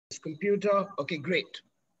Computer. Okay, great.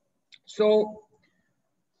 So,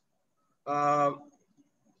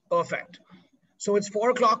 perfect. So it's 4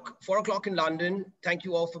 o'clock in London. Thank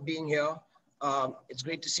you all for being here. It's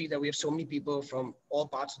great to see that we have so many people from all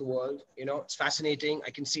parts of the world. You know, it's fascinating.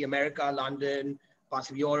 I can see America, London, parts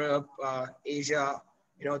of Europe, Asia.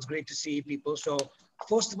 You know, it's great to see people. So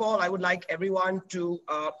first of all, I would like everyone to,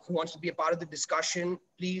 who wants to be a part of the discussion,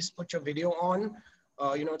 please put your video on.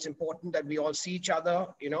 You know, it's important that we all see each other,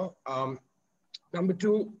 you know. Number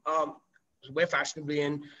two, we're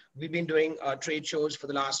Fashionablyin. We've been doing trade shows for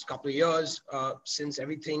the last couple of years since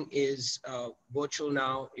everything is virtual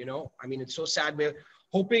now, you know. I mean, it's so sad. We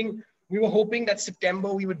were hoping that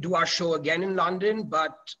September we would do our show again in London,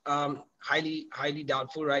 but highly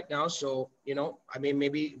doubtful right now. So, you know, I mean,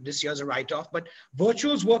 maybe this year's a write-off, but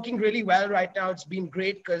virtual is working really well right now. It's been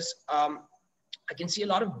great because I can see a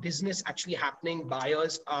lot of business actually happening.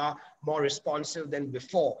 Buyers are more responsive than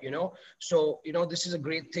before, you know. So, you know, this is a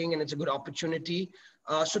great thing and it's a good opportunity.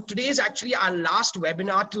 So today is actually our last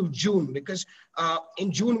webinar till June, because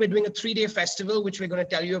in June, we're doing a 3-day festival, which we're going to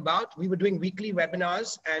tell you about. We were doing weekly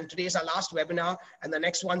webinars, and today is our last webinar, and the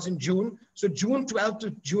next one's in June. So June 12th to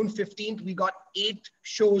June 15th, we got 8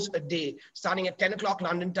 shows a day, starting at 10 o'clock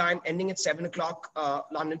London time, ending at 7 o'clock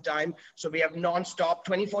London time. So we have non-stop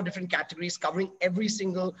 24 different categories covering every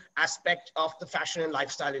single aspect of the fashion and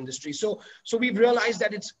lifestyle industry. So we've realized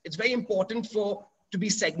that it's very important to be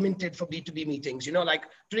segmented for B2B meetings, you know, like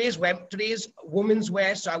today's women's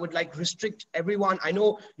wear. So I would like restrict everyone. I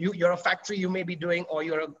know you're a factory, you may be doing, or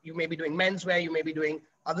you may be doing menswear, you may be doing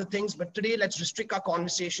other things, but today let's restrict our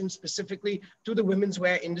conversation specifically to the women's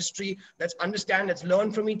wear industry. Let's understand, let's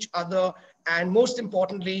learn from each other, and most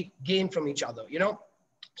importantly, gain from each other, you know.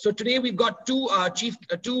 So today we've got two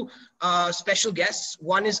special guests.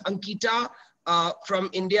 One is Ankita from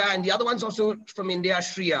India, and the other one's also from India,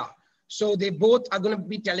 Shriya. So they both are going to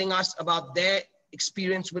be telling us about their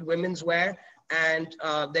experience with women's wear. And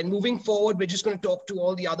then moving forward, we're just going to talk to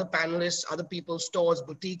all the other panelists, other people, stores,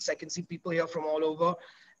 boutiques. I can see people here from all over.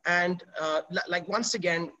 And like, once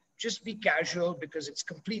again, just be casual because it's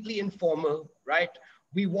completely informal, right?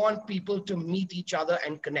 We want people to meet each other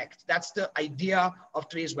and connect. That's the idea of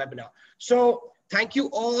today's webinar. So thank you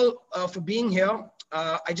all for being here.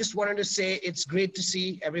 I just wanted to say it's great to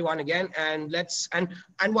see everyone again. And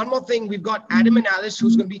and one more thing, we've got Adam and Alice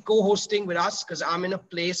who's going to be co-hosting with us because I'm in a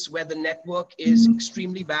place where the network is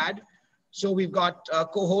extremely bad. So we've got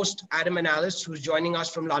co-host Adam and Alice who's joining us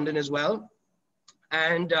from London as well.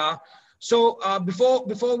 And so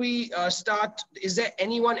before we start, is there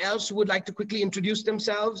anyone else who would like to quickly introduce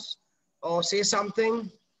themselves or say something?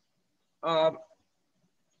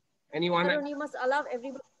 Anyone? Arun, you must allow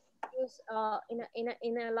everybody to use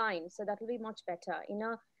in a line, so that will be much better. You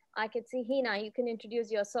know, I could see Hina. You can introduce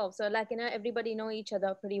yourself, so like, you know, everybody know each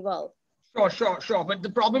other pretty well. Sure. But the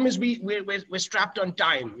problem is we're strapped on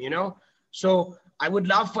time, you know. So I would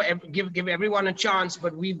love for give everyone a chance,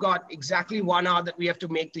 but we've got exactly 1 hour that we have to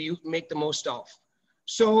make the most of.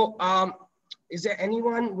 So is there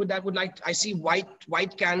anyone that would like? I see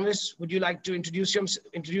white canvas. Would you like to introduce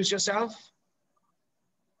yourself?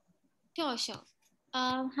 Sure.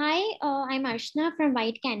 Hi, I'm Arshna from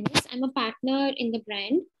White Canvas. I'm a partner in the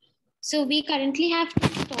brand. So we currently have 2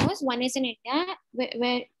 stores. One is in India,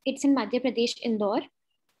 where it's in Madhya Pradesh, Indore.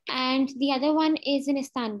 And the other one is in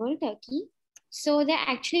Istanbul, Turkey. So they're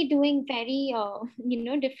actually doing very,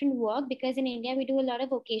 different work, because in India, we do a lot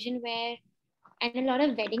of occasion wear and a lot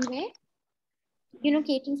of wedding wear, you know,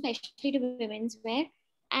 catering especially to women's wear.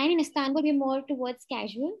 And in Istanbul, we're more towards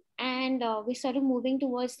casual, and we're sort of moving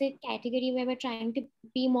towards the category where we're trying to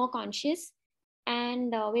be more conscious,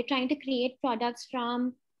 and we're trying to create products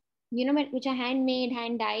from, you know, which are handmade,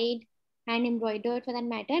 hand dyed, hand embroidered for that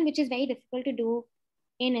matter, and which is very difficult to do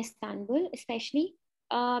in Istanbul, especially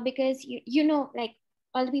because you know, like,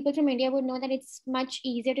 all the people from India would know that it's much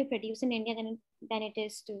easier to produce in India than it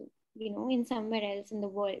is to, you know, in somewhere else in the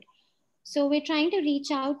world. So we're trying to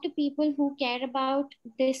reach out to people who care about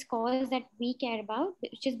this cause that we care about,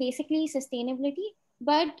 which is basically sustainability.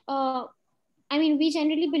 But I mean, we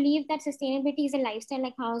generally believe that sustainability is a lifestyle,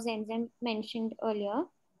 like how Zenzem mentioned earlier.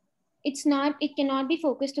 It cannot be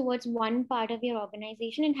focused towards one part of your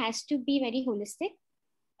organization. It has to be very holistic.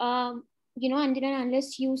 You know, until and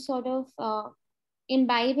unless you sort of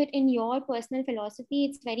imbibe it in your personal philosophy,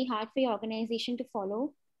 it's very hard for your organization to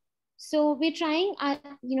follow. So we're trying,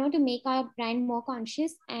 to make our brand more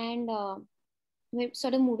conscious, and we're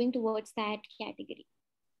sort of moving towards that category.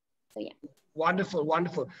 So yeah.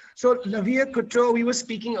 Wonderful. So Lavia Couture, we were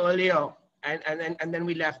speaking earlier, and then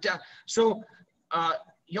we left. So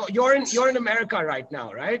you're in America right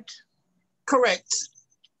now, right? Correct.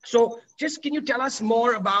 So just can you tell us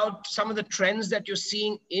more about some of the trends that you're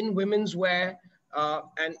seeing in women's wear,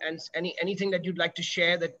 and anything that you'd like to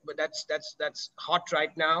share that's hot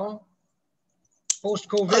right now,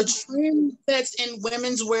 post-COVID? A trend that's in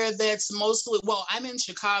women's wear that's mostly, well, I'm in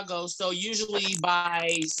Chicago, so usually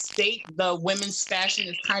by state, the women's fashion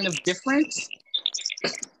is kind of different.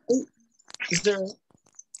 Is there,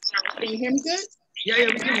 can you hear me good? Yeah,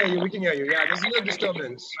 we can hear you. We can hear you. Yeah, there's a little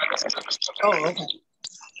disturbance. Oh, okay.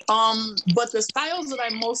 But the styles that I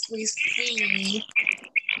mostly see,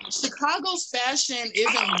 Chicago's fashion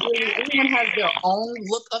isn't really, everyone has their own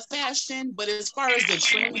look of fashion, but as far as the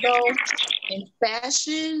trend go, in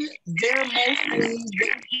fashion, they're mostly.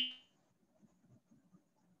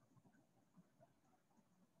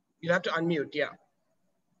 You'll have to unmute, yeah.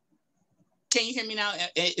 Can you hear me now?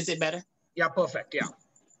 Is it better? Yeah, perfect, yeah.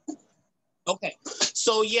 Okay,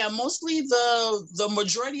 so yeah, mostly the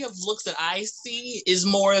majority of looks that I see is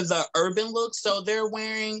more the urban look. So they're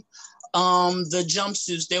wearing the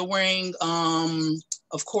jumpsuits, they're wearing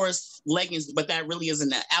of course leggings, but that really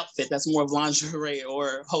isn't an outfit, that's more of lingerie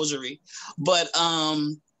or hosiery. But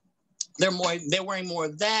they're wearing more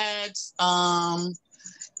of that.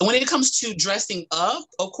 When it comes to dressing up,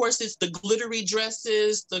 of course, it's the glittery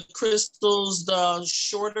dresses, the crystals, the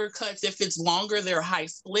shorter cuts. If it's longer, they're high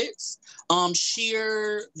splits.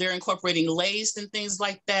 Sheer, they're incorporating lace and things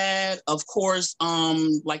like that. Of course,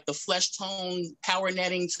 like the flesh tone power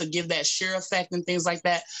netting to give that sheer effect and things like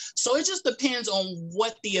that. So it just depends on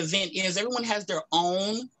what the event is. Everyone has their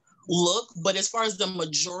own look, but as far as the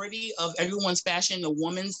majority of everyone's fashion in the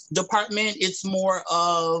women's department, it's more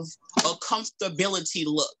of a comfortability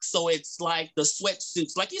look. So it's like the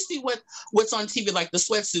sweatsuits, like you see what's on TV, like the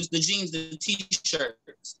sweatsuits, the jeans, the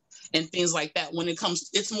t-shirts, and things like that. When it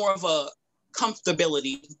comes, it's more of a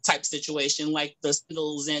comfortability type situation, like the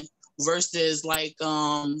sandals, and versus like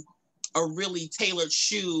a really tailored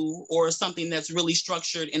shoe or something that's really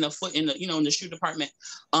structured in in the shoe department.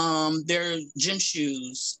 They're gym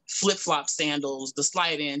shoes, flip-flop sandals, the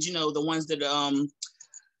slide-ins, the ones that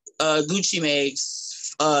Gucci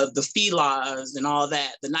makes, the Fila's and all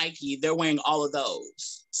that, the Nike, they're wearing all of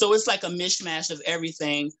those. So it's like a mishmash of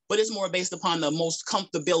everything, but it's more based upon the most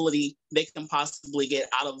comfortability they can possibly get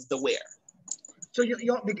out of the wear. So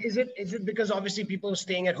is it because obviously people are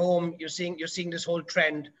staying at home, you're seeing this whole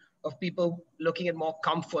trend of people looking at more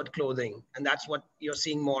comfort clothing, and that's what you're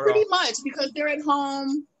seeing more of? Pretty much, because they're at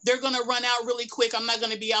home, they're going to run out really quick. I'm not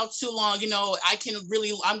going to be out too long.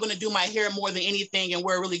 I'm going to do my hair more than anything and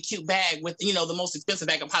wear a really cute bag with, the most expensive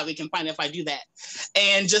bag I probably can find if I do that.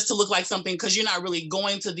 And just to look like something, because you're not really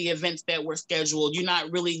going to the events that were scheduled. You're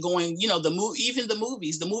not really going, even the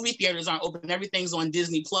movies, the movie theaters aren't open. Everything's on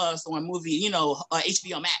Disney Plus or on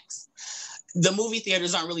HBO Max. The movie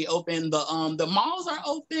theaters aren't really open. The malls are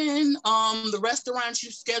open. The restaurants,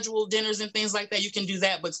 you schedule dinners and things like that. You can do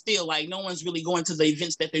that, but still, like, no one's really going to the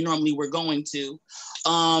events that they normally were going to.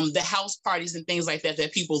 The house parties and things like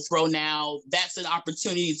that people throw now, that's an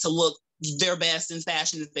opportunity to look their best in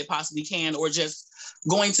fashion if they possibly can, or just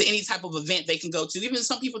going to any type of event they can go to. Even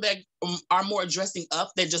some people that are more dressing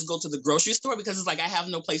up, that just go to the grocery store because it's like, I have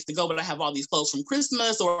no place to go, but I have all these clothes from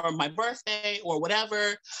Christmas or my birthday or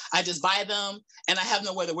whatever. I just buy them and I have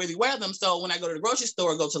nowhere to really wear them. So when I go to the grocery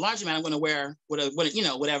store or go to laundromat, I'm going to wear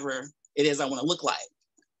whatever it is I want to look like.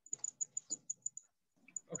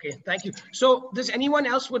 Okay, thank you. So does anyone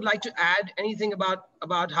else would like to add anything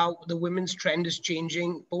about how the women's trend is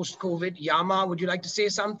changing post-COVID? Yama, would you like to say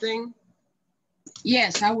something?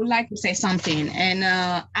 Yes, I would like to say something. And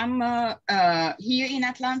I'm here in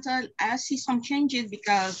Atlanta. I see some changes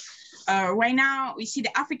because right now we see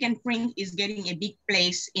the African print is getting a big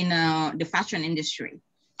place in the fashion industry.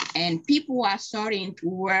 And people are starting to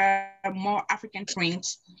wear more African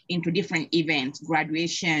prints into different events,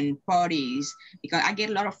 graduation parties, because I get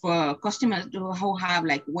a lot of customers who have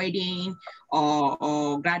like wedding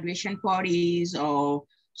or graduation parties or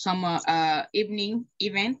some evening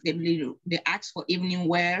event. They ask for evening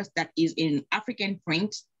wears that is in African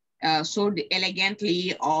print, sold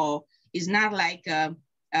elegantly, or is not like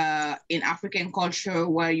in African culture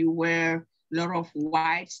where you wear a lot of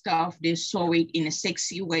white stuff. They sew it in a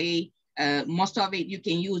sexy way. Most of it, you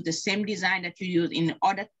can use the same design that you use in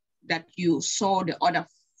order that you sew the other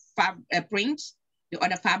prints, the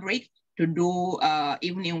other fabric, to do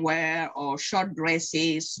evening wear or short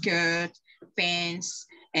dresses, skirt, pants,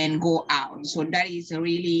 and go out. So that is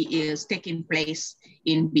is taking place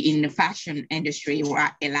in the fashion industry a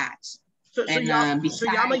lot. So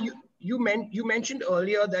Yama, you mentioned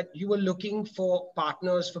earlier that you were looking for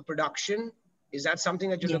partners for production. Is that something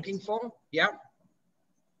that you're looking for? Yeah.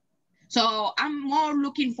 So I'm more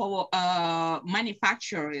looking for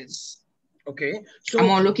manufacturers. Okay. So I'm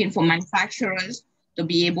more looking for manufacturers to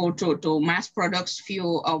be able to mass produce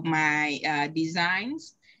few of my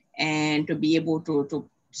designs and to be able to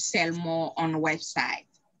sell more on the website.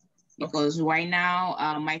 Because right now,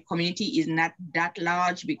 my community is not that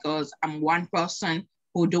large because I'm one person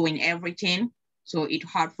who doing everything. So it's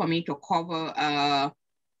hard for me to cover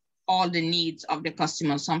all the needs of the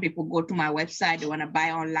customers. Some people go to my website, they want to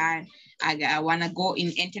buy online. I want to go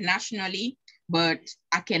in internationally, but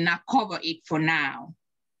I cannot cover it for now.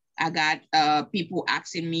 I got people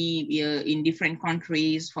asking me in different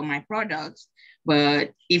countries for my products,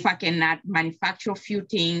 but if I cannot manufacture a few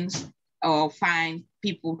things or find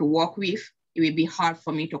people to work with, it will be hard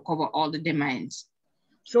for me to cover all the demands.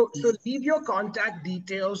 So leave your contact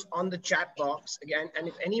details on the chat box again. And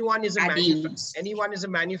if anyone is a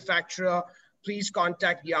manufacturer, please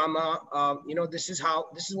contact Yama. You know, this is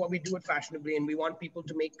what we do at Fashionably, and we want people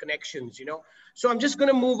to make connections, you know. So I'm just going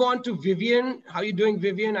to move on to Vivian. How are you doing,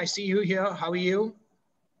 Vivian? I see you here. How are you?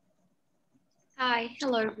 Hi,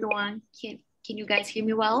 hello everyone. Can you guys hear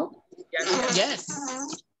me well? Yes.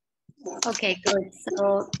 Yes. Okay, good.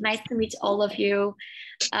 So nice to meet all of you.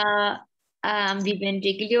 I'm Vivian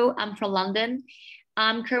Giglio. I'm from London.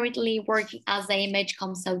 I'm currently working as an image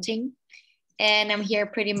consulting, and I'm here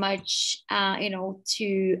pretty much, you know,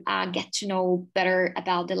 to get to know better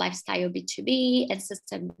about the lifestyle B2B and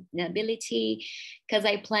sustainability, because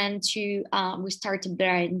I plan to restart a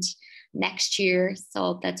brand next year.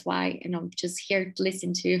 So that's why, you know, I'm just here to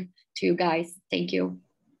listen to you guys. Thank you.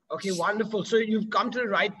 Okay, wonderful. So you've come to the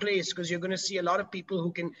right place because you're going to see a lot of people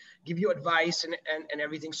who can give you advice and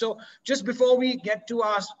everything. So just before we get to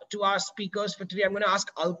our speakers for today, I'm going to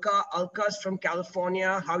ask Alka. Alka's from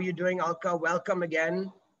California. How are you doing, Alka? Welcome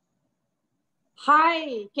again.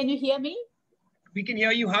 Hi, can you hear me? We can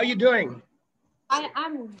hear you. How are you doing?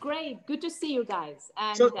 I'm great. Good to see you guys.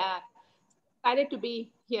 And excited to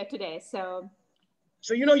be here today.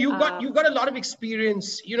 So, you know, you've got a lot of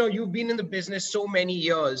experience, you know, you've been in the business so many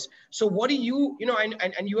years. So what do you know,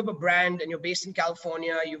 and you have a brand and you're based in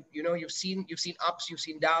California, you've seen ups, you've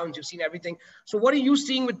seen downs, you've seen everything. So what are you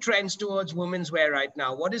seeing with trends towards women's wear right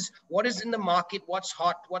now? What is in the market? What's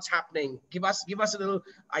hot? What's happening? Give us a little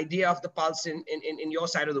idea of the pulse in your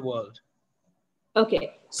side of the world.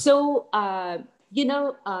 Okay. So, you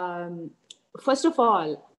know, first of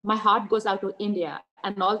all, my heart goes out to India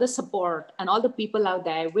and all the support and all the people out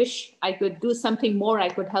there. I wish I could do something more I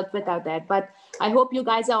could help with out there. But I hope you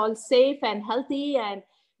guys are all safe and healthy. And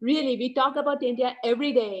really, we talk about India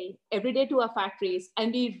every day to our factories.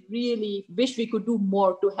 And we really wish we could do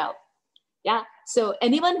more to help. Yeah. So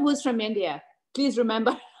anyone who's from India, please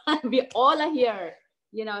remember, we all are here,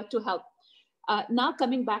 you know, to help. Now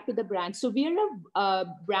coming back to the brand. So we're a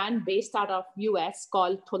brand based out of US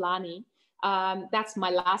called Tolani. That's my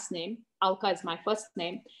last name. Alka is my first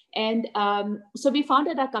name. And so we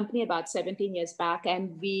founded our company about 17 years back,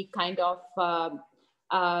 and we kind of,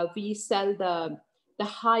 we sell the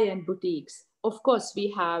high-end boutiques. Of course,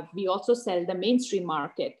 we also sell the mainstream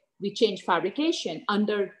market. We change fabrication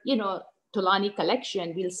under, you know, Tolani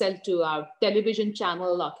collection. We'll sell to our television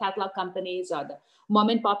channel or catalog companies or the mom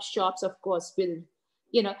and pop shops, of course, will,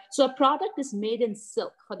 you know, so a product is made in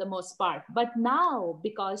silk for the most part. But now,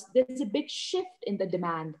 because there's a big shift in the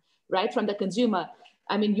demand, right, from the consumer,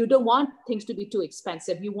 I mean, you don't want things to be too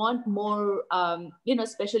expensive. You want more, you know,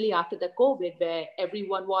 especially after the COVID, where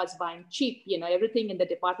everyone was buying cheap, you know, everything in the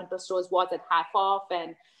departmental stores was at half off,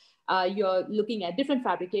 and you're looking at different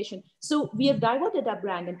fabrication. So we have diverted our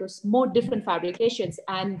brand into more different fabrications,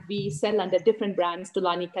 and we sell under different brands,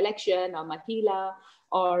 Tolani Collection or Matila,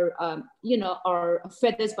 or, you know, or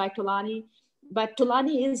Feathers by Tolani. But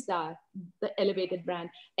Tolani is the elevated brand.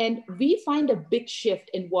 And we find a big shift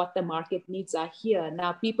in what the market needs are here.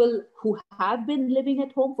 Now, people who have been living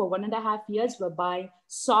at home for 1.5 years were buying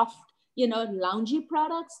soft, you know, loungy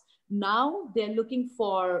products. Now they're looking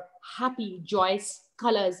for happy, joyous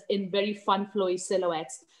colors in very fun, flowy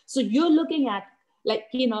silhouettes. So you're looking at, like,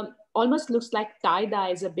 you know, almost looks like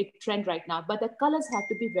tie-dye is a big trend right now, but the colors have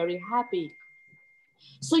to be very happy.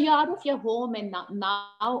 So you're out of your home, and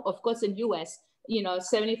now, of course, in US, you know,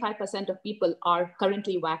 75% of people are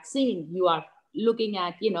currently vaccinated. You are looking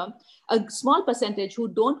at, you know, a small percentage who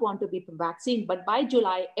don't want to be vaccinated, but by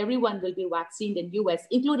July, everyone will be vaccinated in US,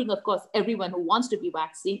 including, of course, everyone who wants to be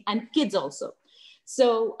vaccinated, and kids also.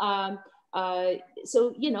 So,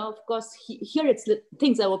 so, you know, of course, here it's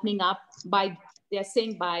things are opening up. They're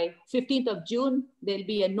saying by 15th of June, there'll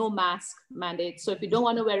be a no mask mandate. So if you don't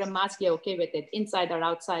want to wear a mask, you're okay with it, inside or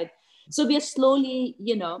outside. So we are slowly,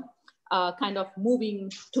 kind of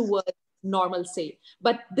moving towards normalcy.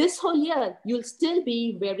 But this whole year, you'll still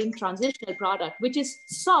be wearing transitional product, which is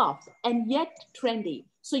soft and yet trendy.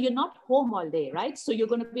 So you're not home all day, right? So you're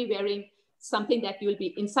going to be wearing something that you'll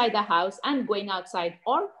be inside the house and going outside,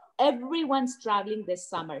 or everyone's traveling this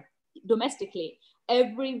summer domestically.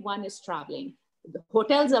 Everyone is traveling. The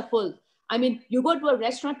hotels are full. I mean, you go to a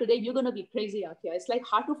restaurant today, you're going to be crazy out here. It's like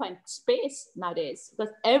hard to find space nowadays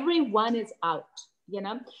because everyone is out,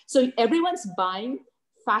 So everyone's buying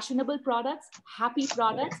fashionable products, happy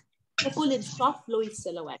products, full in soft, flowy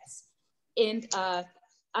silhouettes. And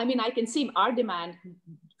I can see our demand,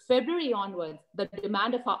 February onwards, the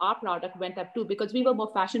demand of our product went up too, because we were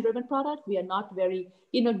more fashion-driven product. We are not very,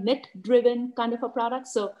 knit-driven kind of a product.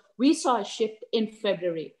 So we saw a shift in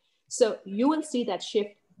February. So you will see that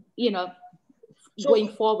shift, going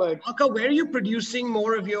forward. Alka, where are you producing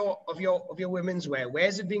more of your women's wear? Where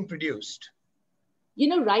is it being produced?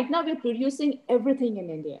 Right now we're producing everything in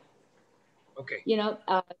India. Okay.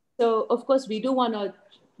 So of course we do want to,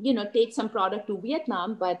 take some product to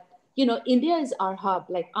Vietnam, but India is our hub.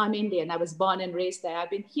 Like, I'm Indian. I was born and raised there. I've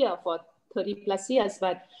been here for 30 plus years,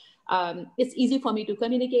 but it's easy for me to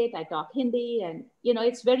communicate. I talk Hindi, and,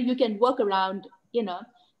 it's very, you can work around,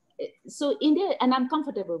 So India, and I'm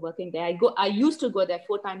comfortable working there. I used to go there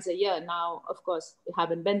 4 times a year. Now, of course, we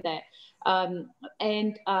haven't been there.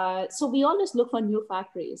 So we always look for new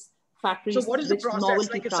factories. So what is the process?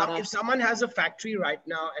 Like if someone has a factory right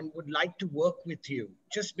now and would like to work with you,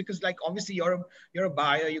 just because, like, obviously you're a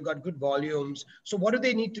buyer, you got good volumes. So what do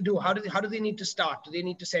they need to do? How do they need to start? Do they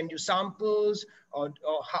need to send you samples, or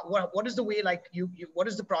what is the way, like what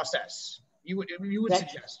is the process you would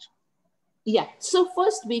suggest? Yeah. So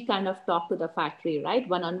first we kind of talk to the factory, right?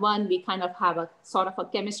 One-on-one, we kind of have a sort of a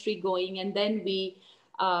chemistry going, and then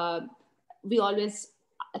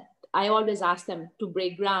I always ask them to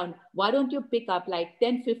break ground. Why don't you pick up like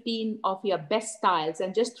 10, 15 of your best styles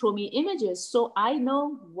and just throw me images so I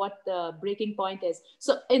know what the breaking point is.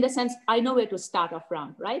 So in the sense, I know where to start off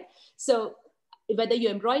from, right? So whether you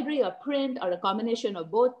embroidery or print or a combination of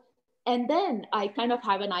both, and then I kind of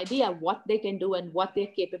have an idea of what they can do and what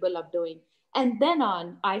they're capable of doing. And then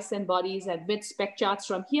on, I send bodies and with spec charts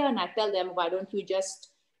from here, and I tell them, why don't you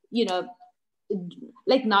just,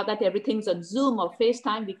 like now that everything's on Zoom or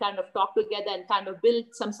FaceTime, we kind of talk together and kind of build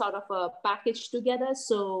some sort of a package together.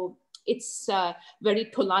 So it's very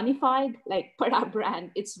Tolanified, like per our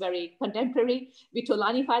brand, it's very contemporary. We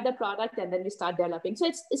Tolanify the product and then we start developing. So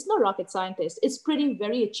it's no rocket scientist. It's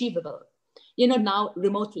very achievable, now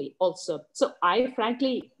remotely also. So I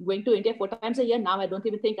frankly going to India 4 times a year. Now I don't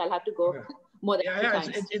even think I'll have to go more than 2 times.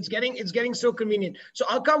 It's getting so convenient. So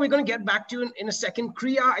Alka, we're going to get back to you in a second.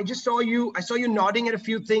 Kriya, I saw you nodding at a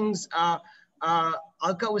few things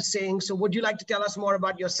Alka was saying. So would you like to tell us more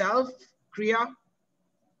about yourself, Kriya?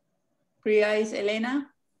 Kriya is Elena.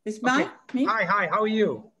 It's me. Hi, how are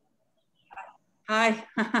you? Hi.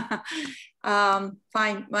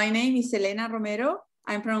 Fine. My name is Elena Romero.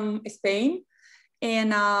 I'm from Spain,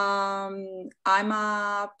 and I'm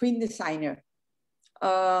a print designer.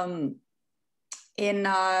 I'm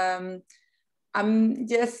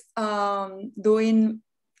just doing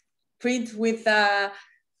print with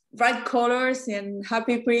bright colors and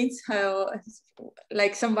happy prints,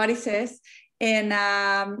 like somebody says. And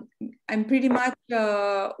I'm pretty much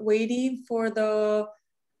waiting for the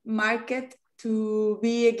market to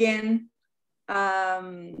be again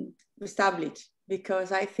established,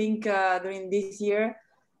 because I think during this year,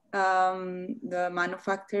 the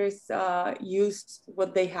manufacturers use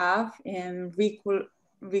what they have and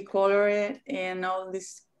recolor it and all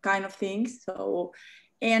these kind of things. So,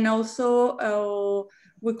 and also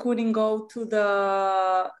we couldn't go to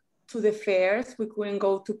the fairs. We couldn't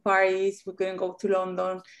go to Paris. We couldn't go to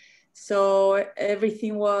London. So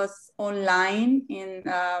everything was online, and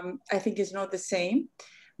I think it's not the same.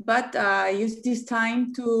 But I used this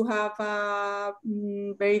time to have a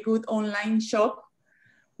very good online shop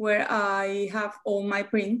where I have all my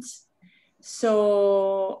prints.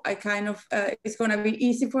 So I kind of, it's gonna be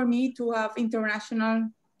easy for me to have international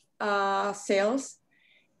sales.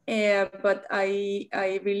 But I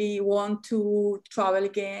really want to travel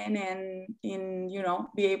again and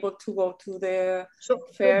be able to go to the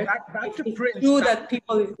fair. Back to prints. True that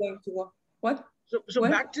people is going to go. What? So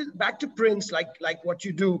back to prints, like what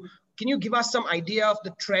you do. Can you give us some idea of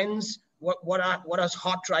the trends? What is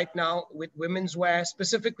hot right now with women's wear,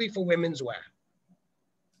 specifically for women's wear?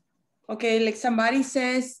 Okay, like somebody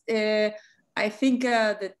says, I think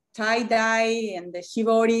the tie-dye and the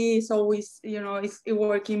shibori is always, it's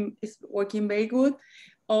working very good.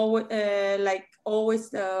 like always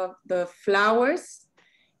the flowers,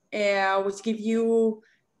 which give you,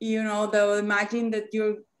 you know, the imagine that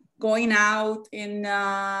you're going out and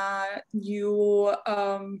you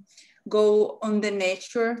go on the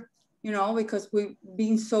nature, you know, because we've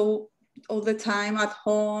been so all the time at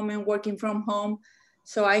home and working from home.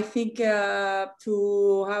 So I think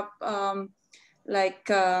to have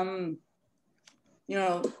you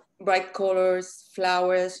know, bright colors,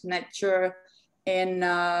 flowers, nature, and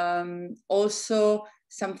also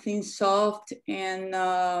something soft and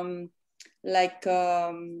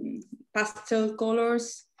pastel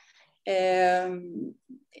colors.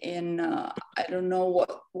 And I don't know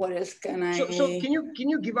what else can I. So can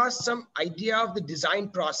you give us some idea of the design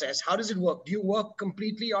process? How does it work? Do you work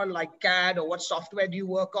completely on like CAD, or what software do you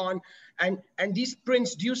work on? And these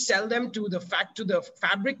prints, do you sell them to the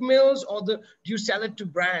fabric mills, or do you sell it to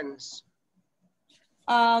brands?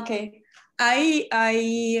 Okay,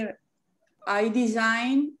 I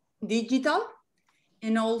design digital,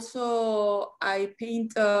 and also I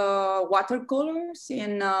paint watercolors,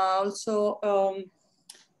 and also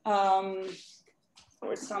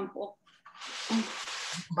for example.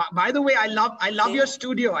 By the way, I love your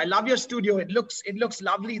studio. I love your studio. It looks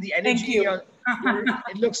lovely. The energy. Thank you.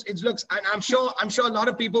 It looks, and I'm sure a lot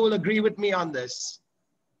of people will agree with me on this.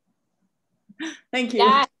 Thank you.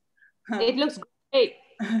 Yeah, it looks great.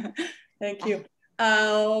 Thank you.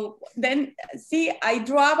 Then see, I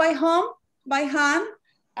draw by hand.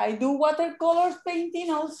 I do watercolors painting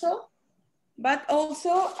also, but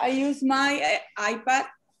also I use my iPad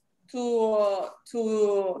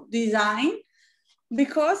to design,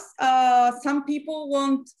 because some people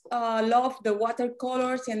won't love the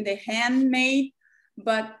watercolors and the handmade,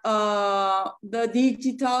 but the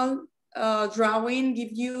digital drawing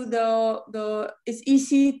give you it's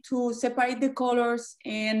easy to separate the colors,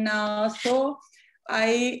 and so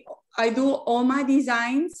I do all my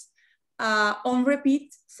designs on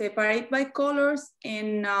repeat, separate by colors,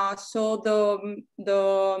 and so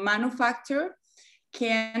the manufacturer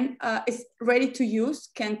can is ready to use,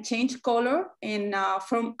 can change color, and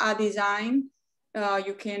from a design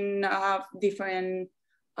you can have different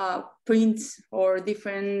prints or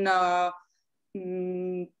different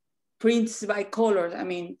prints by colors. I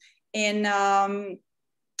mean, and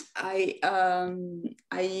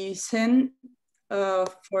I send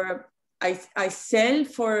I sell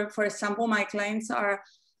for example, my clients are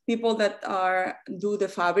people that do the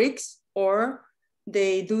fabrics, or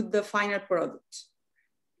they do the final products.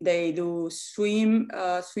 They do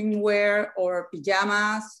swimwear, or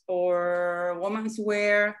pajamas, or women's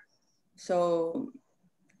wear. So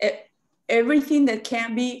everything that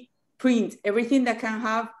can be print, everything that can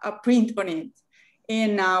have a print on it.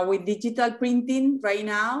 And with digital printing right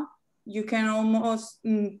now, you can almost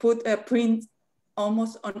put a print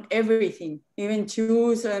almost on everything, even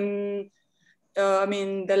shoes and I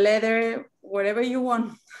mean the leather, whatever you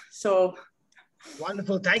want. So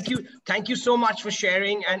wonderful. Thank you so much for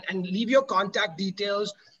sharing, and leave your contact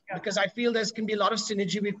details, because I feel there can be a lot of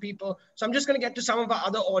synergy with people. So I'm just going to get to some of our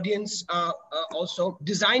other audience also.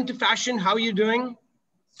 Design to Fashion, how are you doing?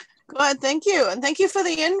 Good, thank you, and thank you for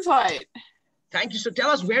the invite. Thank you. So tell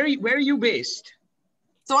us, where are you based?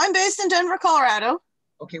 So I'm based in Denver, Colorado.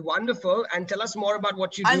 Okay, wonderful. And tell us more about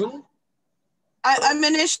what you do. I'm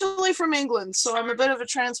initially from England, so I'm a bit of a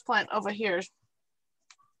transplant over here.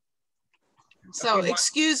 So okay,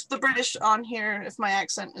 excuse the British on here if my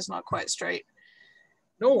accent is not quite straight.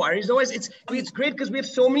 No worries. It's great because we have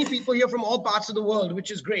so many people here from all parts of the world,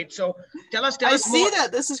 which is great. So tell us more. I see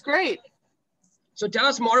that. This is great. So tell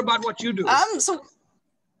us more about what you do.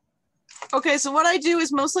 Okay, so what I do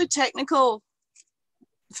is mostly technical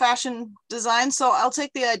fashion design. So I'll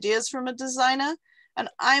take the ideas from a designer, and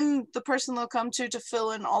I'm the person they'll come to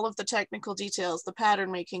fill in all of the technical details, the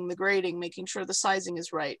pattern making, the grading, making sure the sizing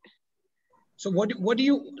is right. So what do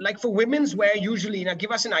you like for women's wear usually? Now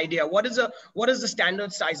give us an idea. What is the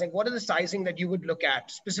standard sizing? What are the sizing that you would look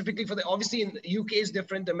at specifically for obviously in the UK is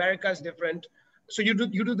different, America is different. So you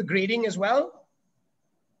do the grading as well?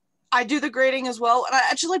 I do the grading as well. And I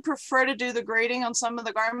actually prefer to do the grading on some of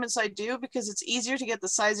the garments I do, because it's easier to get the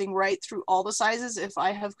sizing right through all the sizes if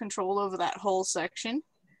I have control over that whole section.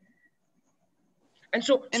 And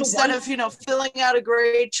so instead of, filling out a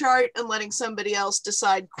grade chart and letting somebody else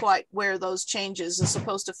decide quite where those changes are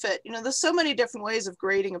supposed to fit. There's so many different ways of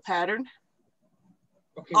grading a pattern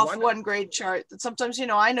off one grade chart that sometimes,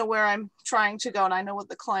 I know where I'm trying to go and I know what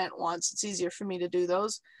the client wants. It's easier for me to do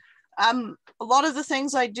those. A lot of the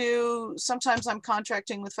things I do, sometimes I'm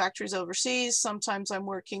contracting with factories overseas, sometimes I'm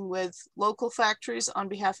working with local factories on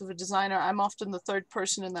behalf of a designer. I'm often the third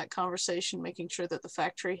person in that conversation, making sure that the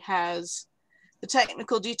factory has the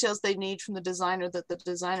technical details they need from the designer that the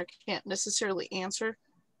designer can't necessarily answer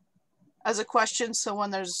as a question. So when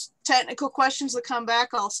there's technical questions that come back,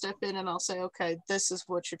 I'll step in and I'll say, okay, this is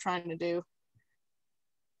what you're trying to do.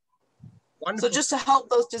 Wonderful. So just to help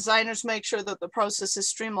those designers make sure that the process is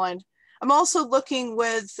streamlined. I'm also looking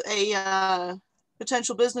with a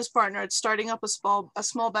potential business partner at starting up a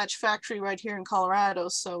small batch factory right here in Colorado.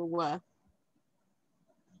 So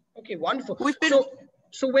okay, wonderful. We've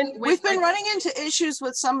been running into issues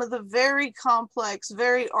with some of the very complex,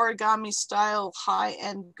 very origami style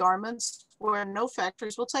high-end garments where no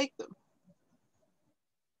factories will take them.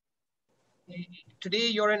 Today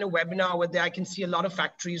you're in a webinar where I can see a lot of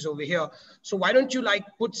factories over here. So why don't you like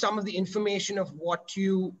put some of the information of what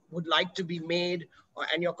you would like to be made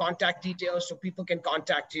and your contact details so people can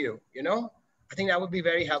contact you, you know? I think that would be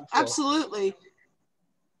very helpful. Absolutely.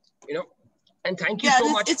 You know, and thank you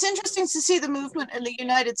so much. It's interesting to see the movement in the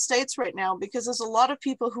United States right now, because there's a lot of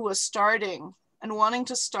people who are starting and wanting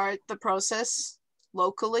to start the process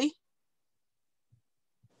locally.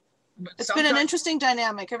 It's been an interesting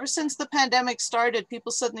dynamic. Ever since the pandemic started,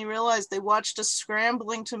 people suddenly realized they watched us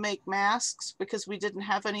scrambling to make masks because we didn't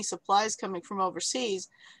have any supplies coming from overseas.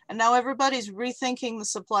 And now everybody's rethinking the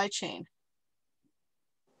supply chain.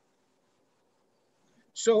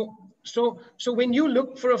 So when you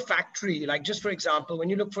look for a factory, like just for example, when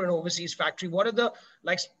you look for an overseas factory, what are the,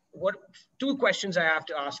 two questions I have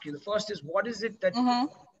to ask you. The first is, what is it that,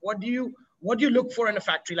 what do you look for in a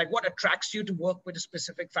factory? Like what attracts you to work with a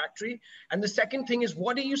specific factory? And the second thing is,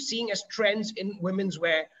 what are you seeing as trends in women's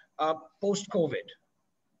wear post-COVID?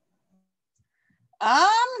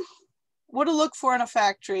 What to look for in a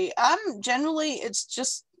factory? Generally, it's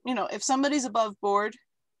just, you know, if somebody's above board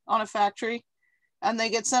on a factory and they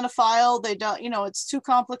get sent a file, they don't, you know, it's too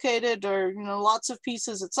complicated or, you know, lots of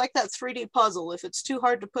pieces. It's like that 3D puzzle. If it's too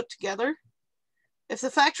hard to put together, if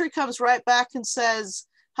the factory comes right back and says,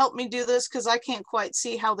 help me do this because I can't quite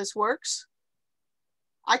see how this works,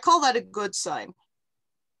 I call that a good sign.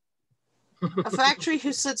 A factory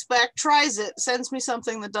who sits back, tries it, sends me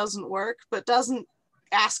something that doesn't work, but doesn't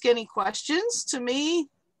ask any questions, to me,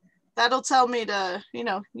 that'll tell me to, you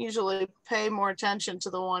know, usually pay more attention to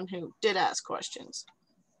the one who did ask questions.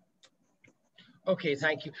 Okay,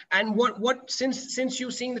 thank you. And since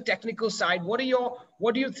you're seeing the technical side, what do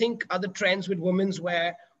you think are the trends with women's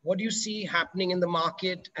wear? What do you see happening in the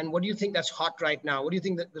market? And what do you think that's hot right now? What do you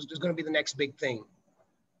think that is going to be the next big thing?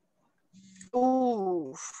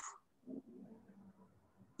 Ooh,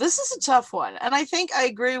 this is a tough one. And I think I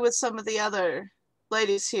agree with some of the other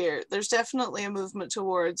ladies here. There's definitely a movement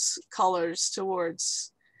towards colors,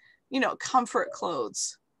 towards, you know, comfort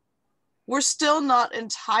clothes. We're still not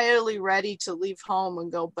entirely ready to leave home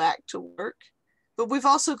and go back to work, but we've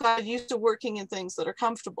also got used to working in things that are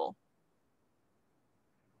comfortable.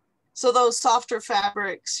 So those softer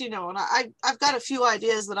fabrics, you know, and I've got a few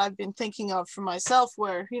ideas that I've been thinking of for myself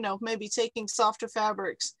where, you know, maybe taking softer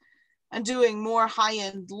fabrics and doing more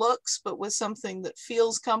high-end looks, but with something that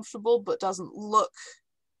feels comfortable, but doesn't look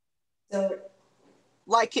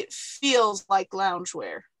like it feels like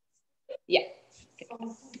loungewear. Yeah.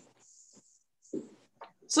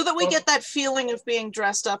 So that we get that feeling of being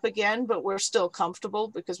dressed up again, but we're still comfortable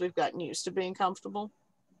because we've gotten used to being comfortable.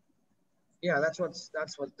 Yeah, that's what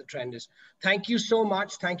the trend is. Thank you so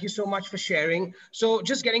much. Thank you so much for sharing. So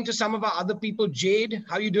just getting to some of our other people, Jade,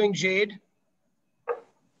 how are you doing, Jade?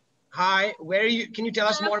 Hi, where are you? Can you tell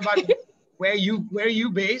us more about where are you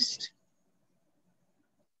based?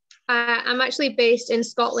 I'm actually based in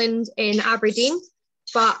Scotland in Aberdeen,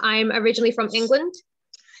 but I'm originally from England.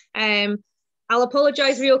 I'll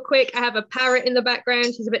apologize real quick. I have a parrot in the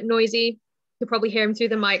background. He's a bit noisy. You'll probably hear him through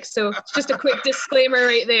the mic. So just a quick disclaimer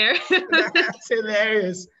right there. That's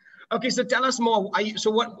hilarious. Okay, so tell us more.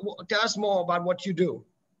 Tell us more about what you do.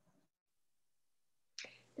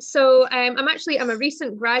 So I'm a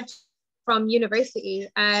recent grad from university.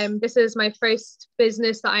 This is my first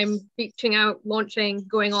business that I'm reaching out, launching,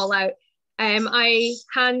 going all out. I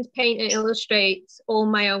hand paint and illustrate all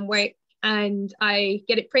my own work, and I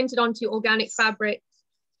get it printed onto organic fabrics,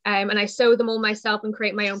 and I sew them all myself and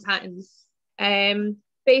create my own patterns.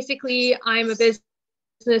 Basically, I'm a business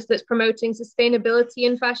that's promoting sustainability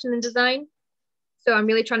in fashion and design. So I'm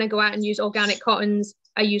really trying to go out and use organic cottons.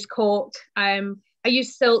 I use cork. I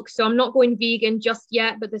use silk, so I'm not going vegan just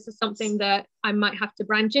yet, but this is something that I might have to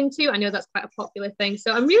branch into. I know that's quite a popular thing.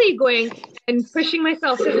 So I'm really going and pushing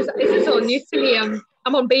myself. So this is all new to me. I'm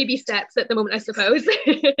I'm on baby steps at the moment, I suppose.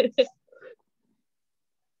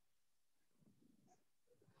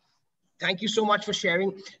 Thank you so much for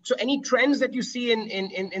sharing. So any trends that you see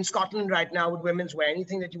in Scotland right now with women's wear,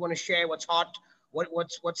 anything that you want to share, what's hot,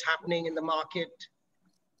 what's happening in the market?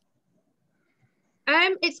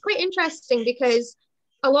 It's quite interesting because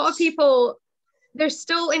a lot of people, they're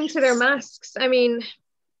still into their masks. I mean,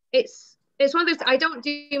 it's one of those, I don't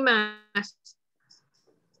do masks,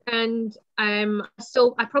 and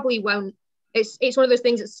I probably won't. It's one of those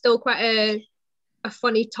things that's still quite a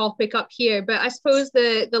funny topic up here, but I suppose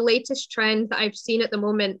the latest trend that I've seen at the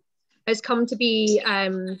moment has come to be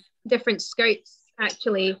different skirts.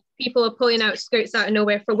 Actually, people are pulling out skirts out of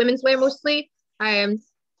nowhere for women's wear mostly.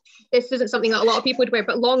 This isn't something that a lot of people would wear,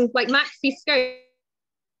 but long, like maxi skirts.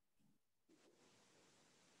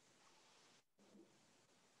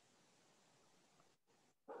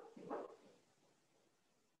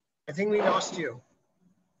 I think we lost you.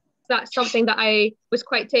 That's something that I was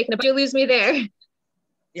quite taken about. You lose me there.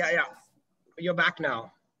 Yeah. You're back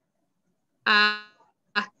now.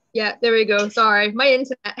 Yeah, there we go. Sorry, my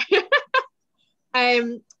internet.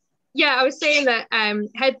 Yeah, I was saying that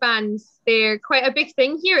headbands, they're quite a big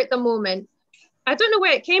thing here at the moment. I don't know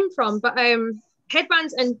where it came from, but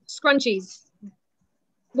headbands and scrunchies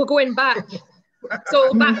were going back.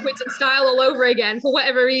 So backwards in style all over again for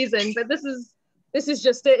whatever reason. But this is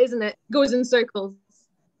just it, isn't it? Goes in circles.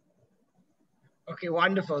 Okay,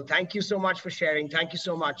 wonderful. Thank you so much for sharing. Thank you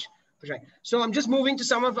so much for sharing. So I'm just moving to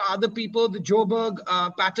some of the other people, the Joburg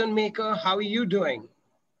pattern maker. How are you doing?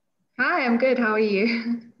 Hi, I'm good. How are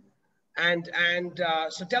you? And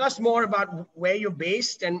so tell us more about where you're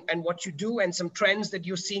based and what you do and some trends that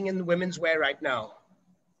you're seeing in the women's wear right now.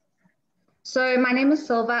 So my name is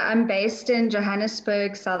Silva. I'm based in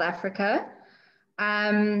Johannesburg, South Africa.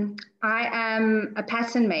 I am a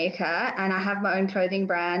pattern maker and I have my own clothing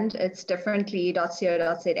brand. It's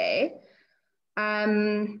differently.co.za.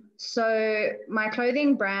 So my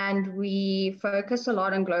clothing brand, we focus a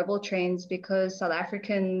lot on global trends because South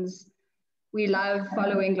Africans, we love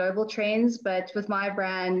following global trends, but with my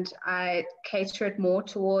brand, I cater it more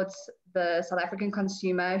towards the South African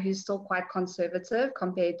consumer who's still quite conservative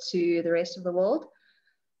compared to the rest of the world.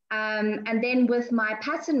 And then with my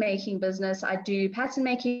pattern making business, I do pattern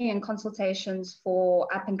making and consultations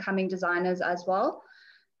for up and coming designers as well.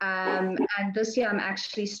 And this year I'm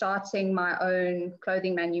actually starting my own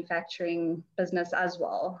clothing manufacturing business as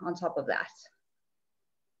well on top of that.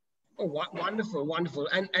 Oh, wonderful, wonderful.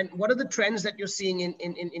 And what are the trends that you're seeing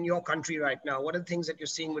in your country right now? What are the things that you're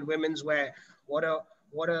seeing with women's wear? What are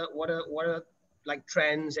like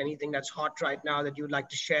trends, anything that's hot right now that you'd like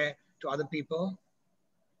to share to other people?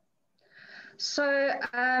 So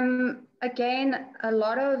again, a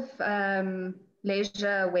lot of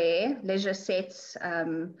leisure wear, leisure sets,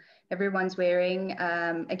 everyone's wearing.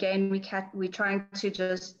 Again, we're trying to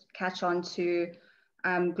just catch on to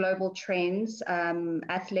global trends,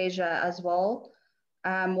 athleisure as well.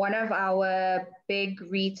 One of our big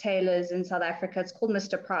retailers in South Africa, it's called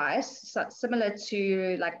Mr. Price, so similar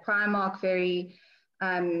to like Primark, very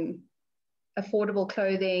affordable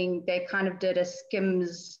clothing. They kind of did a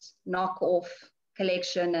Skims knockoff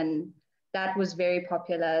collection and that was very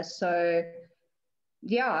popular. So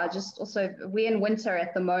yeah, just also we're in winter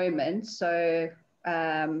at the moment. So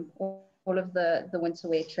all of the winter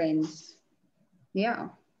wear trends. Yeah.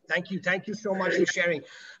 Thank you. Thank you so much for sharing.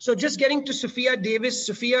 So just getting to Sophia Davis.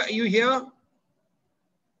 Sophia, are you here?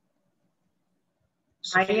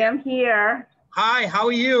 Sophia? I am here. Hi, how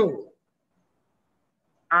are you?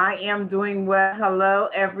 I am doing well. Hello,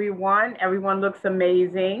 everyone. Everyone looks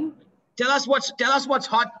amazing. Tell us what's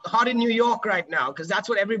hot in New York right now, because that's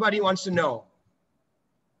what everybody wants to know.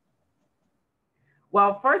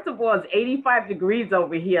 Well, first of all, it's 85 degrees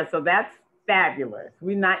over here, so that's fabulous.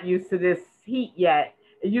 We're not used to this heat yet.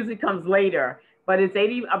 It usually comes later, but it's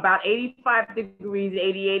about 85 degrees,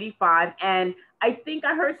 80, 85. And I think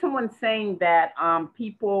I heard someone saying that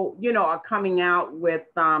people, are coming out with,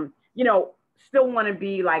 still want to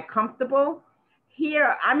be like comfortable.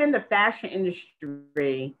 Here, I'm in the fashion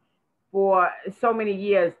industry for so many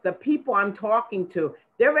years. The people I'm talking to,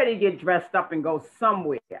 they're ready to get dressed up and go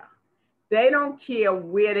somewhere. They don't care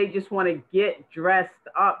where, they just want to get dressed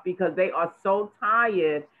up because they are so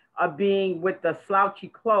tired of being with the slouchy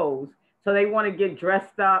clothes. So they want to get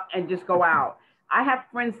dressed up and just go out. I have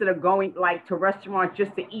friends that are going like to restaurants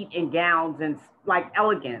just to eat in gowns and like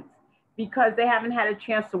elegance because they haven't had a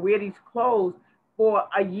chance to wear these clothes for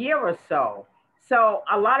a year or so. So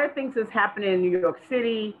a lot of things is happening in New York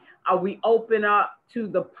City. We open up to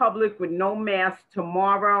the public with no mask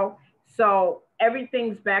tomorrow. So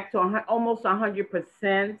everything's back to almost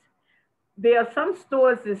 100%. There are some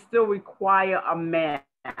stores that still require a mask,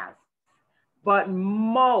 but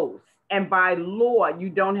most, and by law, you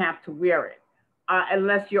don't have to wear it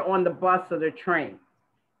unless you're on the bus or the train.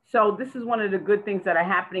 So this is one of the good things that are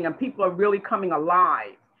happening, and people are really coming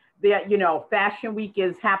alive. That, you know, Fashion Week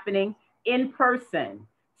is happening in person,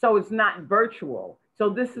 so it's not virtual. So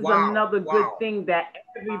this is another good thing that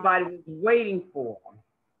everybody was waiting for.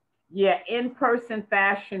 Yeah, in-person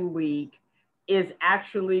Fashion Week is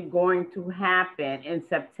actually going to happen in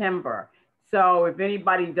September. So if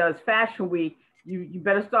anybody does Fashion Week, you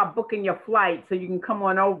better start booking your flight so you can come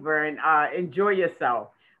on over and enjoy yourself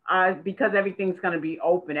because everything's going to be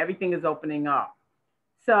open. Everything is opening up.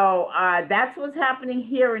 So that's what's happening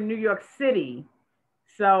here in New York City.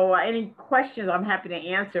 So any questions, I'm happy to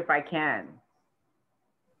answer if I can.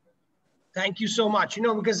 Thank you so much. You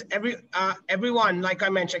know, because everyone, like I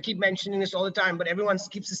mentioned, I keep mentioning this all the time, but everyone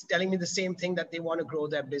keeps telling me the same thing, that they want to grow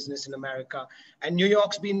their business in America. And New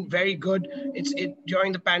York's been very good.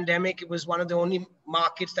 During the pandemic, it was one of the only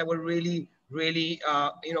markets that were really,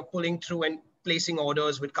 you know, pulling through and placing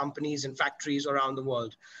orders with companies and factories around the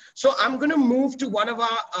world. So I'm going to move to one of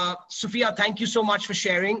our, Sophia, thank you so much for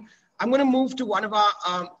sharing. I'm going to move to one of our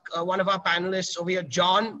panelists over here,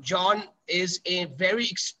 John. John is a very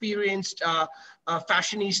experienced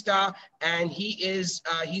fashionista, and he's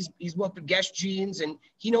worked with Guess Jeans, and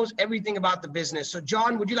he knows everything about the business. So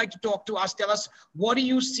John, would you like to talk to us? Tell us, what do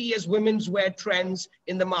you see as women's wear trends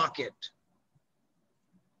in the market?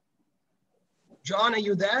 John, are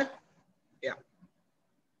you there? Yeah.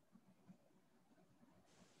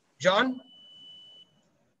 John?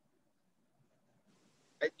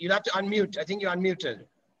 You'll have to unmute. I think you're unmuted.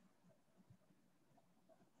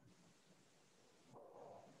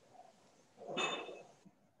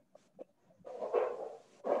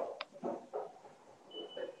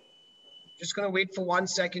 Just gonna wait for 1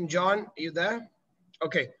 second. John, are you there?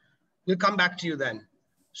 Okay, we'll come back to you then.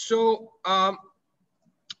 So,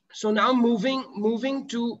 so now moving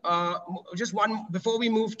to just one before we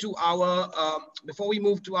move to our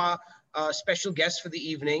special guest for the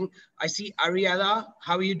evening. I see Ariella.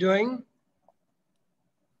 How are you doing?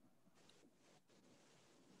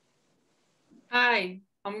 Hi,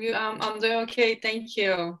 I'm doing okay. Thank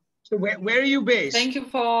you. So where are you based? Thank you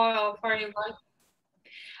for inviting.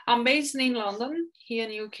 I'm based in London, here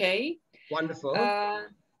in UK. Wonderful.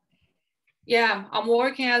 Yeah, I'm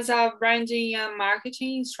working as a branding and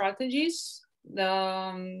marketing strategist.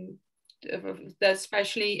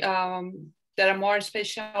 Especially that are more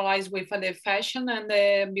specialized with the fashion and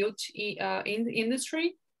the beauty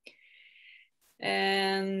industry.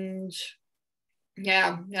 And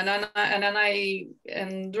yeah,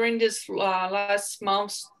 and during this last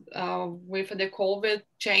month with the COVID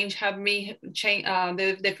change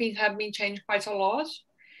the things have been changed quite a lot,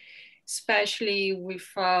 especially with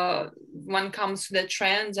when it comes to the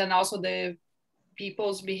trends and also the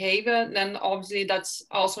people's behavior. Then obviously that's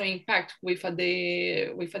also impact with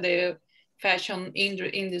the fashion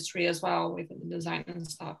industry as well, with the design and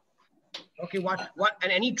stuff. Okay,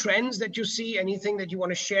 and any trends that you see, anything that you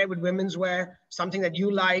want to share with women's wear, something that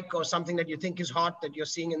you like or something that you think is hot that you're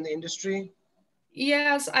seeing in the industry?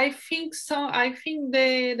 Yes, I think so. I think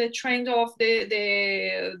the trend of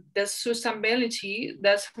the sustainability,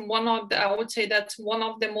 that's one of the, I would say that's one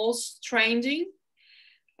of the most trending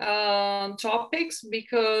topics,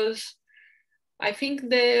 because I think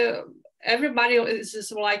everybody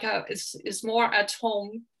is like is more at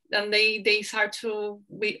home, and they start to,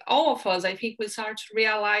 all of us, I think we start to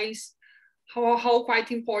realize how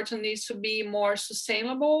quite important it is to be more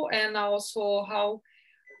sustainable, and also how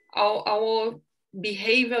our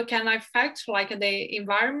behavior can affect like the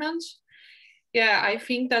environment. Yeah, I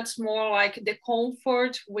think that's more like the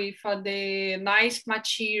comfort with the nice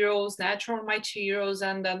materials, natural materials,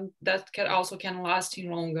 and then that can also last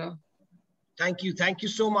longer. Thank you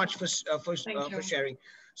so much for sharing.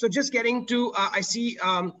 So just getting to, I see,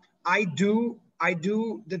 I do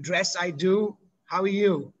the dress I do. How are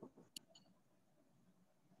you?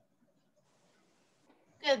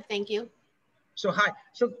 Good, thank you. So hi.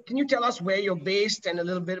 So can you tell us where you're based and a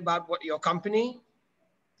little bit about what your company?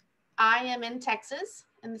 I am in Texas,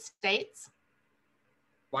 in the States.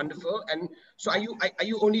 Wonderful. And so are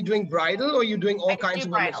you only doing bridal, or are you doing all kinds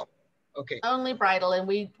of bridal? Okay. Only bridal, and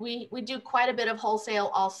we do quite a bit of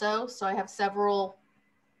wholesale also. So I have several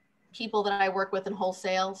people that I work with in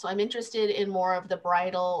wholesale. So I'm interested in more of the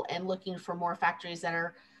bridal and looking for more factories that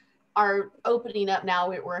are opening up now.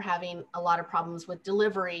 We're having a lot of problems with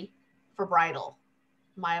delivery for bridal.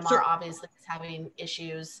 Myanmar obviously is having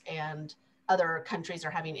issues, and other countries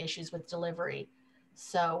are having issues with delivery.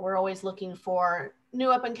 So we're always looking for new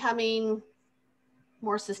up and coming,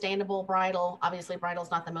 more sustainable bridal. Obviously bridal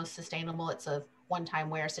is not the most sustainable. It's a one-time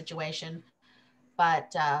wear situation, but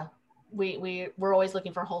we're always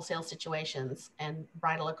looking for wholesale situations and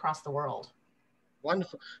bridal across the world.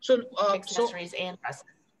 Wonderful. So accessories and dresses.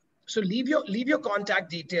 So leave your contact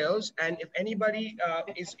details, and if anybody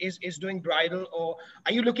is doing bridal, or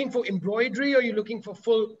are you looking for embroidery, or are you looking for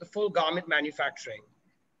the full garment manufacturing?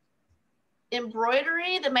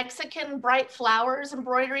 Embroidery, the Mexican bright flowers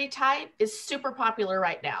embroidery type is super popular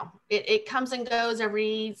right now. It comes and goes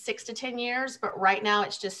every 6 to 10 years, but right now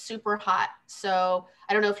it's just super hot. So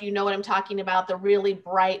I don't know if you know what I'm talking about, the really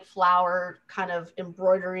bright flower kind of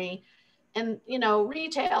embroidery. And, you know,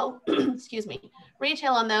 retail, excuse me,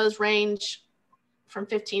 retail on those range from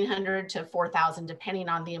 1,500 to 4,000, depending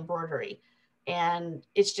on the embroidery. And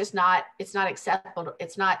it's just not, it's not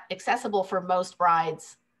accessible for most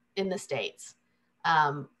brides in the States.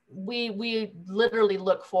 We literally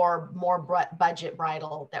look for more budget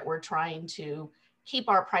bridal that we're trying to keep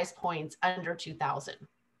our price points under 2,000.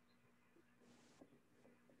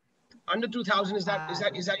 Under 2,000, is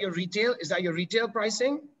that your retail? Is that your retail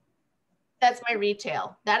pricing? That's my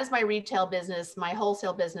retail. That is my retail business. My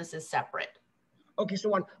wholesale business is separate. Okay,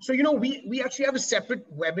 so you know, we actually have a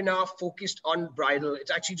separate webinar focused on bridal. It's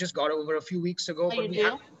actually just got over a few weeks ago,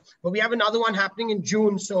 but we have another one happening in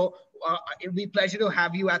June. So it'll be a pleasure to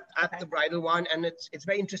have you at the bridal one, and it's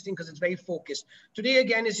very interesting because it's very focused. Today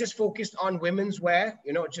again is just focused on women's wear,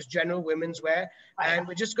 you know, just general women's wear, and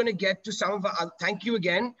we're just going to get to some of our. Thank you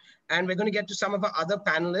again, and we're going to get to some of our other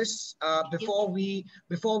panelists before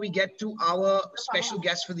we get to our special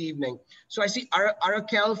guest for the evening. So I see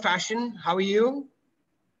Arakel Fashion. How are you?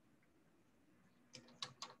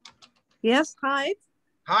 Yes, hi.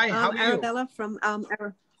 Hi, how are you? Arabella from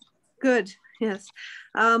Good, yes.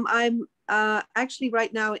 I'm actually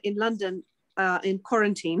right now in London in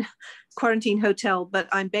quarantine hotel, but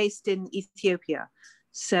I'm based in Ethiopia.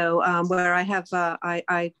 So where I have,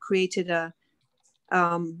 I created a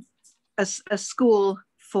school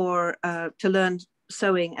for to learn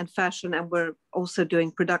sewing and fashion, and we're also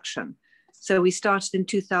doing production. So we started in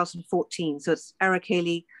 2014. So it's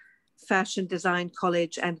Arakeli Fashion Design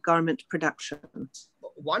College and Garment Production.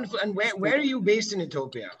 Wonderful. And where are you based in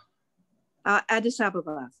Ethiopia? Addis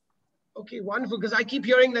Ababa. Okay, wonderful. Because I keep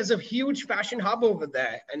hearing there's a huge fashion hub over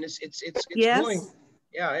there, and it's yes. growing.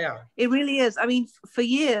 Yeah. It really is. I mean, for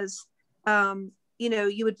years, you know,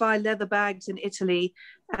 you would buy leather bags in Italy,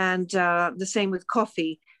 and the same with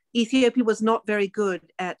coffee. Ethiopia was not very good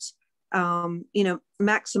at, you know,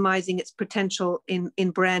 maximizing its potential in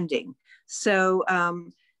branding. So,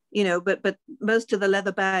 you know, but most of the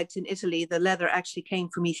leather bags in Italy, the leather actually came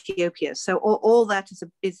from Ethiopia. So all that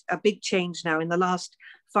is a big change now. In the last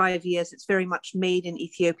 5 years, it's very much made in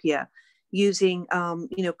Ethiopia, using,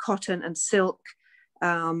 you know, cotton and silk,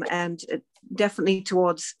 and definitely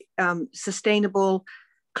towards sustainable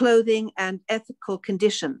clothing and ethical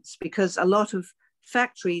conditions, because a lot of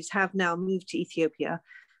factories have now moved to Ethiopia,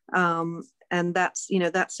 and that's, you know,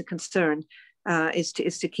 that's a concern, is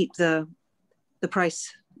to keep the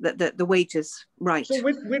price, the wages right. So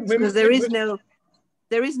with women, because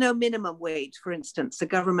there is no minimum wage, for instance. The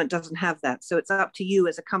government doesn't have that, so it's up to you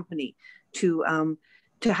as a company to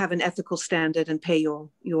have an ethical standard and pay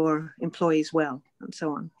your employees well, and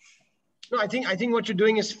so on. No, I think what you're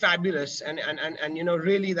doing is fabulous, and you know,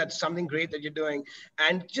 really that's something great that you're doing.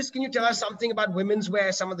 And just, can you tell us something about women's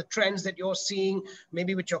wear, some of the trends that you're seeing,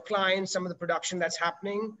 maybe with your clients, some of the production that's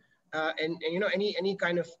happening, and you know, any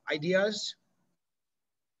kind of ideas?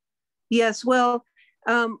 Yes, well,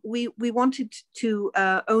 we wanted to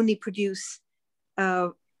only produce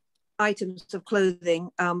items of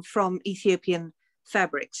clothing from Ethiopian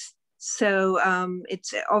fabrics. So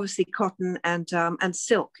it's obviously cotton and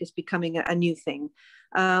silk is becoming a new thing.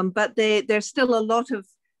 But there's still a lot of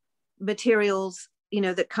materials, you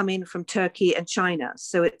know, that come in from Turkey and China.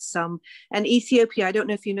 So it's and Ethiopia, I don't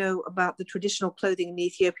know if you know about the traditional clothing in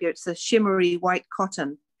Ethiopia. It's a shimmery white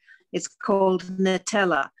cotton. It's called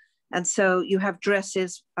Netela. And so you have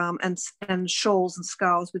dresses and shawls and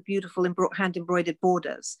scarves with beautiful hand embroidered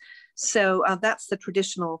borders. So that's the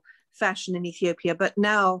traditional fashion in Ethiopia. But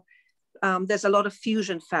now there's a lot of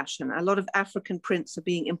fusion fashion. A lot of African prints are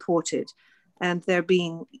being imported, and they're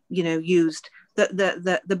being, you know, used.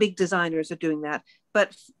 The big designers are doing that.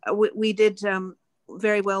 But we did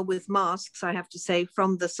very well with masks, I have to say,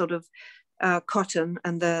 from the sort of cotton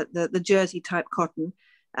and the jersey type cotton.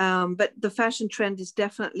 But the fashion trend is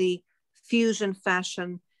definitely fusion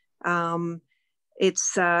fashion.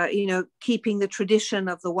 it's keeping the tradition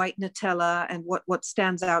of the white Nutella and what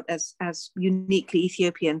stands out as uniquely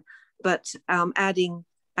Ethiopian, but adding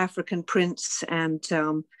African prints and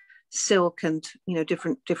silk and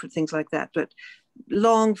different things like that. But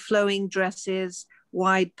long flowing dresses,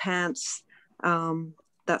 wide pants,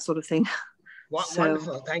 that sort of thing.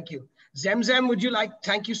 Wonderful, thank you. Zemzem,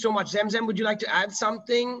 thank you so much. Zemzem, would you like to add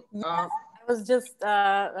something? Yes, I was just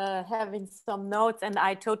having some notes, and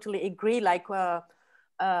I totally agree. Like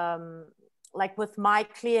with my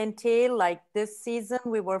clientele, like this season,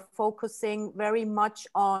 we were focusing very much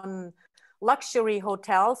on luxury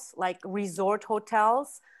hotels, like resort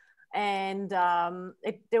hotels. And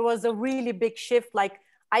there was a really big shift. Like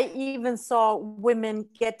I even saw women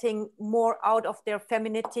getting more out of their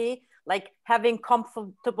femininity, like having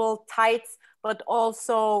comfortable tights, but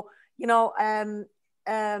also,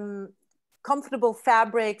 comfortable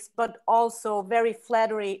fabrics, but also very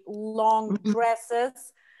flattery, long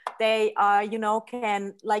dresses. They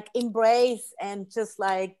can like embrace and just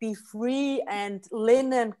like be free, and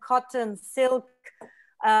linen, cotton, silk.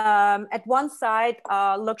 At one side,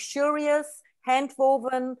 luxurious,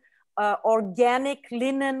 hand-woven, organic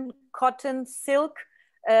linen, cotton, silk,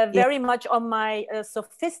 very much on my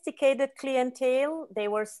sophisticated clientele. They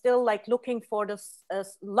were still like looking for the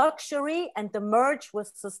luxury and the merge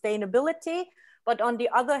with sustainability. But on the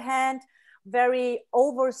other hand, very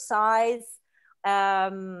oversized,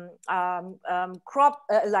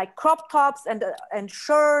 crop tops and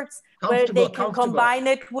shirts, where they can combine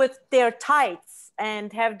it with their tights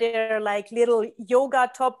and have their like little yoga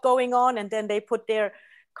top going on, and then they put their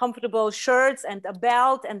comfortable shirts and a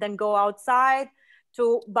belt, and then go outside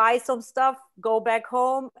to buy some stuff, go back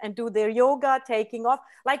home and do their yoga, taking off.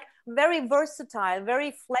 Like very versatile,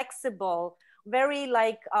 very flexible, very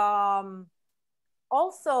like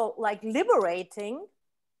also like liberating,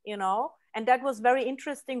 and that was very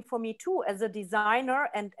interesting for me too, as a designer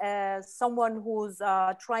and as someone who's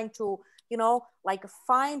trying to, like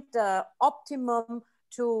find the optimum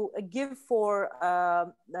to give for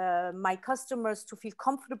my customers to feel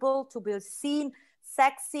comfortable, to be seen,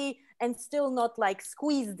 sexy, and still not like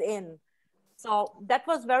squeezed in. So that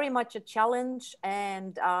was very much a challenge.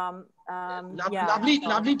 And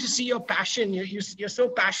lovely to see your passion. You're so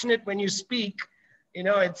passionate when you speak.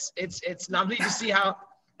 It's lovely to see how.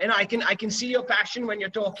 And I can see your passion when you're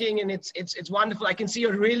talking, and it's wonderful. I can see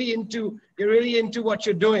you're really into what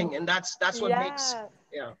you're doing, and that's what makes.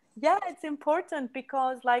 Yeah, it's important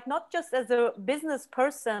because like not just as a business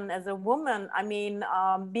person, as a woman, I mean,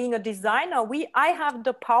 being a designer, I have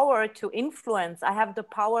the power to influence. I have the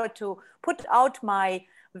power to put out my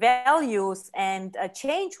values and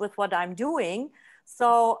change with what I'm doing.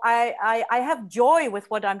 So I have joy with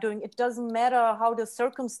what I'm doing. It doesn't matter how the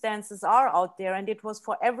circumstances are out there. And it was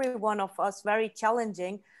for every one of us very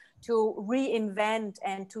challenging to reinvent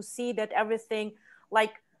and to see that everything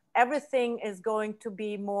is going to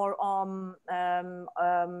be more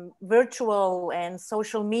virtual and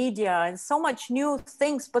social media and so much new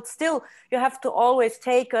things, but still you have to always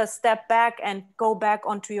take a step back and go back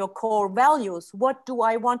onto your core values. What do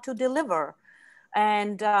I want to deliver?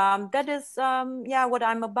 And that is what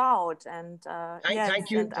I'm about. And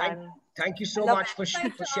thank you so much for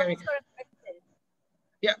sharing.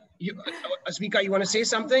 Yeah, Asmika, you want to say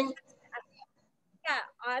something? Yeah,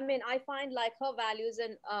 I mean, I find like her values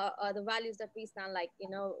and the values that we stand, like,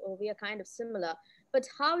 we are kind of similar. But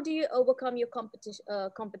how do you overcome your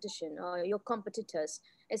competition, your competitors,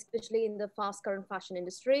 especially in the fast current fashion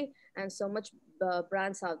industry and so much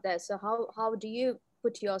brands out there? So how do you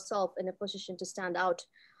put yourself in a position to stand out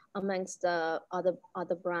amongst the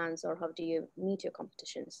other brands, or how do you meet your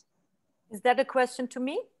competitions? Is that a question to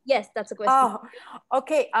me? Yes, that's a question. Oh,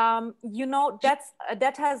 okay.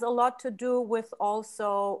 That has a lot to do with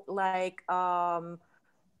also like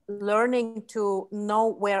learning to know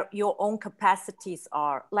where your own capacities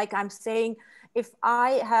are. Like I'm saying, if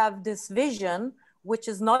I have this vision, which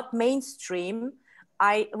is not mainstream,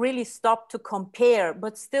 I really stop to compare,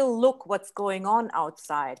 but still look what's going on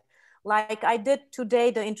outside. Like I did today,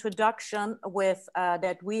 the introduction with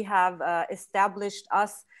that we have established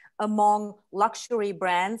us among luxury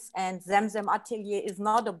brands, and Zemzem Atelier is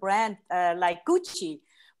not a brand like Gucci,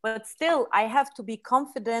 but still I have to be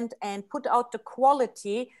confident and put out the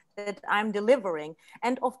quality that I'm delivering.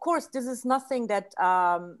 And of course, this is nothing that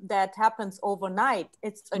that happens overnight.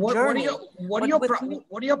 It's a journey. What are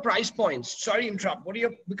your price points? Sorry to interrupt.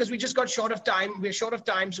 Because we just got short of time. We're short of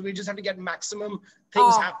time, so we just have to get maximum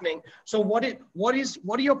things happening. So what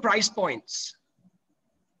are your price points?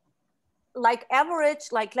 Like average,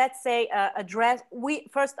 like let's say a dress.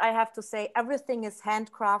 First I have to say everything is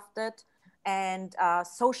handcrafted. and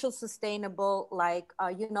social sustainable, like,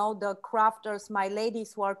 you know, the crafters, my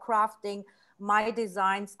ladies who are crafting my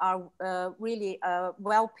designs are really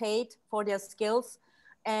well paid for their skills.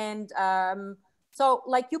 And so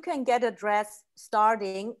like you can get a dress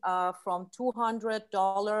starting from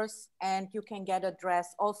 $200, and you can get a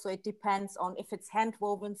dress also, it depends on if it's hand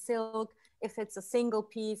woven silk, if it's a single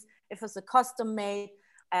piece, if it's a custom made.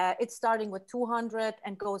 It's starting with $200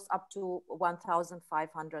 and goes up to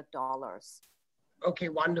 $1,500. Okay,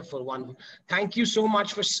 wonderful, wonderful. Thank you so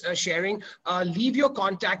much for sharing. Leave your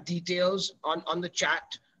contact details on the chat,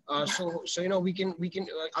 so you know we can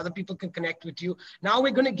other people can connect with you. Now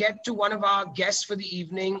we're going to get to one of our guests for the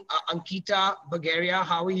evening, Ankita Bagaria.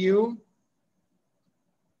 How are you?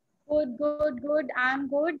 Good, good, good. I'm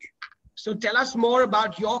good. So tell us more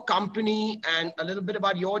about your company and a little bit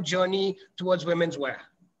about your journey towards women's wear.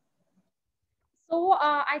 So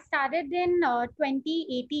I started in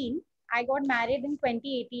 2018. I got married in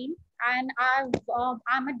 2018, and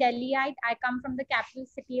I'm a Delhiite. I come from the capital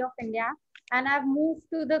city of India, and I've moved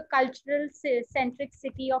to the cultural centric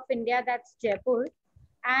city of India, that's Jaipur.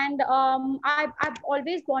 And I've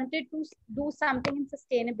always wanted to do something in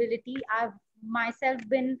sustainability. I've myself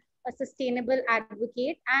been a sustainable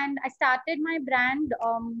advocate, and I started my brand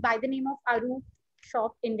by the name of Aru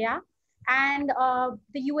Shop India. And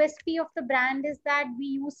the USP of the brand is that we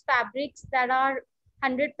use fabrics that are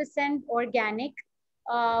 100% organic.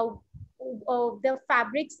 The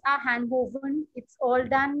fabrics are hand woven. It's all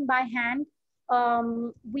done by hand.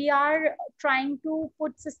 We are trying to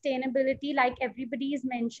put sustainability, like everybody has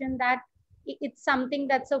mentioned, that it's something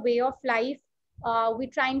that's a way of life. We're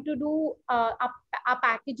trying to do, our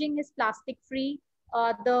packaging is plastic free.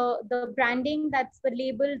 The branding, that's the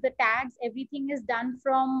label, the tags, everything is done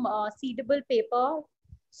from seedable paper.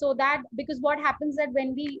 So that, because what happens that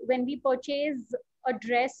when we purchase a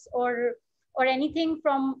dress or anything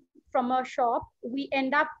from a shop, we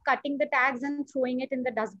end up cutting the tags and throwing it in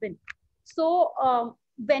the dustbin. So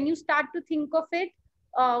when you start to think of it,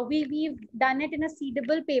 we've done it in a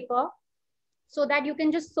seedable paper, so that you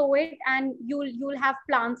can just sew it and you'll have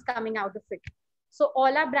plants coming out of it. So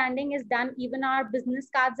all our branding is done. Even our business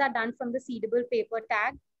cards are done from the seedable paper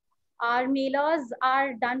tag. Our mailers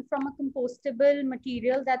are done from a compostable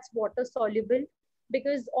material that's water soluble,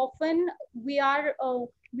 because often we are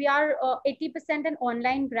 80% an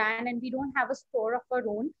online brand, and we don't have a store of our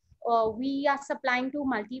own. We are supplying to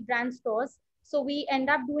multi-brand stores. So we end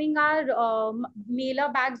up doing our mailer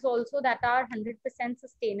bags also that are 100%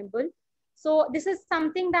 sustainable. So this is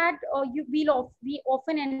something that we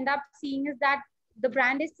often end up seeing, is that the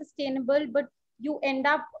brand is sustainable, but you end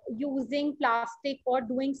up using plastic or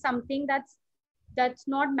doing something that's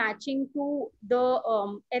not matching to the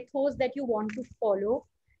ethos that you want to follow.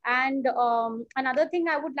 And another thing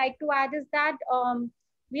I would like to add is that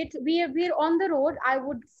we're on the road. I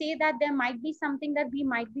would say that there might be something that we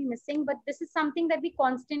might be missing, but this is something that we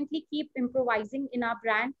constantly keep improvising in our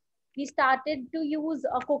brand. We started to use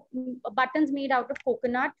buttons made out of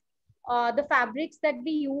coconut. The fabrics that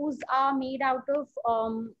we use are made out of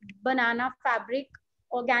banana fabric,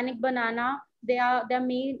 organic banana. They're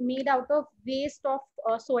made out of waste of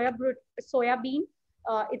soya bean.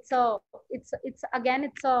 It's a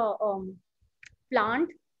plant.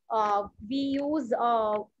 We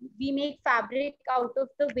make fabric out of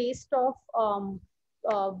the waste of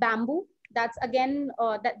bamboo. That's again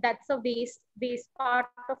that's a waste part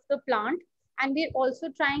of the plant. And we're also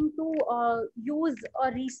trying to use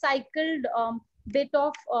a recycled bit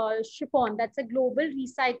of chiffon. That's a global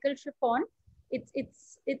recycled chiffon.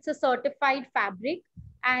 It's a certified fabric,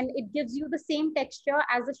 and it gives you the same texture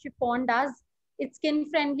as a chiffon does. It's skin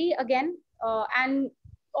friendly again, and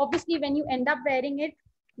obviously when you end up wearing it,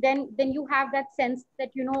 then you have that sense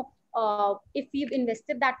that, you know, if we've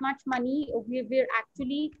invested that much money, we're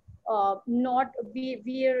actually we're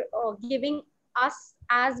giving us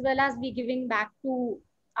as well as we're giving back to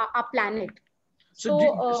our planet. So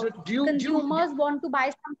consumers want to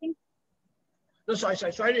buy something. No, sorry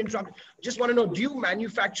to interrupt. Just want to know, do you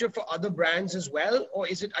manufacture for other brands as well, or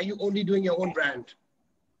are you only doing your own brand?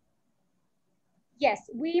 Yes,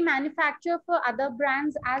 we manufacture for other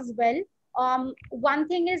brands as well. One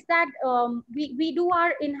thing is that we do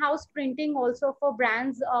our in-house printing also for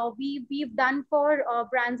brands. We've done for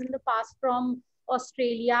brands in the past from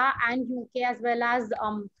Australia and UK, as well as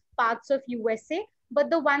parts of USA. But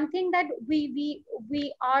the one thing that we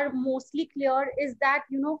are mostly clear is that,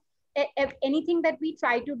 you know, anything that we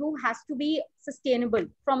try to do has to be sustainable,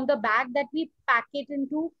 from the bag that we pack it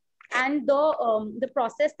into and the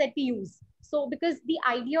process that we use. So because the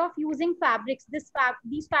idea of using fabrics,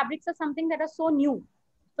 these fabrics are something that are so new.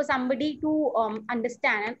 for somebody to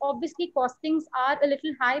understand. And obviously costings are a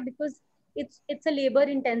little high because it's a labor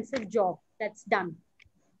intensive job that's done.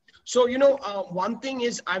 So, you know, one thing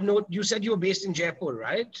is, I've noted, you said you were based in Jaipur,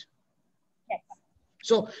 right? Yes.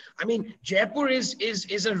 So, I mean, Jaipur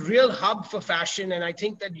is a real hub for fashion. And I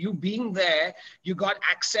think that you being there, you got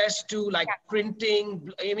access to like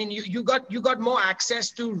printing. I mean, you got more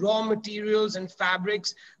access to raw materials and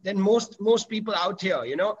fabrics than most people out here,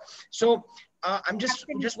 you know? So I'm just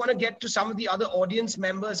want to get to some of the other audience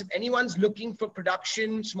members. If anyone's looking for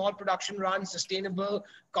production, small production runs, sustainable,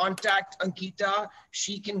 contact Ankita.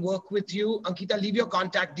 She can work with you. Ankita, leave your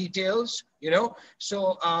contact details, you know?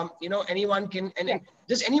 So, you know, anyone can, and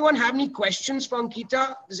does anyone have any questions for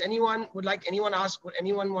Ankita? Does anyone, would anyone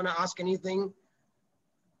want to ask anything?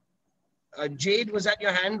 Jade, was that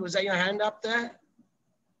your hand? Was that your hand up there?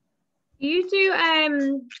 Do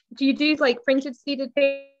you do like printed seeded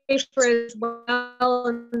paper as well,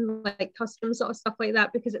 and like custom sort of stuff like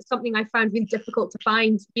that? Because it's something I found really difficult to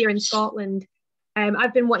find here in Scotland.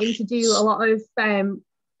 I've been wanting to do a lot of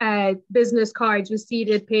business cards with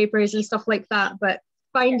seeded papers and stuff like that, but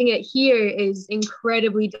finding it here is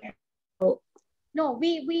incredibly difficult. No,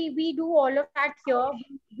 we do all of that here.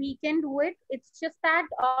 We can do it. It's just that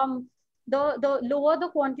the lower the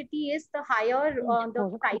quantity is, the higher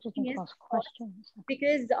the pricing is,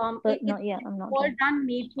 because it's all done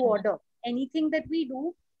made to order. Anything that we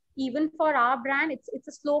do, even for our brand, it's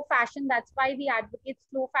a slow fashion. That's why we advocate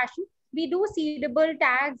slow fashion. We do seedable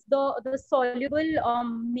tags, the soluble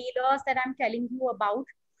mailers that I'm telling you about.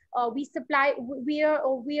 We supply. We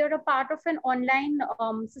are a part of an online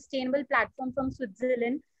sustainable platform from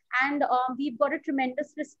Switzerland, and we've got a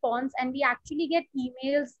tremendous response. And we actually get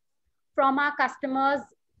emails from our customers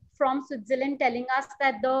from Switzerland telling us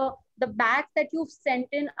that the bags that you've sent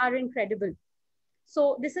in are incredible.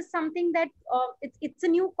 So this is something that it's a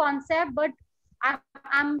new concept, but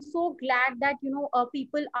I'm so glad that, you know,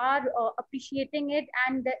 people are appreciating it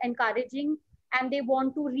and encouraging, and they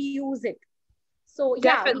want to reuse it. So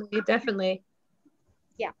yeah, definitely.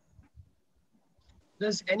 Yeah.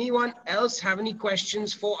 Does anyone else have any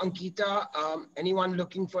questions for Ankita? Anyone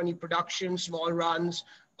looking for any production, small runs?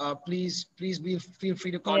 Please feel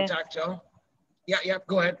free to contact her. Yeah,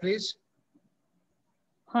 go ahead, please.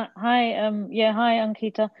 Hi, hi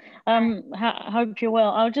Ankita. Hope you're well.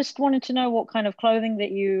 I just wanted to know what kind of clothing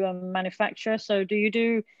that you manufacture. So do you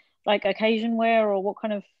do like occasion wear, or what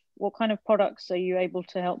kind of products are you able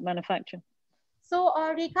to help manufacture? So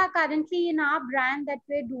Rekha, currently in our brand that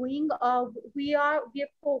we're doing, we are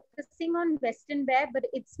focusing on Western wear, but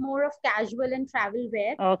it's more of casual and travel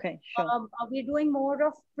wear. Okay, sure. We're doing more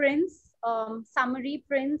of prints, summery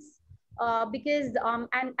prints, because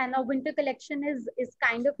and our winter collection is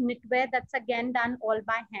kind of knitwear that's again done all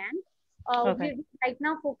by hand. Okay. We're right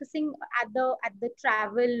now focusing at the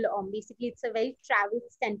travel. Basically, it's a very travel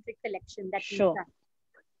centric collection that we've done.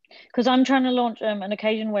 Because I'm trying to launch an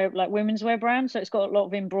occasion wear, like women's wear brand, so it's got a lot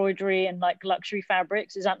of embroidery and like luxury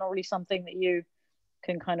fabrics. Is that not really something that you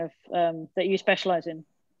can kind of that you specialize in?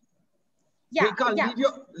 Yeah,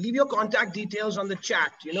 leave your contact details on the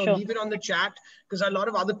chat. You know, leave it on the chat, because a lot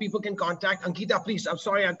of other people can contact Ankita. Please, I'm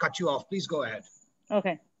sorry I cut you off. Please go ahead.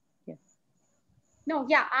 Okay. No,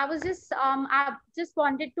 yeah, I just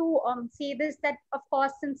wanted to say this, that of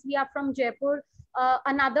course, since we are from Jaipur,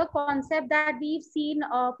 another concept that we've seen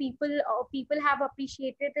people have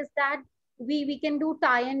appreciated is that we can do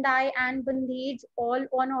tie and dye and bandage all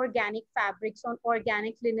on organic fabrics, on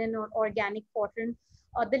organic linen or organic cotton.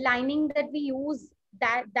 The lining that we use,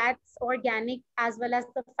 that's organic as well as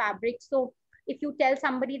the fabric. So if you tell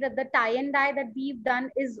somebody that the tie and dye that we've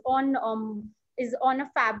done is on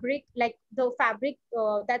a fabric, like the fabric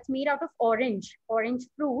that's made out of orange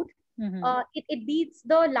fruit, it beats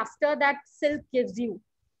the luster that silk gives you.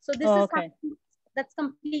 So this is something that's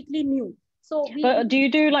completely new. So but do you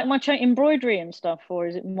do like much embroidery and stuff, or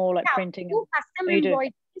is it more like printing? We do custom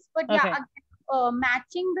embroideries, but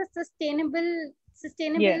matching the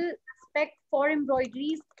sustainable aspect for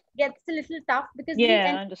embroideries gets a little tough, because we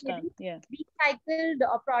understand. Recycled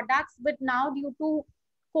products, but now due to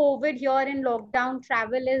COVID here in lockdown,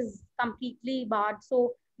 travel is completely barred.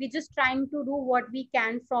 So we're just trying to do what we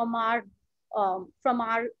can from our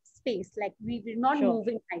space. Like we're not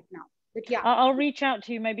moving right now. But yeah, I'll reach out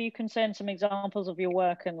to you. Maybe you can send some examples of your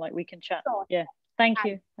work and like we can chat. Yeah. Thank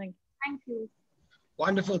you. Thank you.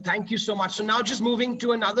 Wonderful. Thank you so much. So now just moving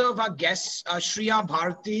to another of our guests, Shreya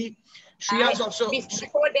Bharti. Shreya is also...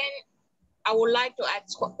 Before then, I would like to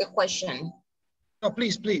ask a question. Oh,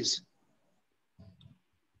 please.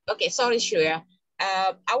 Okay, sorry, Shreya.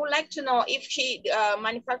 I would like to know if she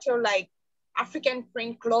manufacture like African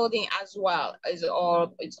print clothing as well,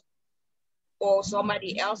 or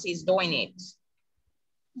somebody else is doing it?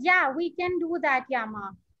 Yeah, we can do that,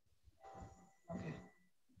 Yama.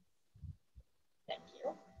 Thank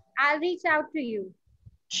you. I'll reach out to you.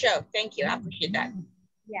 Sure, thank you. I appreciate that.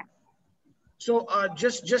 Yeah. So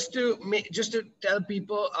just to tell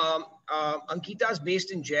people, Ankita is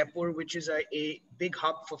based in Jaipur, which is a big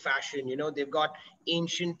hub for fashion. You know, they've got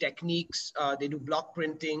ancient techniques. They do block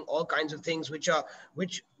printing, all kinds of things which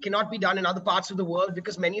cannot be done in other parts of the world,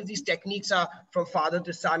 because many of these techniques are from father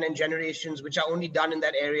to son and generations, which are only done in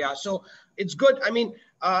that area. So it's good. I mean,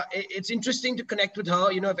 it's interesting to connect with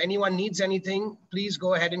her. You know, if anyone needs anything, please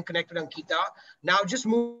go ahead and connect with Ankita. Now, just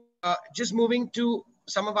moving to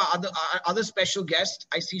some of our other special guests.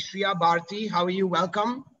 I see Shreya Bharti. How are you?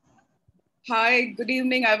 Welcome. Hi, good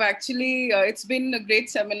evening. I've actually, it's been a great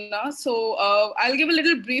seminar. So I'll give a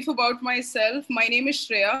little brief about myself. My name is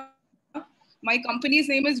Shreya. My company's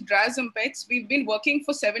name is Draz Impex. We've been working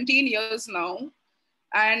for 17 years now.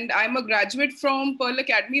 And I'm a graduate from Pearl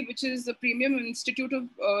Academy, which is the premium institute of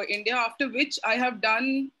India, after which I have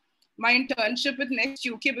done my internship with Next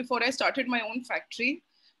UK before I started my own factory.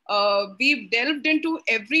 We've delved into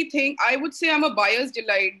everything. I would say I'm a buyer's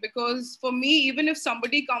delight, because for me, even if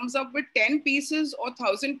somebody comes up with 10 pieces or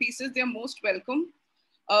 1,000 pieces, they're most welcome.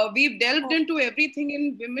 We've delved into everything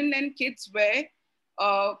in women and kids wear.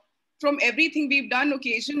 From everything, we've done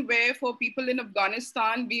occasion wear for people in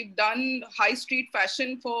Afghanistan. We've done high street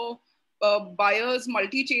fashion for buyers,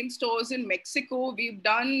 multi-chain stores in Mexico. We've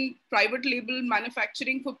done private label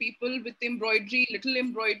manufacturing for people with embroidery, little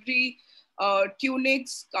embroidery,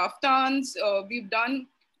 tunics, kaftans. We've done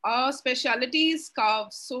our specialty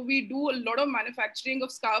scarves. So we do a lot of manufacturing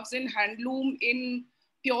of scarves in handloom, in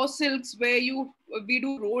pure silks, where we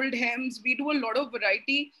do rolled hems. We do a lot of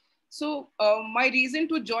variety. So my reason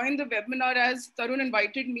to join the webinar, as Tarun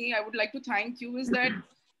invited me, I would like to thank you, is that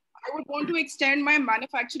I would want to extend my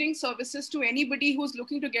manufacturing services to anybody who's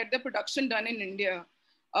looking to get their production done in India.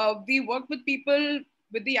 We work with people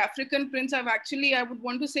with the African prints. I would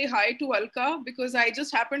want to say hi to Alka, because I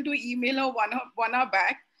just happened to email her one hour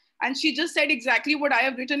back. And she just said exactly what I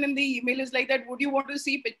have written in the email, is like that, would you want to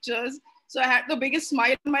see pictures? So I had the biggest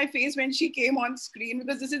smile on my face when she came on screen,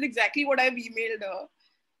 because this is exactly what I've emailed her.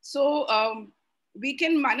 So we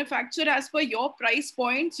can manufacture as per your price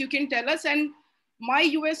points. You can tell us. And my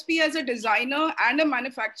USP as a designer and a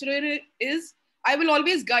manufacturer is, I will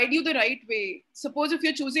always guide you the right way. Suppose if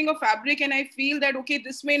you're choosing a fabric and I feel that, okay,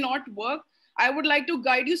 this may not work, I would like to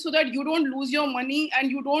guide you so that you don't lose your money and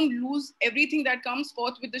you don't lose everything that comes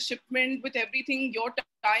forth with the shipment, with everything, your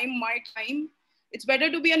time, my time. It's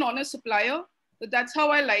better to be an honest supplier. But that's how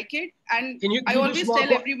I like it. And I always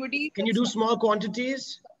tell everybody. Can you do small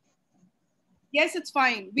quantities? Yes, it's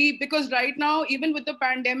fine. Because right now, even with the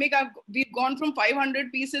pandemic, we've gone from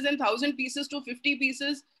 500 pieces and 1,000 pieces to 50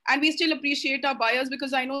 pieces. And we still appreciate our buyers,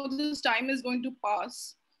 because I know this time is going to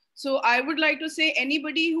pass. So I would like to say,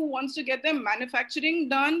 anybody who wants to get their manufacturing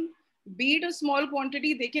done, be it a small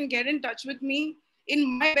quantity, they can get in touch with me.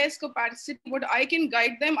 In my best capacity, what I can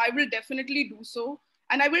guide them, I will definitely do so.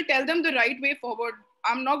 And I will tell them the right way forward.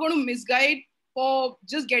 I'm not going to misguide for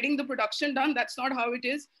just getting the production done. That's not how it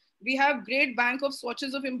is. We have great bank of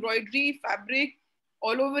swatches of embroidery, fabric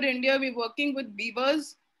all over India. We're working with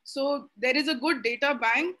weavers. So there is a good data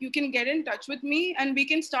bank. You can get in touch with me and we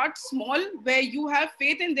can start small where you have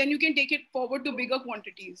faith, and then you can take it forward to bigger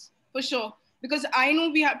quantities for sure. Because I know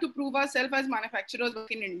we have to prove ourselves as manufacturers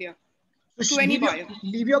in India to any buyer.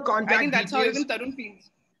 Leave your contact I think that's details. how even Tarun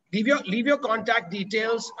feels. Leave your contact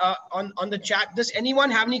details on the chat. Does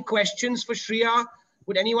anyone have any questions for Shreya?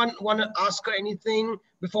 Would anyone want to ask her anything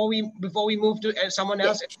before we move to someone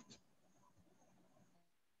else?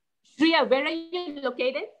 Shreya, where are you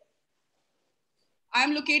located?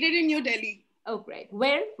 I'm located in New Delhi. Oh, great.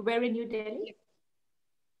 Where in New Delhi?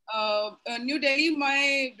 New Delhi,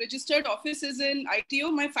 my registered office is in ITO.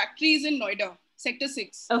 My factory is in Noida, Sector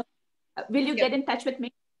 6. Oh, will you get in touch with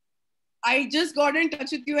me? I just got in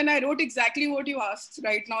touch with you and I wrote exactly what you asked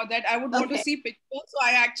right now, that I would want to see pictures. So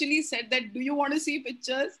I actually said that, do you want to see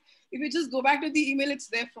pictures? If you just go back to the email, it's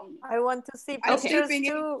there from me. I want to see pictures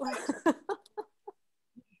too.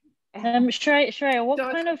 Shreya,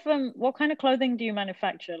 what kind of clothing do you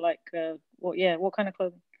manufacture? Like, what kind of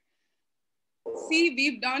clothing? See,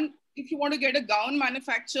 we've done, if you want to get a gown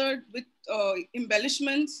manufactured with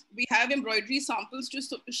embellishments, we have embroidery samples to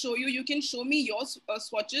show you. You can show me your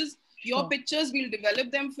swatches, your pictures, we'll develop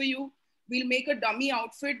them for you. We'll make a dummy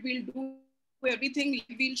outfit, we'll do everything,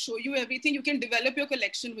 we'll show you everything. You can develop your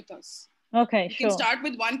collection with us. Okay, You sure. can start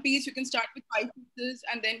with one piece, you can start with 5 pieces,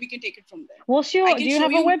 and then we can take it from there. What's your, do you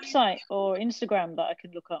have a website or Instagram that I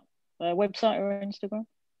can look up? A website or Instagram?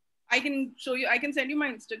 I can show you, I can send you my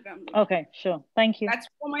Instagram link. Okay, sure. Thank you. That's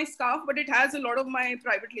for my scarf, but it has a lot of my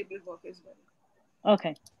private label work as well.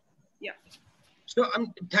 Okay. Yeah. So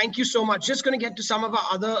thank you so much. Just going to get to some of our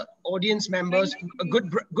other audience members.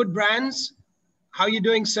 Good brands. How are you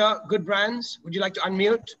doing, sir? Good brands. Would you like to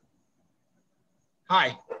unmute?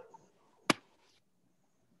 Hi.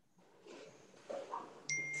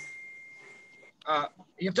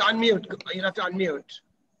 You have to unmute. You have to unmute.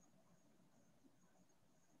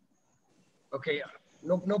 Okay,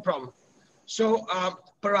 no problem. So,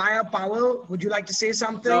 Pariah Powell, would you like to say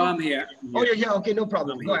something? No, I'm here. Oh, you're here. Okay, no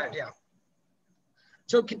problem. Go ahead. Yeah.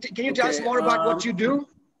 So, can you tell us more about what you do?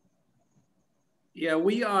 Yeah,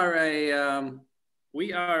 we are a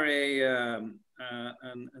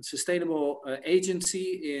sustainable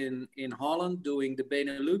agency in Holland doing the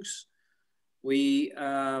Benelux. We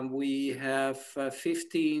have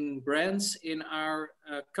 15 brands in our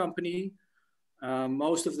company.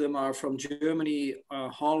 Most of them are from Germany,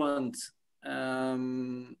 Holland,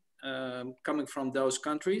 coming from those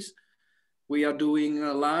countries. We are doing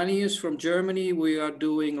Lanius from Germany. We are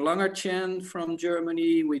doing Langerchen from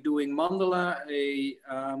Germany. We're doing Mandala, a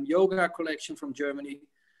yoga collection from Germany.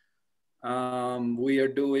 We are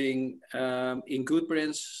doing in Good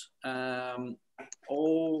Brands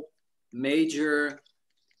all major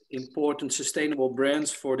important sustainable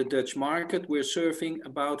brands for the Dutch market. We're serving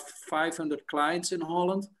about 500 clients in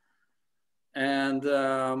Holland. And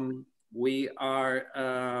we are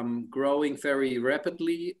growing very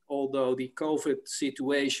rapidly, although the COVID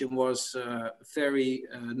situation was very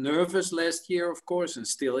nervous last year, of course, and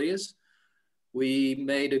still is. We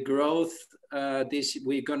made a growth,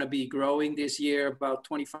 we're gonna be growing this year about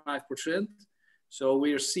 25%. So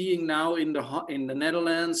we're seeing now in the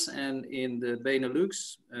Netherlands and in the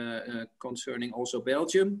Benelux, concerning also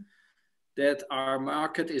Belgium, that our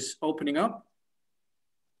market is opening up.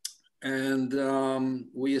 And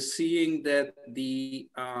we are seeing that the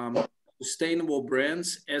sustainable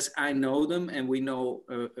brands, as I know them, and we know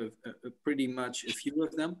pretty much a few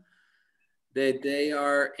of them, that they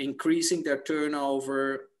are increasing their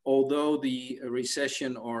turnover. Although the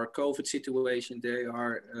recession or COVID situation, they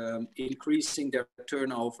are increasing their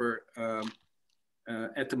turnover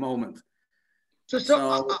at the moment.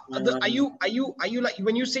 Are you like,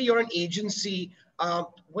 when you say you're an agency,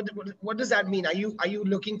 what does that mean? Are you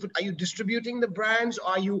distributing the brands, or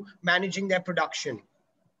are you managing their production?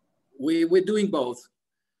 We're doing both.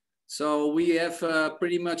 So we have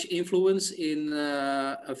pretty much influence in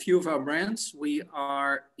a few of our brands. We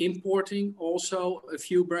are importing also a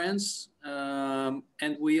few brands, and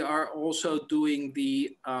we are also doing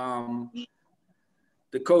the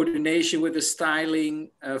coordination with the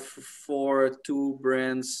styling for 2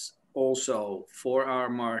 brands also for our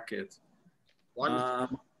market.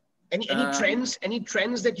 Any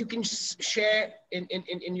trends that you can share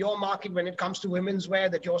in your market when it comes to women's wear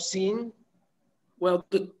that you're seeing? Well,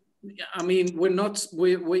 I mean, I'm not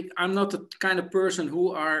the kind of person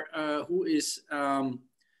who is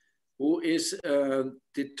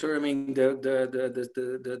determining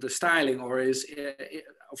the styling, or is.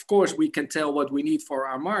 Of course, we can tell what we need for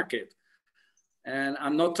our market, and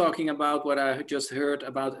I'm not talking about what I just heard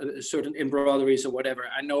about certain embroideries or whatever.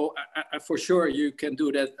 I know for sure you can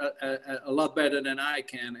do that a lot better than I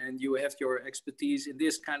can, and you have your expertise in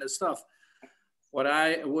this kind of stuff. What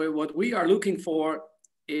we are looking for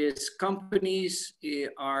is companies,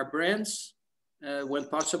 our brands, when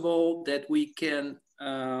possible, that we can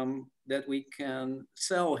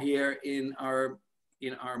sell here in our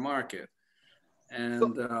market.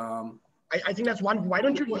 And I think that's one. Why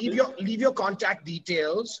don't you leave your contact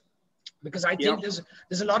details? Because I think there's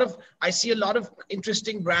a lot of, I see a lot of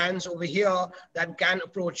interesting brands over here that can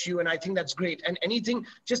approach you, and I think that's great. And anything,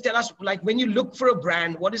 just tell us, like, when you look for a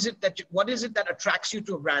brand, what is it that attracts you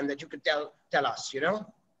to a brand that you could tell us, you know?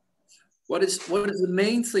 What is the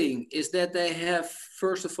main thing is that they have,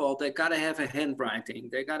 first of all, they gotta have a handwriting.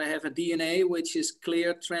 They gotta have a DNA which is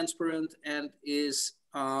clear, transparent, and is,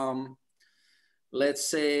 let's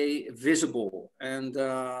say, visible. And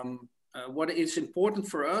what is important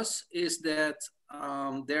for us is that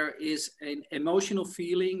there is an emotional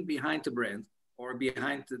feeling behind the brand or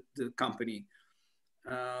behind the company.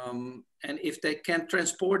 And if they can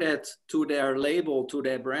transport that to their label, to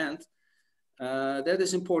their brand, that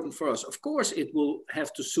is important for us. Of course, it will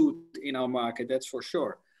have to suit in our market, that's for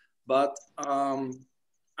sure. But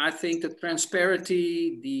I think the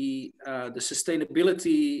transparency, the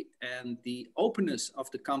sustainability, and the openness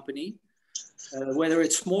of the company Whether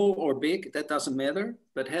it's small or big, that doesn't matter,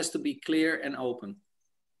 but has to be clear and open.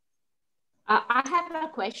 I have a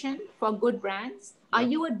question for Good Brands. Are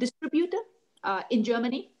you a distributor in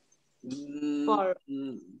Germany?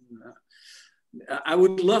 I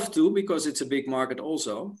would love to, because it's a big market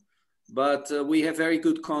also, but we have very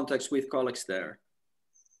good contacts with colleagues there.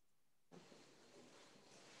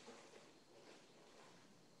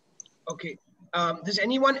 Okay. Does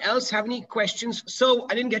anyone else have any questions? So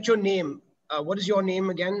I didn't get your name. What is your name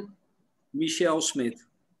again? Michelle Smith.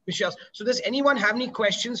 Michelle. So does anyone have any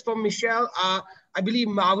questions for Michelle? I believe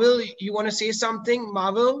Marvel, you want to say something,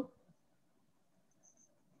 Marvel?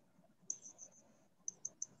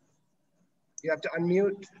 You have to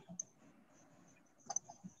unmute.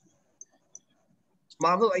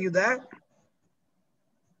 Marvel, are you there?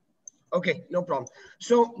 Okay, no problem.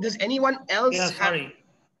 So does anyone else Yeah, sorry. have...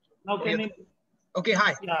 Now can you... Okay,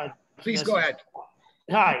 hi. Yeah. Please yes, go yes. ahead.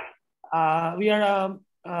 Hi. We are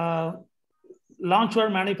a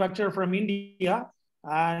loungewear manufacturer from India,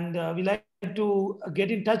 and we like to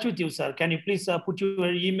get in touch with you, sir. Can you please put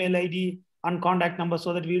your email ID and contact number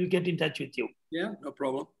so that we will get in touch with you? Yeah, no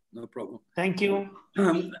problem. No problem. Thank you.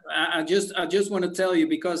 I just want to tell you,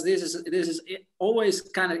 because this is always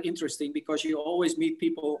kind of interesting, because you always meet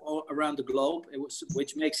people all around the globe,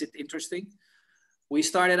 which makes it interesting. We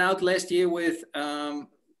started out last year with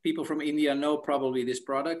people from India know probably this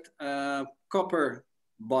product, copper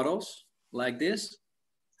bottles like this.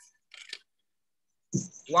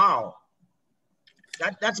 Wow.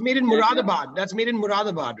 That's made in Muradabad. That's made in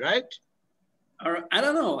Muradabad, right? I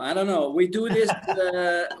don't know. We do this.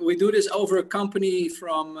 We do this over a company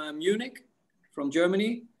from Munich, from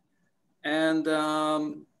Germany, and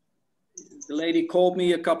the lady called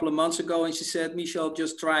me a couple of months ago and she said, "Michel,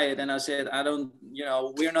 just try it." And I said, "I don't. You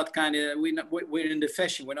know, we're in the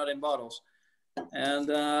fashion. We're not in bottles." And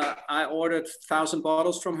I ordered 1,000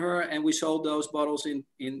 bottles from her, and we sold those bottles in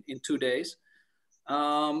 2 days.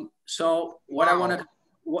 So what I wanted.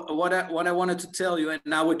 What I wanted to tell you, and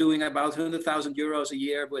now we're doing about 100,000 euros a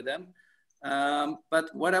year with them.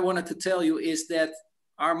 But what I wanted to tell you is that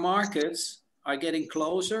our markets are getting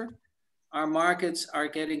closer. Our markets are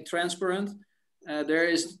getting transparent. There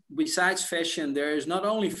is, besides fashion, there is not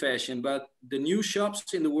only fashion, but the new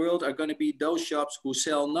shops in the world are going to be those shops who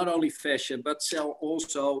sell not only fashion, but sell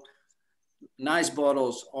also nice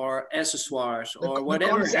bottles or accessoires or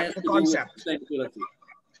whatever has to do with sustainability.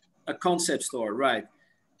 A concept store, right?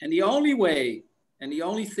 And the only way and the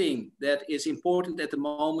only thing that is important at the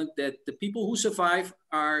moment, that the people who survive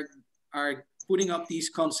are putting up these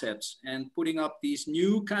concepts and putting up these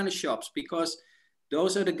new kind of shops, because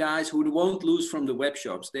those are the guys who won't lose from the web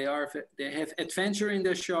shops. They have adventure in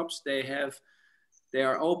their shops. They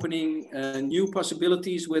are opening new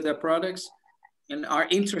possibilities with their products and are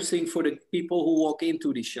interesting for the people who walk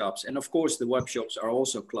into these shops. And of course, the web shops are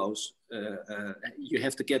also closed. You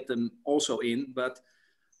have to get them also in, but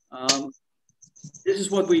this is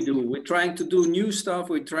what we do. We're trying to do new stuff.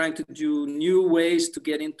 We're trying to do new ways to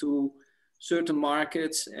get into certain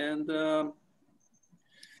markets. And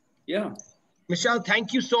yeah. Michelle,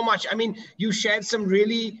 thank you so much. I mean, you shared some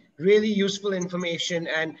really, really useful information,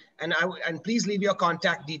 and please leave your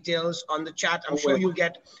contact details on the chat. I'm sure you'll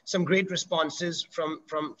get some great responses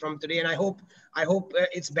from today, and I hope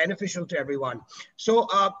it's beneficial to everyone. So,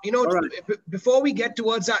 before we get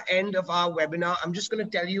towards our end of our webinar, I'm just going to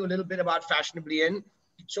tell you a little bit about Fashionablyin.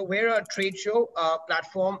 So we're a trade show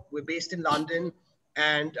platform. We're based in London,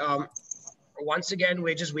 and once again,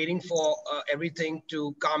 we're just waiting for everything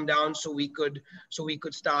to calm down so we could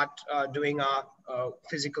start doing our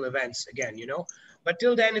physical events again, But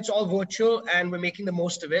till then, it's all virtual, and we're making the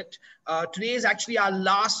most of it. Today is actually our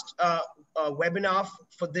last webinar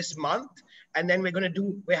for this month. And then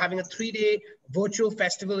we're having a 3-day virtual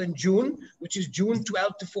festival in June, which is June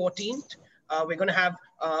 12th to 14th. We're going to have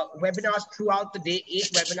webinars throughout the day,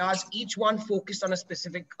 8 webinars, each one focused on a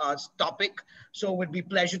specific topic. So it would be a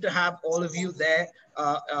pleasure to have all of you there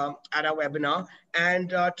at our webinar. And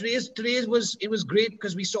today's was great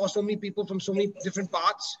because we saw so many people from so many different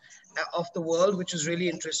parts of the world, which was really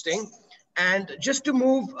interesting. And just to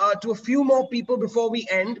move to a few more people before we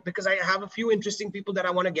end, because I have a few interesting people that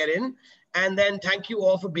I want to get in. And then thank you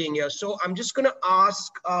all for being here. So I'm just going to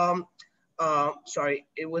ask, sorry,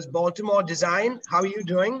 it was Baltimore Design. How are you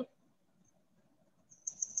doing?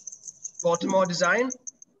 Baltimore Design?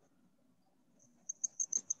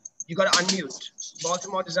 You got to unmute.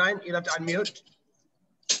 Baltimore Design, you'll have to unmute.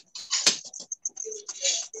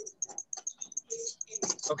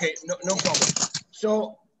 Okay, no problem.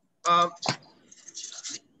 So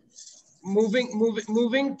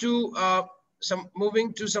moving to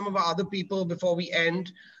moving to some of our other people before we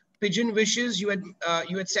end. Pigeon Wishes, you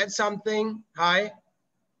had said something. Hi.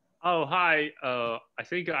 Oh, hi. I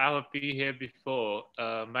think I have been here before.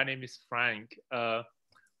 My name is Frank.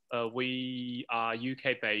 We are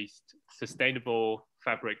UK-based sustainable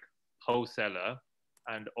fabric wholesaler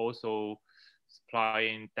and also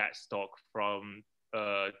supplying that stock from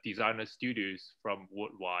designer studios from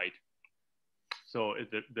worldwide. So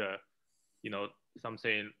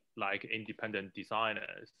something like independent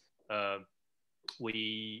designers.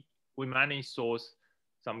 We manage source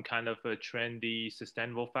some kind of a trendy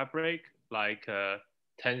sustainable fabric like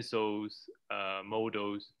tencels,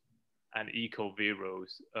 modals, and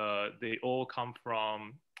eco-veros. They all come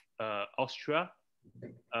from Austria.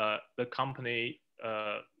 The company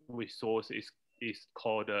we source is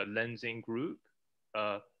called Lenzing Group.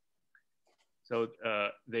 So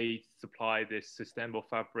they supply this sustainable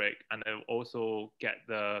fabric, and they also get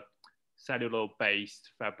the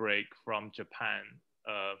celluloid-based fabric from Japan.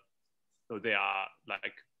 So they are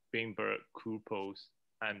like Bimber Kupos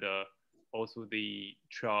and also the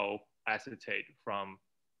trial acetate from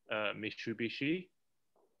Mitsubishi.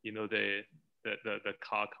 You know, the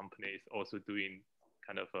car company is also doing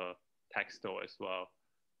kind of a textile as well.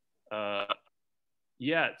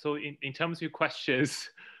 Yeah, so in terms of your questions,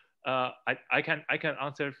 I can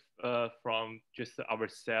answer from just our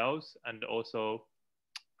sales and also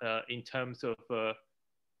in terms of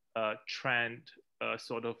trend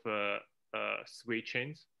sort of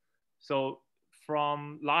switching. So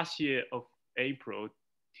from last year of April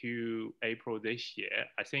to April this year,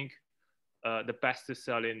 I think the best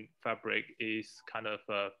selling fabric is kind of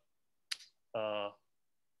a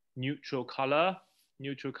neutral color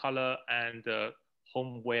and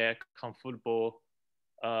homeware comfortable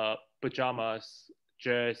pajamas,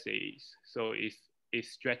 jerseys. So it's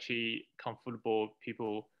stretchy, comfortable,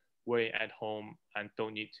 people wearing at home and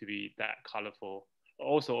don't need to be that colorful.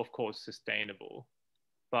 Also, of course, sustainable.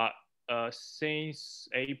 But since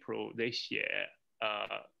April this year,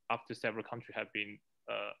 after several countries have been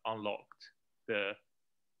unlocked the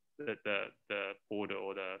border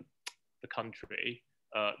or the country,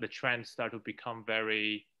 the trend started to become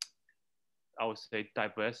very, I would say,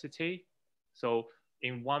 diversity. So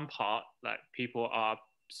in one part, like people are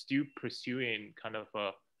still pursuing kind of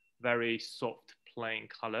a very soft, plain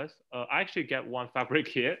colors. I actually get one fabric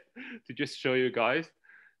here to just show you guys.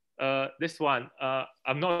 This one,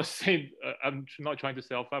 I'm not saying, I'm not trying to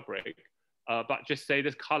sell fabric, but just say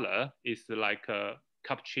this color is like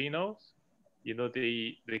cappuccinos. You know,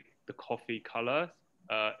 the coffee color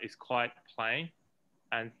is quite plain.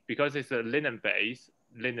 And because it's a linen base,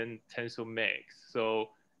 linen tencel mix, so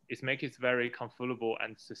it makes it very comfortable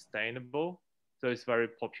and sustainable. So it's very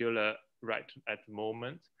popular right at the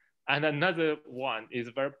moment. And another one is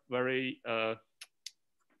very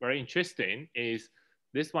interesting is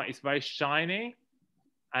this one is very shiny,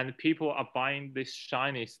 and people are buying this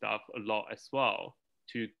shiny stuff a lot as well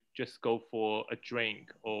to just go for a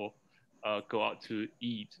drink or go out to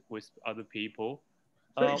eat with other people.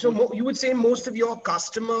 So you would say most of your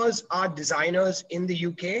customers are designers in the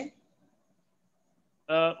UK?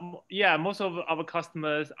 Yeah, most of our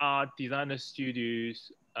customers are designer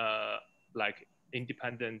studios, like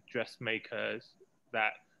independent dressmakers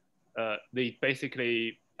that they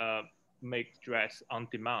basically make dress on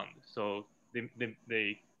demand. So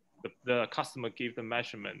the customer give the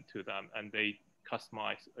measurement to them and they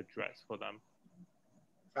customize a dress for them.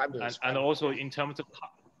 Fabulous. And also in terms of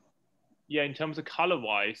color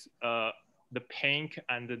wise, the pink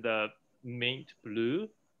and the mint blue,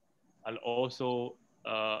 and also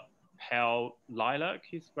pale lilac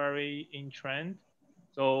is very in trend.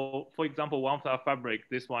 So for example, one of our fabric,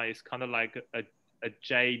 this one is kind of like a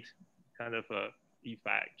jade kind of a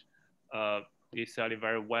effect. It's selling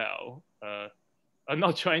very well. I'm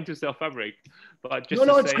not trying to sell fabric, but just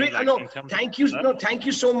no, to it's say, great. like, No, in terms thank of you. color, No, thank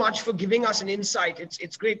you so much for giving us an insight.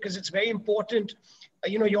 It's great because it's very important.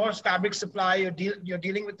 You know, your fabric supply, you're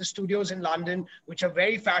dealing with the studios in London, which are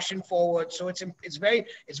very fashion forward. So it's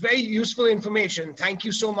very useful information. Thank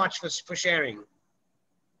you so much for sharing.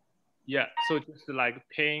 yeah. So just like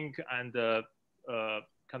pink and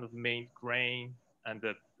kind of mint green and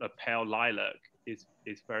the pale lilac is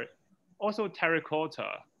very, also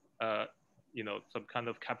terracotta. You know, some kind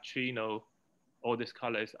of cappuccino. All these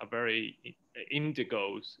colors are very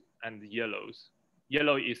indigos and yellows.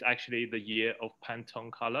 Yellow is actually the year of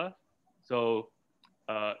Pantone color, so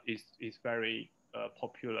it's very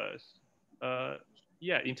popular.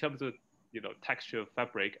 Yeah, in terms of, you know, texture,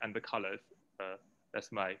 fabric, and the colors,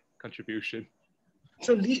 that's my contribution.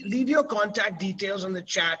 So leave your contact details on the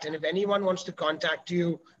chat, and if anyone wants to contact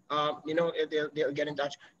you, they'll get in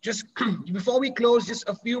touch. Just before we close, just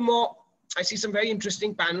a few more. I see some very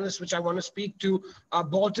interesting panelists, which I want to speak to.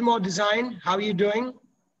 Baltimore Design, how are you doing?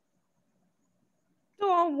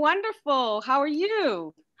 Doing wonderful. How are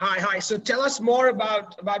you? Hi. So tell us more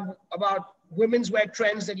about women's wear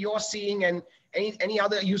trends that you're seeing, and any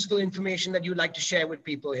other useful information that you'd like to share with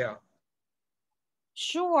people here.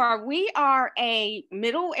 Sure. We are a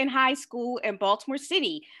middle and high school in Baltimore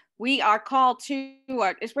City. We are called to,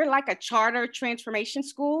 we're like a charter transformation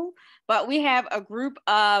school, but we have a group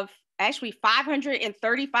of actually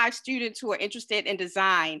 535 students who are interested in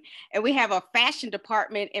design. And we have a fashion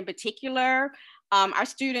department in particular. Our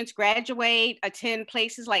students graduate, attend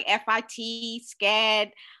places like FIT,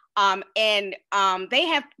 SCAD, and they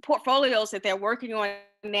have portfolios that they're working on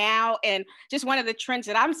now. And just one of the trends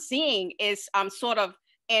that I'm seeing is sort of,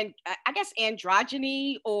 and I guess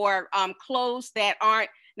androgyny, or clothes that aren't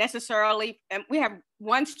necessarily, and we have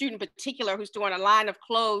one student in particular who's doing a line of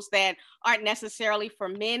clothes that aren't necessarily for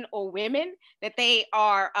men or women, that they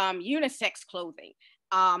are unisex clothing.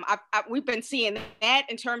 We've been seeing that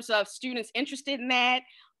in terms of students interested in that.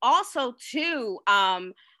 Also too,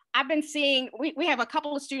 I've been seeing, we have a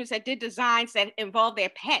couple of students that did designs that involve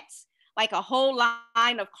their pets, like a whole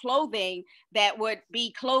line of clothing that would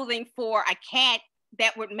be clothing for a cat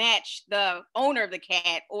that would match the owner of the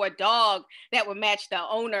cat, or a dog that would match the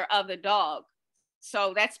owner of the dog.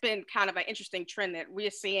 So that's been kind of an interesting trend that we're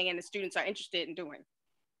seeing and the students are interested in doing.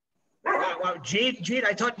 Wow. Jade,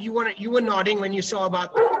 I thought you were nodding when you saw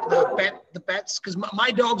about the pets, because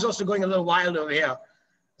my dog's also going a little wild over here.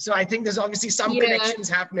 So I think there's obviously some connections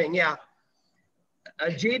happening. Yeah.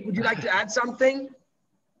 Jade, would you like to add something?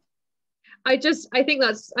 I think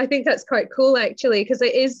that's quite cool, actually, because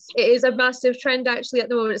it is a massive trend actually at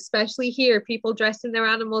the moment, especially here, people dressing their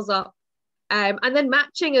animals up, and then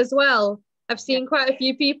matching as well. I've seen quite a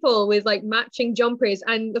few people with like matching jumpers,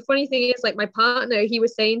 and the funny thing is, like, my partner, he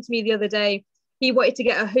was saying to me the other day, he wanted to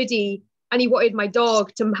get a hoodie and he wanted my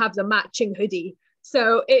dog to have the matching hoodie.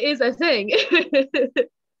 So it is a thing.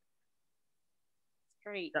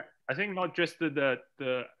 Great. I think not just the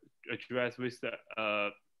dress with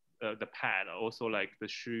the pad, also like the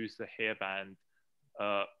shoes, the hairband.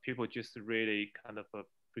 People just really kind of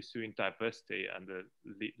pursuing diversity and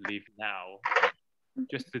live now,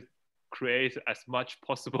 just to create as much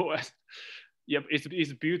possible as,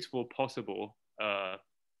 it's beautiful possible. So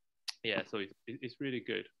it's really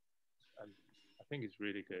good. I think it's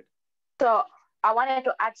really good. So I wanted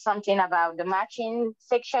to add something about the matching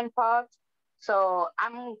section part. So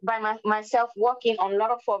I'm by myself working on a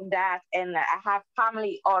lot of that, and I have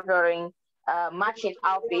family ordering matching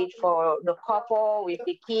outfit for the couple with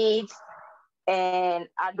the kids, and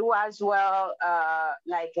I do as well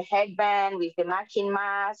like a headband with the matching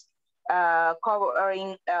mask,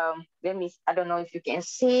 covering. I don't know if you can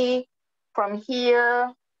see from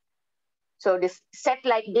here. So this set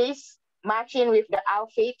like this, matching with the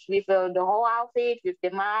outfit, with the whole outfit, with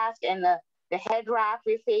the mask and the head wrap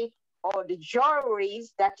with it, or the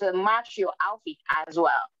jewelries that match your outfit as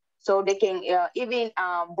well. So they can even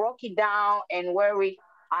break it down and wear it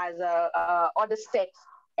as other sets,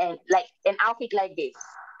 and like an outfit like this.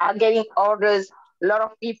 I'm getting orders, a lot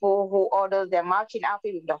of people who order their matching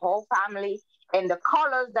outfit with the whole family, and the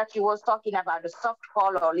colors that you was talking about, the soft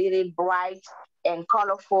color, really bright and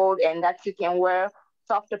colorful, and that you can wear,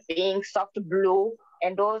 soft pink, soft blue.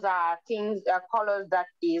 And those are things, colors that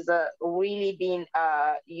is really being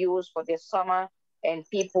used for this summer, and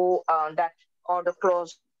people that order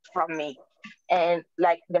clothes from me. And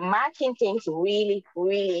like the matching things really,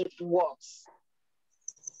 really works.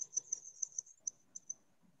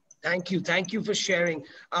 Thank you for sharing.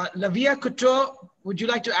 Lavia Couture, would you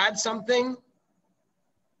like to add something?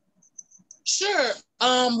 Sure.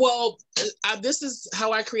 This is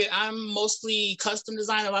how I create. I'm mostly custom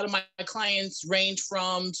design. A lot of my clients range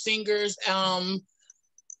from singers,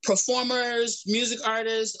 performers, music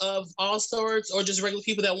artists of all sorts, or just regular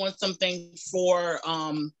people that want something for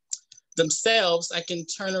themselves. I can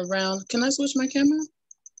turn around. Can I switch my camera?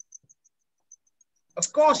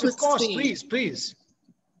 Of course, please.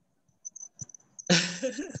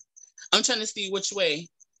 I'm trying to see which way.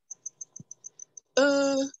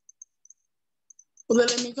 Will it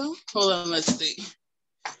let me go? Hold on, let's see.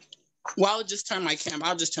 Well, I'll just turn my camera.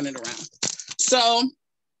 I'll just turn it around. So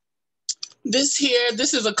this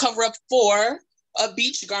is a cover up for a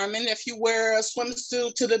beach garment. If you wear a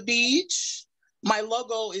swimsuit to the beach, my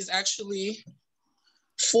logo is actually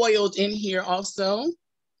foiled in here also.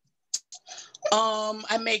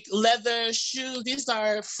 I make leather shoes. These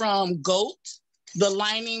are from goat. The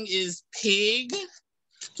lining is pig.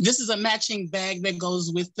 This is a matching bag that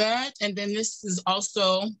goes with that. And then this is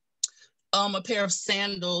also a pair of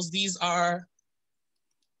sandals. These are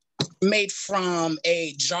made from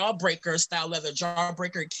a jawbreaker style leather,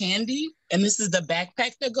 jawbreaker candy. And this is the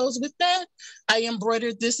backpack that goes with that. I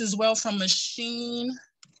embroidered this as well from machine.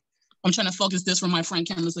 I'm trying to focus this from my front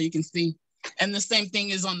camera so you can see. And the same thing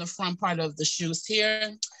is on the front part of the shoes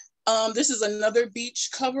here. This is another beach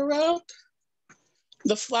cover up.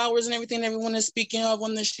 The flowers and everything everyone is speaking of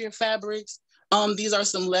on the sheer fabrics. These are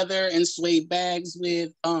some leather and suede bags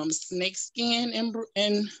with snake skin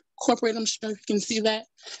incorporated. I'm sure you can see that.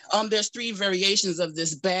 There's 3 variations of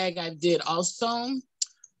this bag I did also.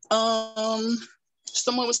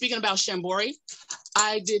 Someone was speaking about Shambori.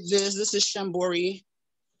 I did this. This is Shambori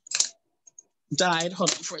dyed. Hold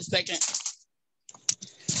on for a second.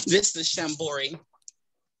 This is Shambori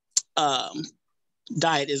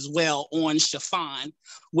dyed as well on chiffon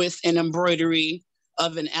with an embroidery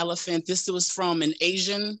of an elephant. This was from an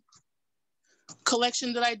Asian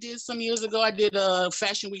collection that I did some years ago. I did a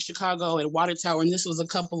Fashion Week Chicago at Water Tower, and this was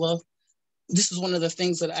this is one of the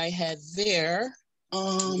things that I had there.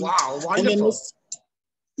 Wow, wonderful.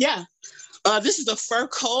 This is a fur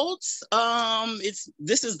coat.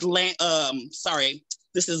 This is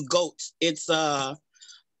goat. It's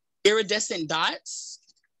iridescent dots.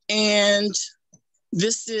 And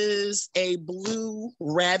this is a blue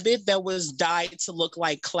rabbit that was dyed to look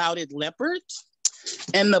like clouded leopard.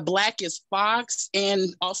 And the black is fox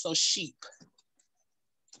and also sheep.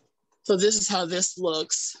 So this is how this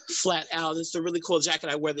looks flat out. It's a really cool jacket.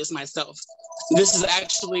 I wear this myself. This is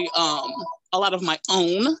actually a lot of my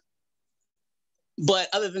own. But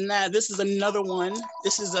other than that, this is another one.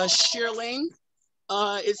 This is a shearling.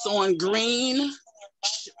 It's on green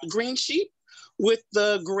sheep with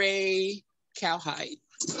the gray cowhide.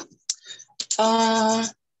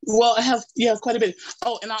 Well, I have quite a bit.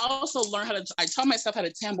 Oh, and I also learned I taught myself how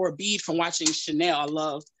to tambour bead from watching Chanel. I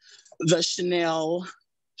love the Chanel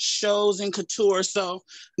shows and couture. So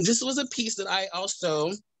this was a piece that I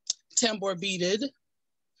also tambour beaded.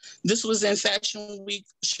 This was in Fashion Week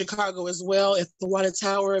Chicago as well at the Water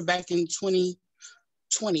Tower back in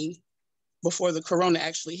 2020, before the Corona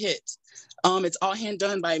actually hit. It's all hand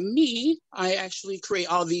done by me. I actually create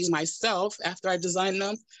all these myself after I design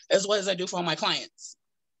them, as well as I do for all my clients.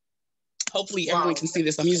 Hopefully everyone can see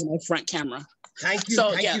this. I'm using my front camera. Thank you.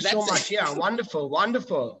 Thank you so much. Yeah, wonderful,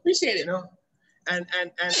 wonderful. Appreciate it. You know, and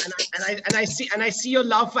I see your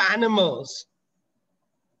love for animals.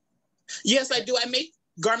 Yes, I do. I make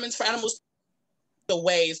garments for animals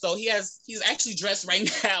away. So he's actually dressed right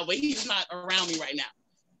now, but he's not around me right now.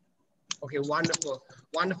 Okay, wonderful,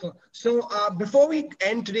 wonderful. So before we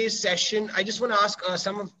end today's session, I just want to ask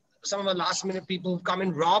some of the last minute people who've come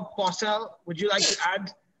in. Rob Porcel, would you like to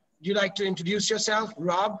add? Would you like to introduce yourself,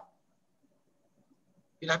 Rob?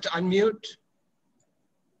 You'll have to unmute.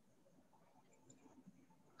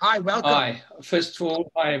 Hi, welcome. Hi. First of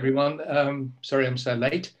all, hi everyone. Sorry I'm so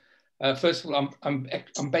late. First of all, I'm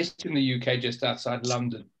based in the UK, just outside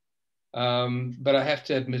London. But I have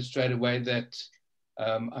to admit straight away that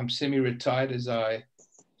I'm semi-retired, as I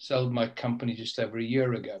sold my company just over a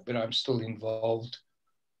year ago, but I'm still involved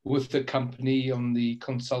with the company on the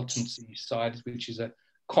consultancy side, which is a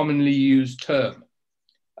commonly used term.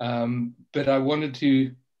 But I wanted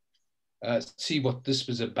to see what this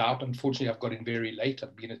was about. Unfortunately, I've got in very late.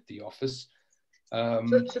 I've been at the office.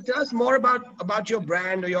 So tell us more about your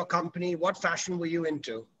brand or your company. What fashion were you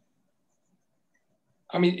into?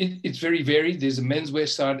 I mean, it's very varied. There's a menswear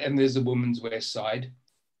side and there's a womenswear side.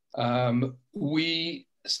 We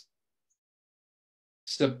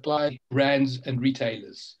supply brands and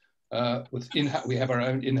retailers. We have our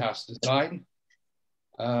own in-house design,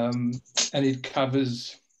 and it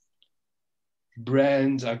covers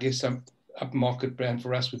brands. I guess some upmarket brand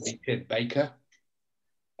for us would be Ted Baker.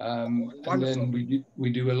 And then we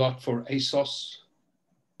do a lot for ASOS,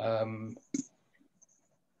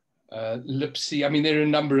 Lipsy. I mean, there are a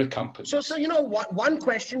number of companies. So you know what? One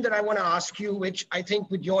question that I want to ask you, which I think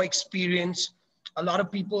with your experience, a lot of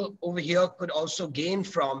people over here could also gain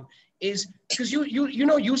from, is because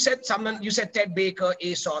you said Ted Baker,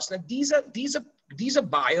 ASOS. Now these are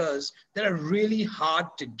buyers that are really hard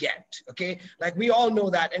to get. Okay, like we all know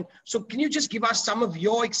that. And so can you just give us some of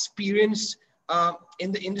your experience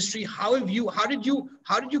in the industry? How did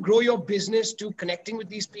you grow your business to connecting with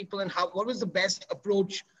these people, and what was the best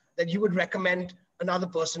approach that you would recommend another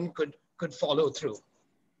person could follow through?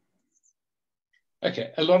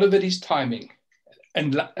 Okay, a lot of it is timing,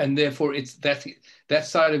 and therefore it's that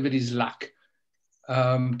side of it is luck.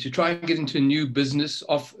 To try and get into a new business,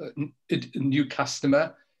 a new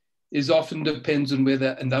customer, is often depends on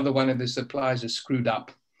whether another one of the suppliers is screwed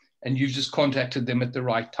up and you've just contacted them at the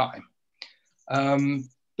right time.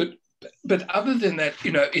 But other than that,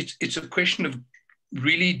 you know, it's a question of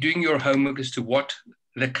really doing your homework as to what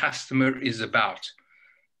the customer is about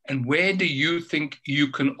and where do you think you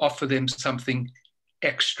can offer them something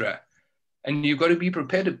extra. And you've got to be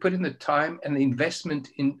prepared to put in the time and the investment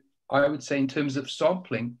in, I would say, in terms of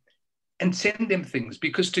sampling, and send them things,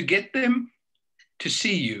 because to get them to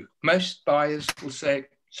see you, most buyers will say,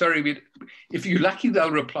 sorry, if you're lucky,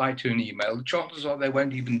 they'll reply to an email. The chances are they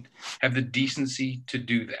won't even have the decency to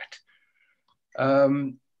do that.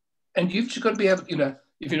 And you've just got to be able, you know,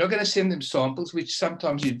 if you're not going to send them samples, which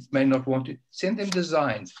sometimes you may not want to, send them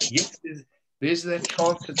designs. Yes, there's that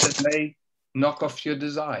chance that they may knock off your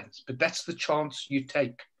designs, but that's the chance you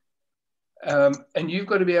take. And you've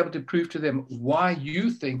got to be able to prove to them why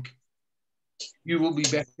you think you will be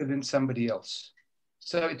better than somebody else.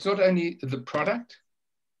 So it's not only the product.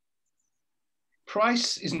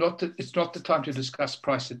 Price is not it's not the time to discuss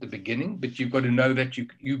price at the beginning, but you've got to know that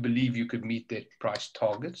you believe you could meet their price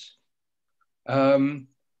targets.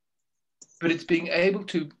 But it's being able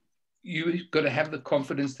to, you've got to have the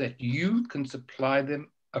confidence that you can supply them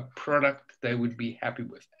a product they would be happy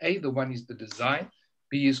with. A, the one is the design,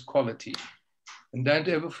 B is quality. And don't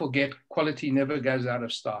ever forget, quality never goes out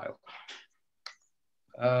of style.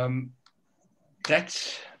 That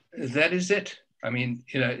is it. I mean,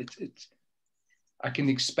 you know, it's I can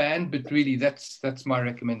expand, but really that's my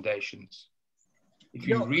recommendations. If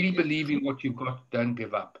you really believe in what you've got, don't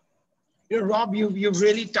give up. You know, Rob, you've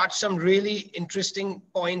really touched some really interesting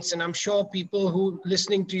points, and I'm sure people who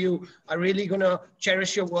listening to you are really going to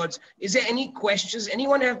cherish your words. Is there any questions?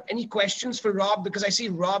 Anyone have any questions for Rob? Because I see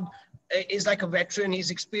Rob is like a veteran. He's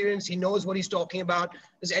experienced. He knows what he's talking about.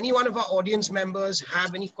 Does any one of our audience members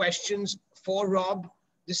have any questions for Rob?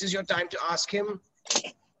 This is your time to ask him.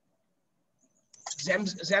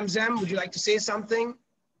 Zamzam, would you like to say something?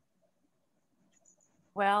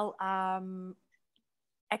 Well,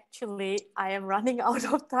 actually, I am running out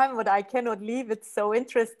of time, but I cannot leave. It's so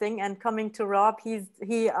interesting. And coming to Rob, he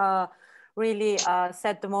really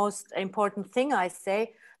said the most important thing, I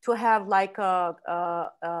say, to have like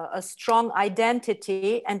a strong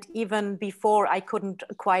identity. And even before, I couldn't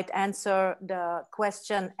quite answer the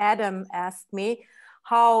question Adam asked me,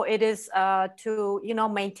 how it is to, you know,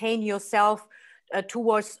 maintain yourself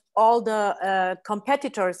towards all the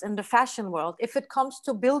competitors in the fashion world. If it comes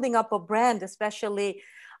to building up a brand, especially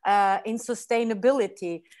in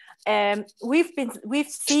sustainability, we've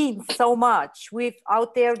seen so much.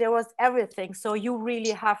 Out there was everything. So you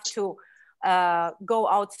really have to go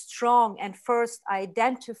out strong and first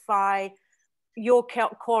identify your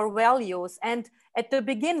core values. And at the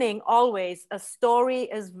beginning, always a story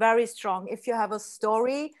is very strong. If you have a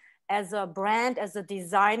story as a brand, as a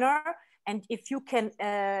designer, and if you can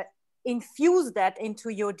infuse that into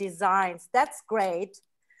your designs, that's great.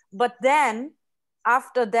 But then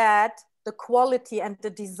after that, the quality and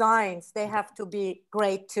the designs, they have to be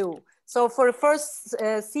great too. So for the first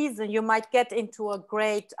season, you might get into a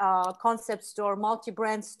great concept store,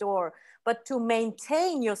 multi-brand store, but to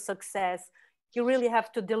maintain your success, you really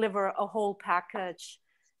have to deliver a whole package.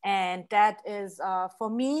 And that is, for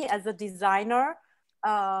me as a designer,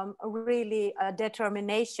 really a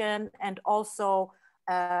determination, and also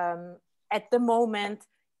at the moment,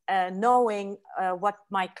 knowing what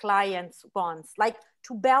my clients want, like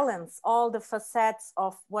to balance all the facets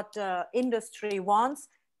of what the industry wants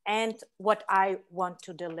and what I want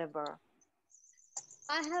to deliver.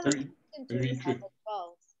 I have a question to you as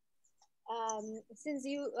well. Since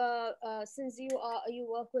you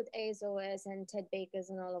work with ASOS and Ted Baker's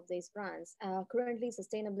and all of these brands, currently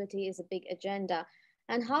sustainability is a big agenda.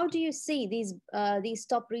 And how do you see these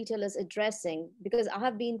top retailers addressing? Because I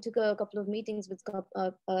have been to a couple of meetings with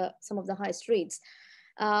some of the high streets,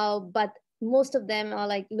 but most of them are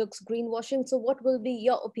like, looks greenwashing. So what will be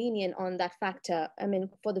your opinion on that factor? I mean,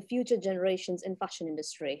 for the future generations in fashion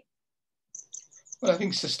industry? Well, I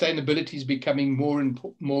think sustainability is becoming more and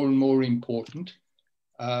more important.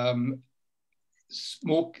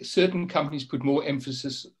 Certain companies put more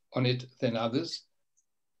emphasis on it than others.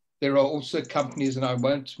 There are also companies, and I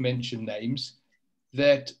won't mention names,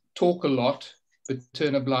 that talk a lot but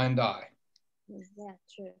turn a blind eye. Yeah,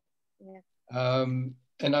 true. Yeah.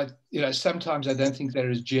 And sometimes I don't think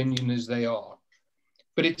they're as genuine as they are.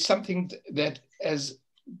 But it's something that, as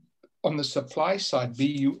on the supply side, be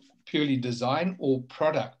you purely design or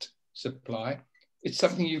product supply, it's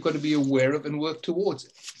something you've got to be aware of and work towards.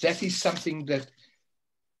 That is something that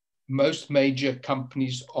most major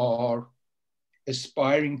companies are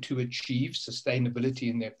aspiring to achieve sustainability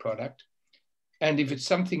in their product. And if it's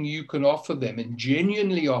something you can offer them and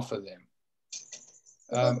genuinely offer them,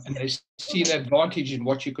 and they see an advantage in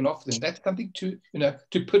what you can offer them, that's something to,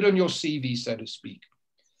 to put on your CV, so to speak.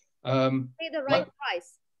 Pay the right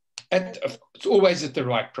price. It's always at the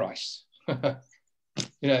right price.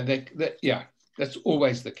 Yeah, that's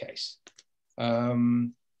always the case.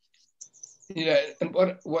 And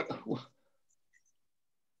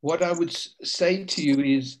what I would say to you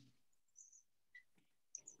is,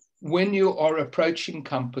 when you are approaching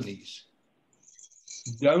companies,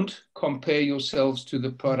 don't compare yourselves to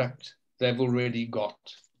the product they've already got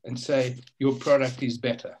and say your product is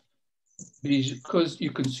better, because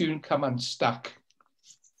you can soon come unstuck.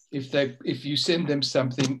 If you send them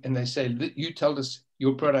something and they say, you told us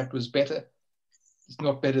your product was better, it's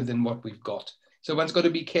not better than what we've got. So one's got to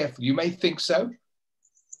be careful. You may think so.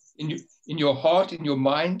 In your heart, in your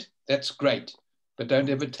mind, that's great. But don't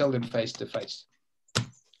ever tell them face to face.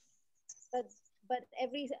 But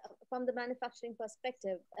from the manufacturing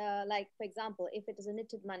perspective, like for example, if it is a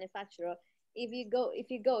knitted manufacturer, if you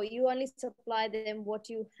go, you only supply them what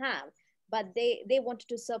you have, but they wanted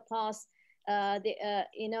to surpass. They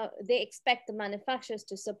expect the manufacturers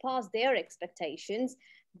to surpass their expectations,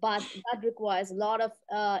 but that requires a lot of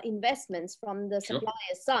investments from the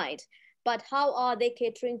supplier side. But how are they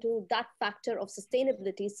catering to that factor of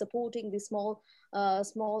sustainability, supporting the small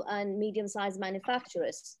and medium-sized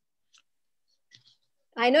manufacturers?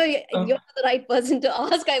 I know you're not the right person to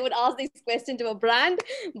ask. I would ask this question to a brand,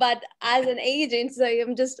 but as an agent, so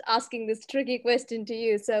I'm just asking this tricky question to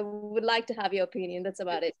you. So would like to have your opinion. That's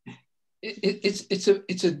about it.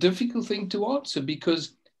 It's a difficult thing to answer,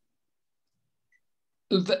 because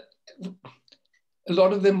a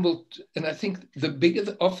lot of them will, and I think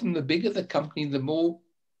often the bigger the company, the more,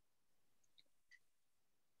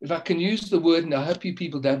 if I can use the word, and I hope you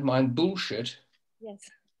people don't mind, bullshit,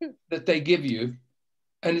 yes, that they give you,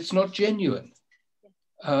 and it's not genuine.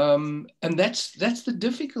 And that's the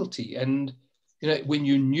difficulty. And when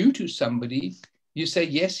you're new to somebody, you say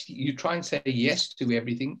yes, you try and say yes to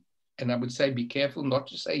everything. And I would say be careful not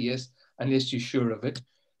to say yes unless you're sure of it.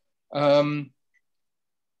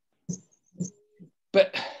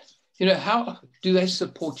 But how do they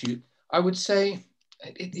support you? I would say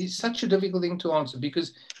it is such a difficult thing to answer,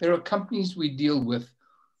 because there are companies we deal with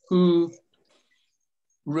who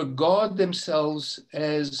regard themselves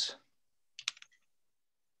as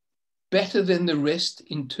better than the rest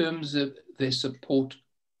in terms of their support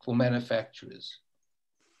for manufacturers.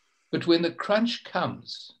 But when the crunch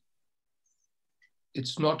comes,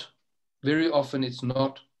 very often it's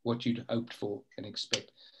not what you'd hoped for and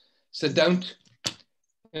expect. So don't,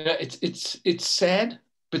 it's sad,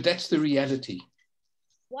 but that's the reality.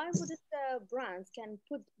 Why wouldn't the brands can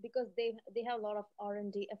put, because they have a lot of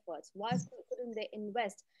R&D efforts, why couldn't they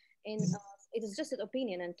invest in, it is just an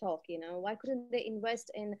opinion and talk, why couldn't they invest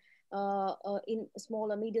in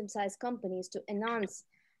small or medium-sized companies to enhance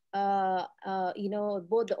both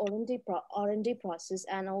the R&D process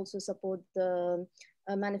and also support the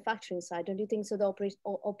manufacturing side? Don't you think so? The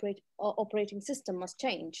operating system must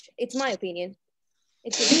change. It's my opinion.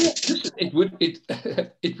 It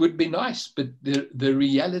would be nice, but the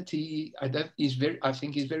reality I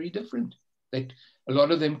think is very different. That a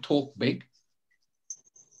lot of them talk big.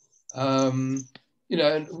 And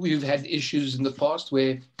we've had issues in the past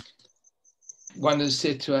where one has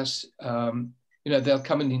said to us, they'll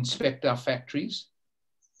come and inspect our factories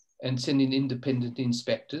and send in independent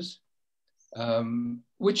inspectors,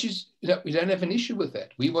 which is, we don't have an issue with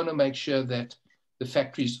that. We want to make sure that the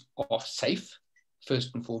factories are safe,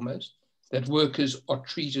 first and foremost, that workers are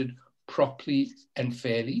treated properly and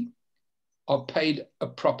fairly, are paid a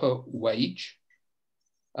proper wage.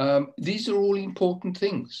 These are all important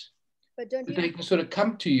things. But they can sort of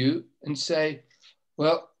come to you and say,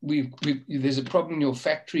 well, there's a problem in your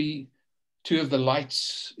factory. 2 of the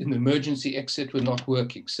lights in the emergency exit were not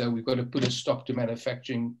working, so we've got to put a stop to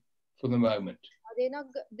manufacturing for the moment.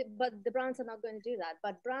 But the brands are not going to do that.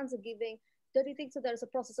 But brands are giving. Don't you think so? There's a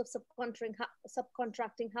process of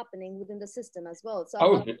subcontracting happening within the system as well. So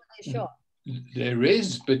I'm not really sure. There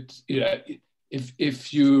is, but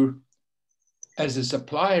if you, as a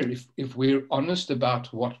supplier, if we're honest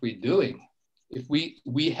about what we're doing, if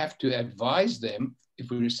we have to advise them if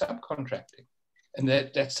we're subcontracting, and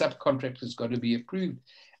that subcontract has got to be approved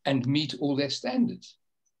and meet all their standards.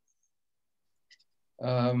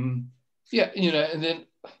 And then,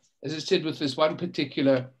 as I said, with this one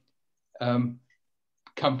particular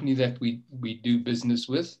company that we do business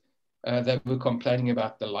with, they were complaining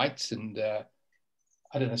about the lights, and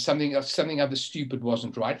I don't know, something other stupid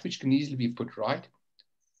wasn't right, which can easily be put right.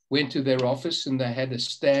 Went to their office and they had a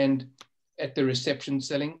stand at the reception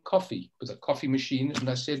selling coffee with a coffee machine. And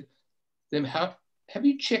I said, them, have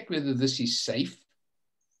you checked whether this is safe?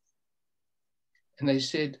 And they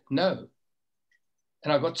said, no.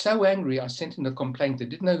 And I got so angry, I sent in a complaint. I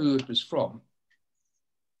didn't know who it was from.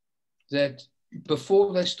 That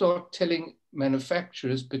before they start telling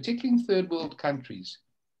manufacturers, particularly in third world countries,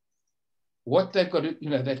 what they've got to, you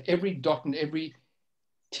know, that every dot and every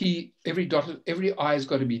T, every I has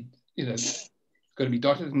got to be, you know, got to be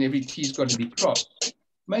dotted and every T has got to be crossed.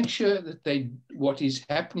 Make sure that what is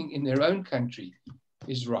happening in their own country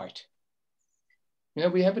is right. You know,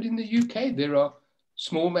 we have it in the UK. There are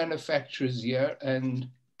small manufacturers here, and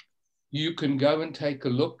you can go and take a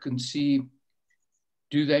look and see,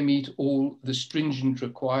 do they meet all the stringent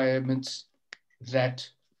requirements that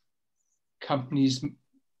companies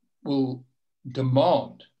will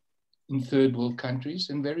demand in third world countries?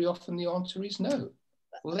 And very often the answer is no.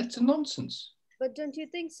 Well, that's a nonsense. But don't you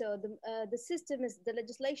think so? The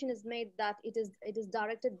legislation is made that it is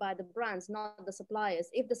directed by the brands, not the suppliers.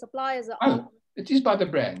 If the suppliers are it is by the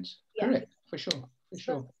brands, yeah. Correct, for sure, for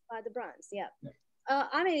sure. By the brands, yeah.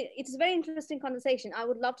 I mean, it's a very interesting conversation. I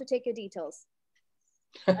would love to take your details.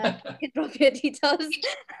 Drop your details.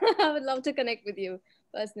 I would love to connect with you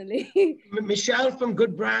personally. Michelle from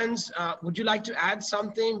Good Brands, would you like to add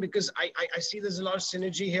something? Because I see there's a lot of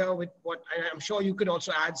synergy here with what, and I'm sure you could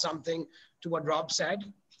also add something to what Rob said.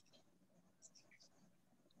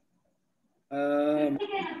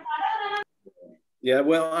 Yeah,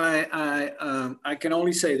 well, I can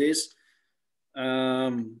only say this.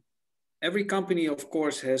 Every company, of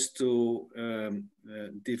course, has to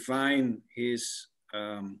define his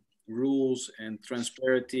rules and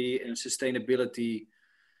transparency and sustainability.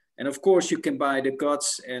 And of course, you can buy the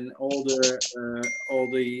guts and all the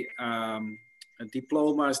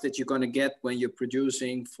diplomas that you're going to get when you're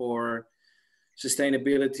producing for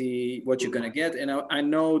sustainability, what you're going to get. And I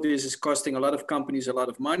know this is costing a lot of companies a lot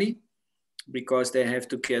of money, because they have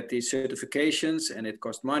to get these certifications, and it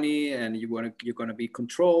costs money, and you're going to be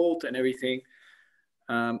controlled and everything.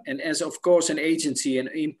 And as, of course, an agency, an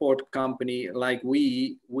import company like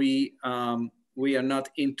we are not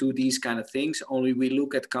into these kind of things. Only we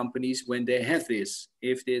look at companies when they have this.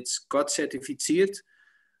 If it's GOT certifiziert,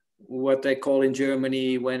 what they call in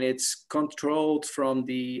Germany, when it's controlled from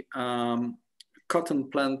the cotton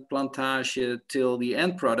plantage till the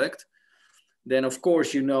end product, then of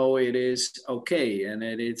course you know it is okay, and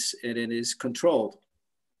it is controlled.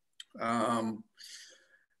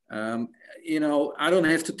 You know, I don't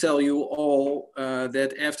have to tell you all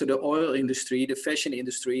that after the oil industry, the fashion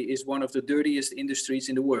industry is one of the dirtiest industries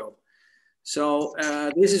in the world. So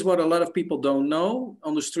this is what a lot of people don't know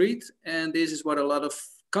on the street, and this is what a lot of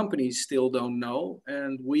companies still don't know.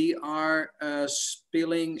 And we are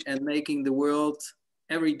spilling and making the world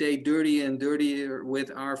every day dirtier and dirtier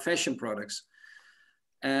with our fashion products.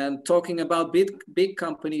 And talking about big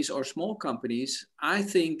companies or small companies, I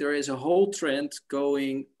think there is a whole trend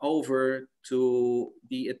going over to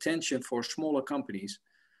the attention for smaller companies.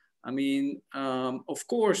 I mean, of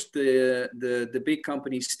course, the big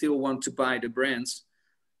companies still want to buy the brands.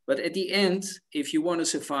 But at the end, if you want to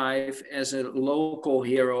survive as a local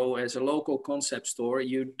hero, as a local concept store,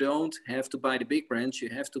 you don't have to buy the big brands. You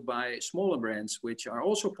have to buy smaller brands, which are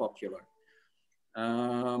also popular.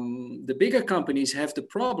 The bigger companies have the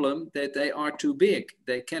problem that they are too big.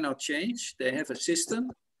 They cannot change. They have a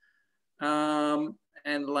system.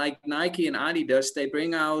 And like Nike and Adidas, they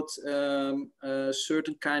bring out a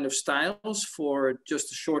certain kind of styles for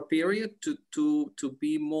just a short period to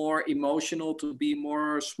be more emotional, to be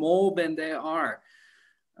more small than they are.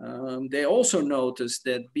 They also notice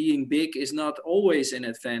that being big is not always an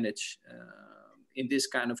advantage in this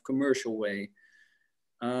kind of commercial way.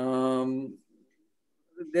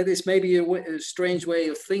 That is maybe a strange way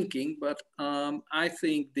of thinking, but I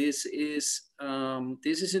think this is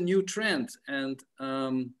a new trend, and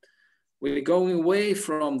we're going away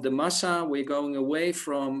from the massa. We're going away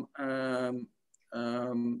from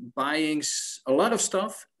buying a lot of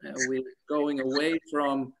stuff. We're going away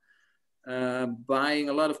from buying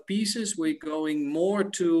a lot of pieces. We're going more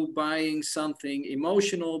to buying something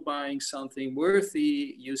emotional, buying something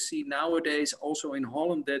worthy. You see nowadays also in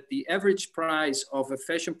Holland that the average price of a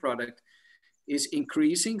fashion product is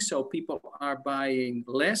increasing. So people are buying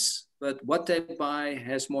less, but what they buy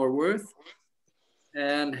has more worth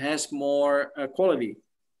and has more quality.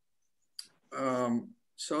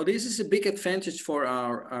 So this is a big advantage for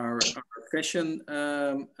our fashion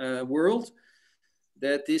world.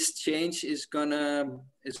 that this change is gonna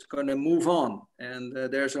move on, and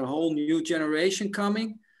there's a whole new generation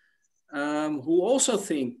coming who also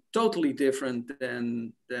think totally different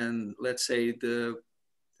than let's say the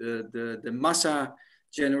massa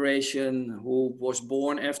generation who was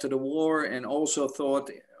born after the war and also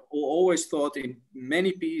always thought in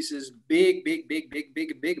many pieces,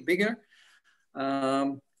 bigger,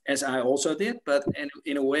 as I also did, but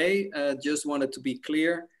in a way, just wanted to be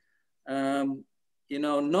clear, you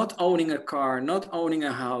know, not owning a car, not owning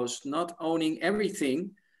a house, not owning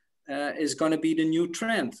everything is going to be the new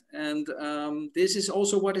trend. And this is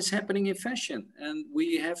also what is happening in fashion. And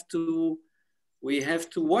we have to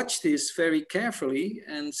watch this very carefully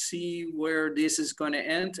and see where this is going to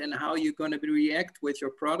end and how you're going to react with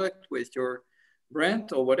your product, with your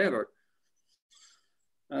brand or whatever.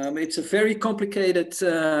 It's a very complicated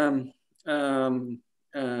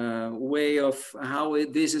way of how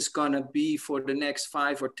this is going to be for the next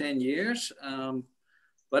 5 or 10 years.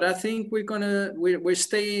 But I think we're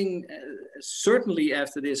staying, certainly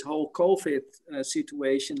after this whole COVID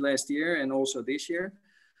situation last year and also this year,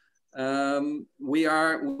 we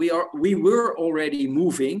were already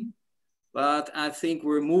moving, but I think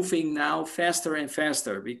we're moving now faster and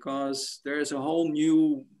faster because there is a whole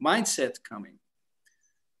new mindset coming.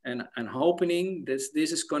 And hoping this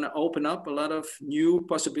is going to open up a lot of new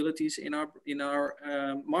possibilities in our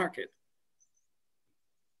market.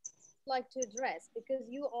 Like to address, because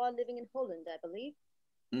you are living in Holland, I believe.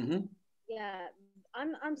 Mm-hmm. Yeah,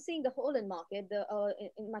 I'm seeing the Holland market.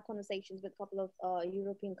 In my conversations with a couple of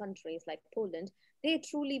European countries like Poland, they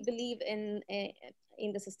truly believe in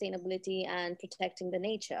the sustainability and protecting the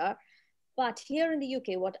nature. But here in the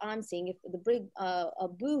UK, what I'm seeing, if the big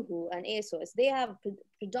Boohoo and ASOS, they have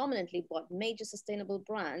predominantly bought major sustainable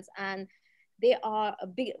brands, and they are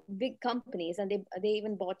big companies, and they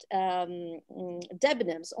even bought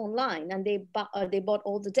Debenhams online, and they bought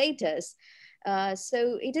all the datas.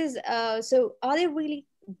 So it is. So are they really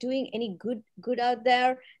doing any good out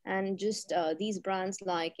there? And just these brands,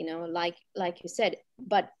 like like you said,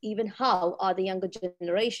 but even how are the younger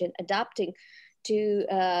generation adapting to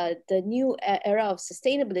the new era of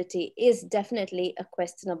sustainability is definitely a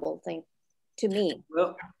questionable thing to me.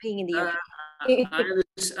 Well, being in the UK.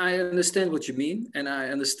 I understand what you mean, and I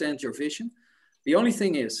understand your vision. The only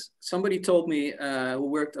thing is, somebody told me who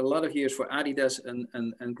worked a lot of years for Adidas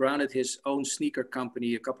and grounded his own sneaker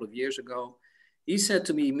company a couple of years ago. He said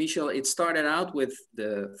to me, Michel, it started out with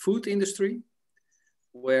the food industry,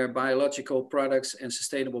 where biological products and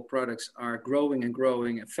sustainable products are growing and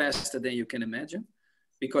growing faster than you can imagine,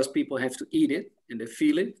 because people have to eat it and they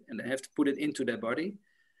feel it and they have to put it into their body.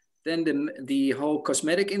 Then the whole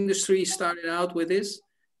cosmetic industry started out with this.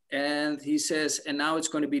 And he says, and now it's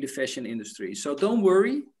going to be the fashion industry. So don't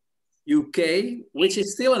worry, UK, which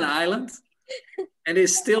is still an island and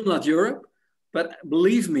is still not Europe, but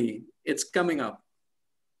believe me, it's coming up.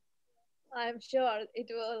 I'm sure it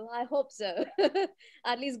will. I hope so.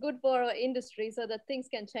 At least good for our industry, so that things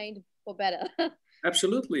can change for better.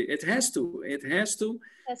 Absolutely, it has to. It has to.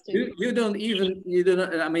 Has to. You don't.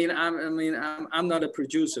 I mean, I'm not a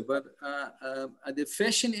producer, but the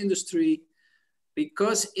fashion industry,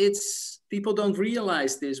 because people don't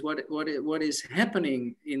realize this. What is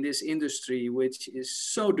happening in this industry, which is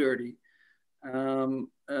so dirty.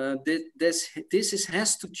 This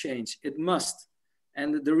has to change. It must.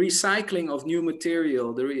 And the recycling of new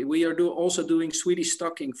material. We are also doing Swedish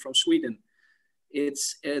stocking from Sweden.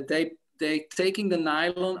 It's they taking the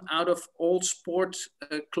nylon out of old sport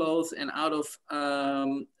clothes and out of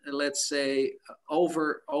let's say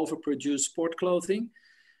overproduced sport clothing.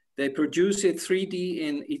 They produce it 3D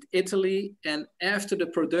in Italy, and after the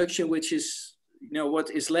production, which is what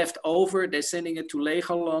is left over, they're sending it to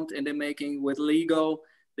Legoland, and they're making with Lego.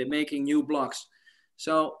 They're making new blocks.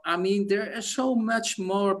 So, I mean, there are so much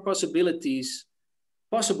more possibilities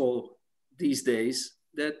possible these days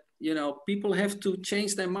that, people have to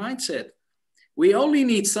change their mindset. We only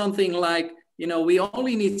need something like, we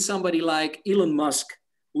only need somebody like Elon Musk,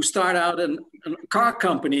 who started out a car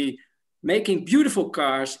company making beautiful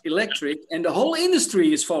cars, electric, and the whole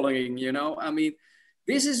industry is following, I mean,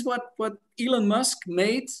 this is what Elon Musk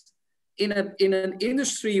made in an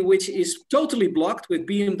industry which is totally blocked with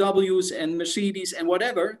BMWs and Mercedes and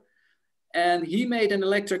whatever. And he made an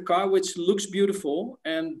electric car which looks beautiful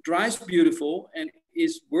and drives beautiful and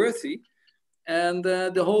is worthy. And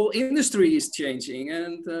the whole industry is changing.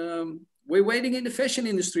 And we're waiting in the fashion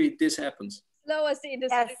industry this happens. Slowest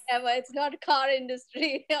industry ever. It's not a car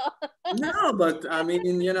industry. No, but I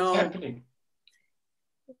mean, It's happening.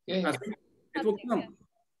 I think it will come.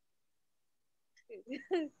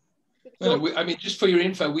 No, I mean, just for your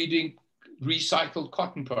info, we're doing recycled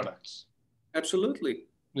cotton products. Absolutely.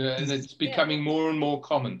 And it's becoming more and more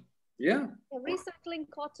common. Yeah. Recycling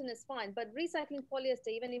cotton is fine, but recycling polyester,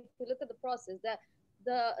 even if you look at the process,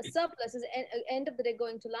 the surplus is end of the day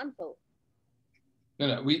going to landfill.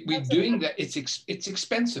 No, we're doing that. It's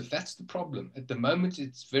expensive. That's the problem. At the moment,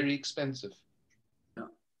 it's very expensive. Yeah.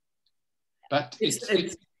 But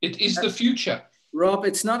it is the future. Rob,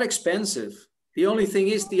 it's not expensive. The only thing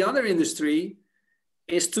is the other industry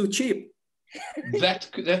is too cheap.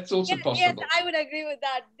 That's also possible. Yes, I would agree with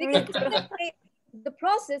that. Because the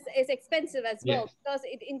process is expensive as well, because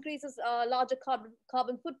it increases larger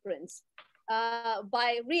carbon footprints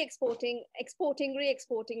by re-exporting, exporting,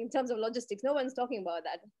 re-exporting in terms of logistics. No one's talking about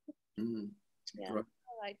that. Yeah. Right.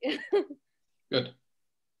 All right. Good.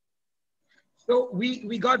 So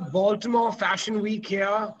we got Baltimore Fashion Week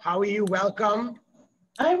here. How are you? Welcome.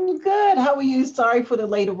 I'm good. How are you? Sorry for the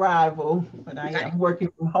late arrival, but I am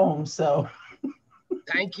working from home, so.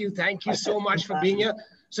 Thank you so much for being here.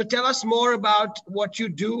 So tell us more about what you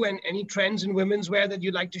do and any trends in women's wear that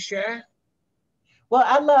you'd like to share. Well,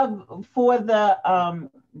 I love for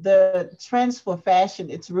the trends for fashion.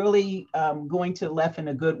 It's really going to the left in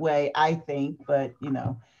a good way, I think. But you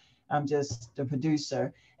know, I'm just the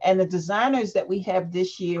producer. And the designers that we have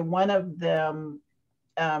this year, one of them,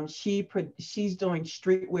 she's doing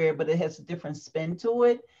streetwear, but it has a different spin to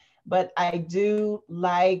it. But I do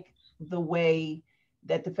like the way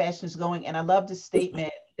that the fashion is going, and I love the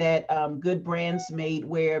statement that good brands made,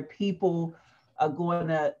 where people are going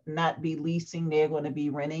to not be leasing, they're going to be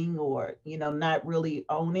renting, or not really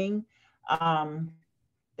owning. I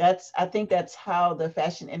think that's how the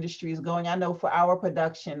fashion industry is going. I know for our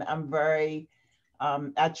production,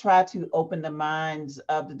 I try to open the minds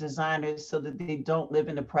of the designers so that they don't live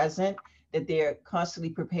in the present, that they're constantly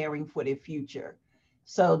preparing for their future.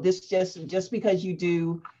 So this just because you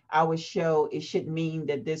do our show, it should mean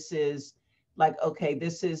that this is like, okay,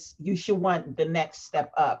 you should want the next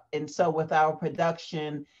step up. And so with our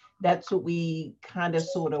production, that's what we kind of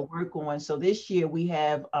sort of work on. So this year we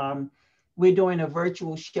have, we're doing a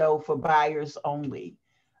virtual show for buyers only.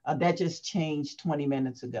 That just changed 20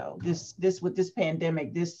 minutes ago. With this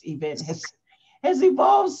pandemic, this event has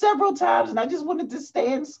evolved several times, and I just wanted to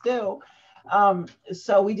stand still.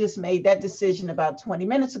 So we just made that decision about 20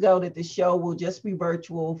 minutes ago that the show will just be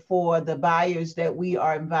virtual for the buyers that we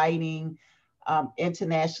are inviting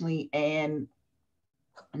internationally and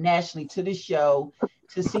nationally to the show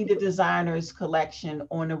to see the designers' collection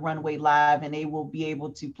on the runway live, and they will be able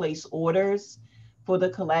to place orders for the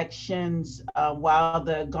collections while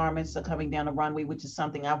the garments are coming down the runway, which is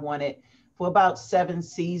something I've wanted for about 7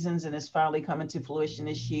 seasons, and it's finally coming to fruition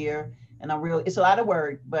this year. And it's a lot of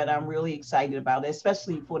work, but I'm really excited about it,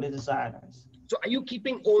 especially for the designers. So are you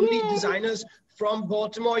keeping only designers from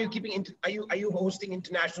Baltimore? Are you hosting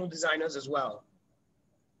international designers as well?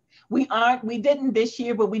 We didn't this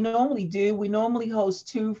year, but we normally do. We normally host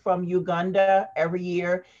 2 from Uganda every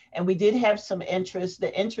year. And we did have some interest.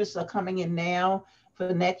 The interests are coming in now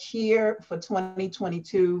for next year, for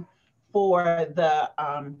 2022, for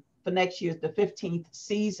next year's the 15th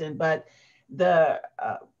season. But the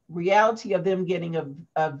reality of them getting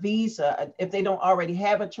a visa, if they don't already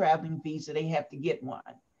have a traveling visa, they have to get one.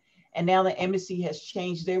 And now the embassy has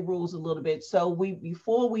changed their rules a little bit. So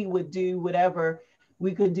before we would do whatever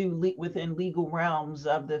we could do within legal realms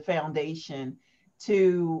of the foundation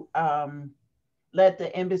to let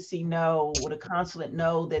the embassy know, or the consulate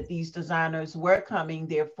know, that these designers were coming,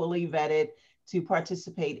 they're fully vetted to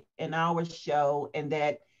participate in our show, and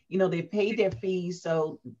that they paid their fees,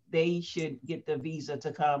 so they should get the visa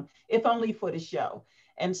to come, if only for the show.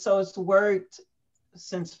 And so it's worked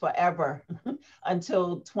since forever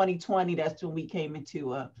until 2020. That's when we came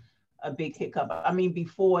into a big hiccup. I mean,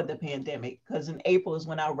 before the pandemic, because in April is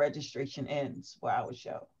when our registration ends for our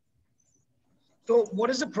show. So what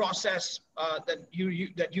is the process that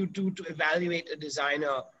you do to evaluate a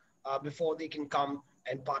designer before they can come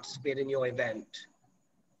and participate in your event?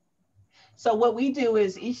 So what we do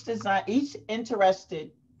is each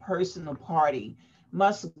interested person or party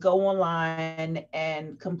must go online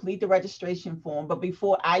and complete the registration form. But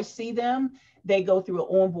before I see them, they go through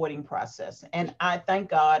an onboarding process. And I thank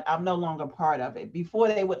God I'm no longer part of it. Before,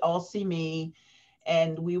 they would all see me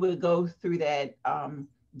and we would go through that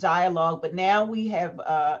dialogue. But now we have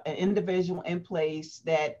an individual in place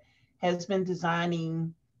that has been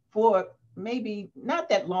designing for maybe not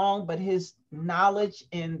that long, but his knowledge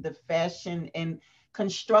in the fashion and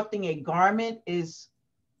constructing a garment is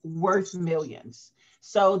worth millions.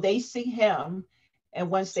 So they see him And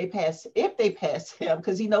once they pass, if they pass him,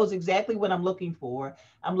 because he knows exactly what I'm looking for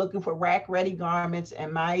rack ready garments.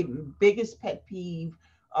 And my biggest pet peeve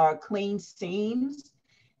are clean seams.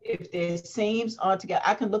 If there's seams on together,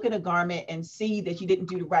 I can look at a garment and see that you didn't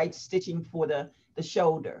do the right stitching for the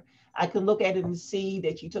shoulder. I can look at it and see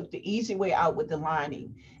that you took the easy way out with the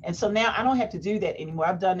lining. And so now I don't have to do that anymore.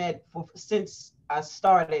 I've done that since I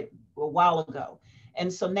started a while ago.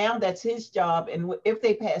 And so now that's his job. And if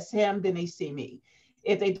they pass him, then they see me.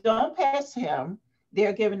 If they don't pass him,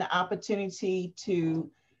 they're given the opportunity to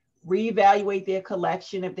reevaluate their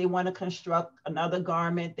collection. If they want to construct another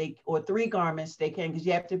garment, or 3 garments, they can, because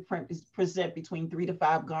you have to present between 3 to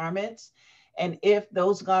 5 garments. And if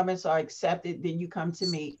those garments are accepted, then you come to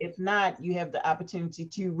me. If not, you have the opportunity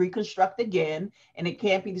to reconstruct again, and it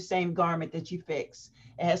can't be the same garment that you fix.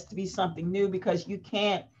 It has to be something new, because you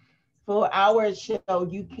can't, for our show,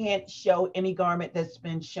 you can't show any garment that's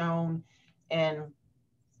been shown in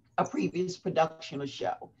a previous production or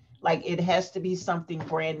show. Like, it has to be something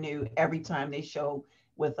brand new every time they show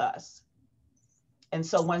with us. And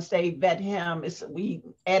so once they vet him, we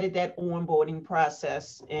added that onboarding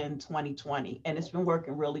process in 2020, and it's been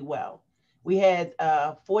working really well. We had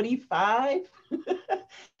 45,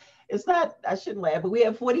 it's not, I shouldn't laugh, but we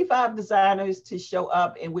have 45 designers to show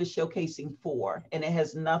up, and we're showcasing 4, and it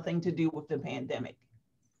has nothing to do with the pandemic.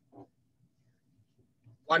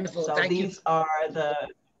 Wonderful, so thank you. These are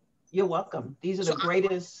you're welcome. These are the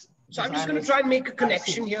greatest. So I'm just going to try and make a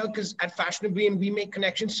connection here, because at Fashionablyin we make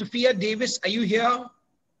connections. Sophia Davis, are you here?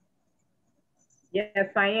 Yes,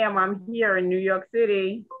 I am. I'm here in New York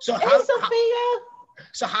City. So hey, Sophia.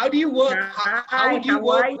 So how do you work? How would you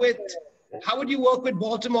work with? How would you work with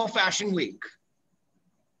Baltimore Fashion Week?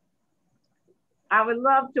 I would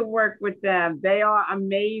love to work with them. They are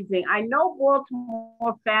amazing. I know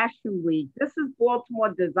Baltimore Fashion Week. This is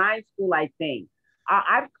Baltimore Design School, I think.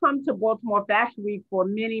 I've come to Baltimore Fashion Week for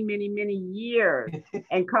many, many, many years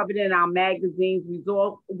and covered in our magazines.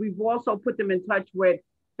 We've also put them in touch with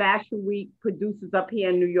Fashion Week producers up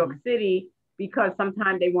here in New York City, because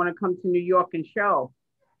sometimes they want to come to New York and show.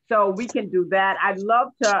 So we can do that. I'd love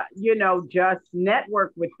to, just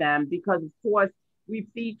network with them, because of course we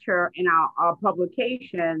feature in our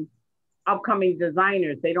publications upcoming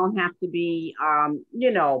designers. They don't have to be,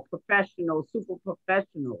 professional, super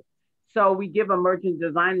professional. So we give emerging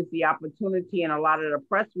designers the opportunity, and a lot of the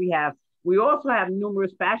press we have. We also have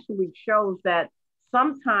numerous Fashion Week shows that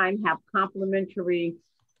sometimes have complimentary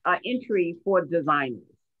entry for designers.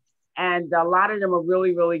 And a lot of them are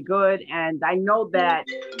really, really good. And I know that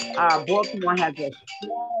Baltimore has a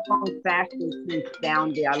strong fashion scene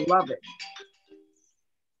down there. I love it.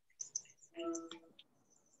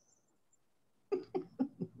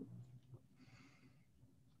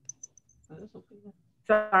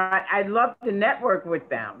 So I'd love to network with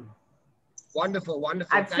them. Wonderful,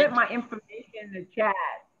 wonderful. I've sent my information in the chat.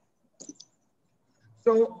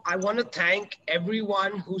 So I want to thank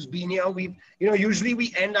everyone who's been here. Usually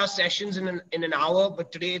we end our sessions in an hour,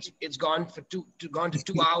 but today it's gone to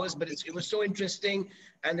 2 hours. But it was so interesting,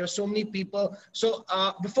 and there were so many people. So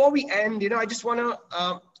before we end, I just want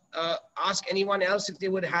to ask anyone else if they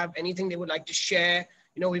would have anything they would like to share.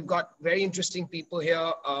 We've got very interesting people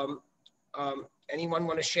here. Anyone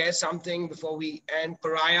want to share something before we end?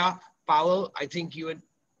 Pariah Powell, I think you would.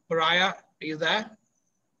 Pariah, are you there?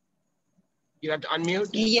 You have to unmute.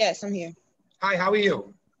 Yes, I'm here. Hi, how are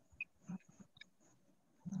you?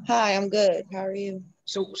 Hi, I'm good. How are you?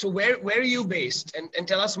 So where are you based? And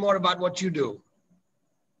tell us more about what you do.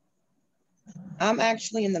 I'm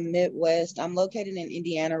actually in the Midwest. I'm located in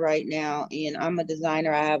Indiana right now, and I'm a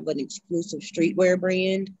designer. I have an exclusive streetwear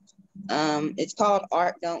brand. It's called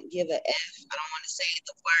Art Don't Give a F. I don't want to say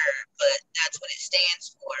the word, but that's what it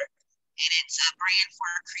stands for. And it's a brand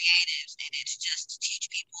for creatives, and it's just to teach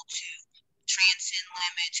people to transcend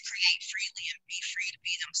limits, create freely, and be free to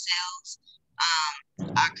be themselves.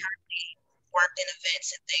 I currently worked in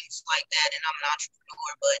events and things like that, and I'm an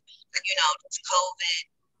entrepreneur, but just COVID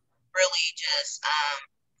really just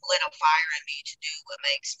lit a fire in me to do what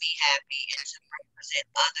makes me happy and to represent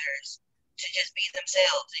others to just be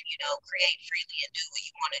themselves and, create freely and do what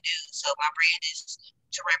you want to do. So my brand is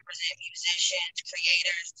to represent musicians,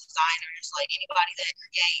 creators, designers, like anybody that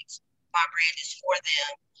creates. My brand is for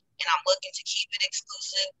them, and I'm looking to keep it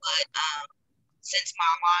exclusive. But since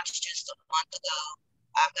my launch just a month ago,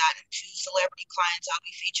 I've gotten 2 celebrity clients. I'll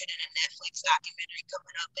be featured in a Netflix documentary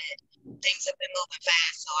coming up, and things have been moving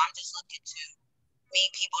fast. So I'm just looking to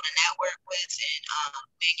meet people to network with and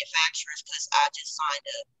manufacturers, because I just signed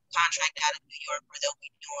a contract out of New York where they'll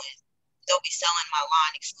be selling my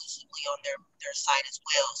line exclusively on their site as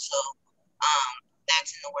well. So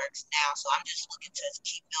that's in the works now. So I'm just looking to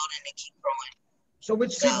keep building and keep growing. So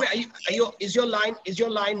with streetwear, is your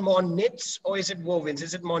line more knits or is it wovens?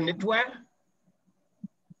 Is it more knitwear?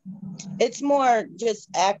 It's more just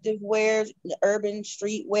active wear, urban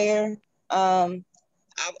streetwear. I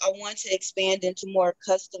want to expand into more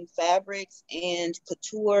custom fabrics and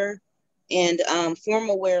couture and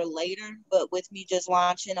formal wear later. But with me just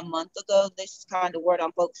launching a month ago, this is kind of what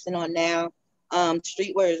I'm focusing on now.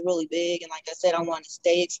 Streetwear is really big. And like I said, I want to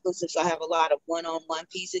stay exclusive. So I have a lot of one-on-one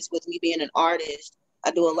pieces. With me being an artist,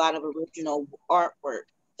 I do a lot of original artwork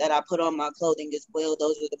that I put on my clothing as well.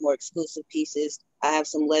 Those are the more exclusive pieces. I have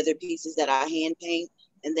some leather pieces that I hand paint.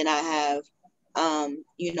 And then I have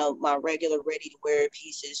you know, my regular ready-to-wear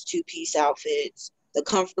pieces, two-piece outfits, the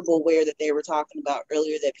comfortable wear that they were talking about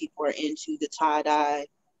earlier that people are into, the tie-dye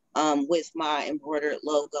with my embroidered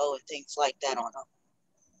logo and things like that on them.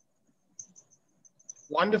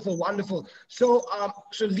 Wonderful, wonderful. So,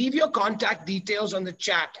 so leave your contact details on the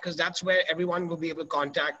chat because that's where everyone will be able to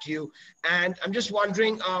contact you. And I'm just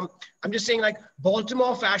wondering, I'm just saying, like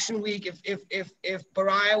Baltimore Fashion Week, if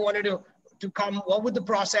Pariah wanted to come, what would the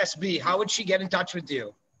process be? How would she get in touch with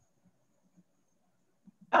you?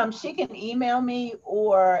 She can email me,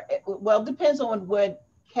 or, well, it depends on what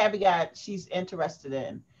caveat she's interested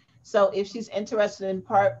in. So if she's interested in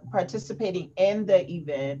participating in the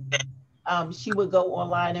event, she would go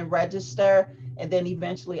online and register, and then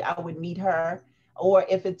eventually I would meet her. Or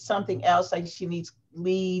if it's something else, like she needs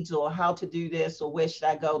leads or how to do this or where should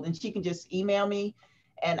I go, then she can just email me,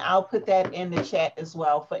 and I'll put that in the chat as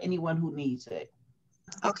well for anyone who needs it.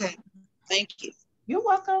 Okay, thank you. You're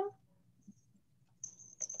welcome.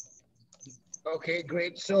 Okay,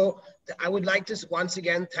 great. So I would like to once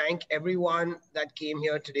again thank everyone that came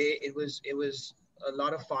here today. It was a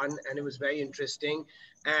lot of fun and it was very interesting.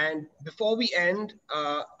 And before we end,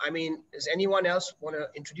 I mean, does anyone else want to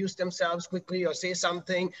introduce themselves quickly or say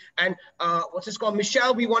something? And what's this called?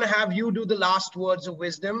 Michelle, we want to have you do the last words of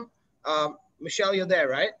wisdom. Michelle, you're there,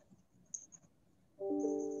 right?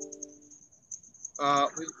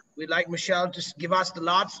 We'd like Michelle to give us the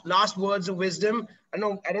last words of wisdom. I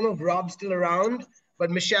don't know if Rob's still around,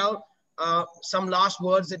 but Michelle, some last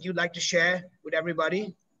words that you'd like to share with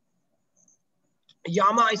everybody.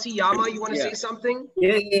 Yama, I see Yama. You want to say something?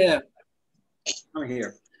 Yeah. I'm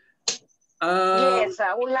here. Yes,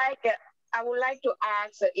 I would like to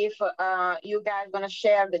ask if you guys gonna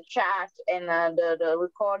share the chat and the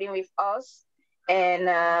recording with us. And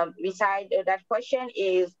beside that question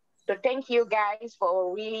is to thank you guys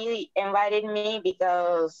for really inviting me,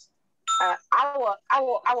 because I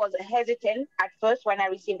was hesitant at first when I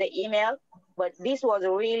received the email, but this was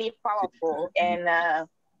really powerful, and I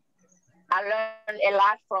learned a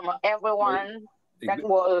lot from everyone that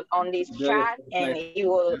was on this chat, and it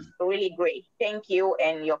was really great. Thank you,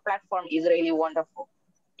 and your platform is really wonderful.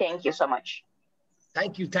 Thank you so much.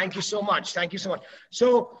 Thank you so much. Thank you so much.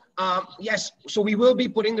 So yes, so we will be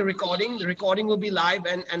putting the recording. The recording will be live,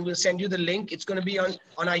 and we'll send you the link. It's going to be on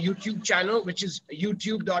our YouTube channel, which is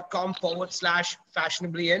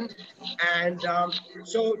youtube.com/fashionablyin. And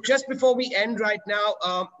so just before we end right now,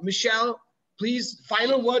 Michelle, please,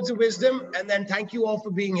 final words of wisdom, and then thank you all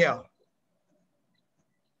for being here.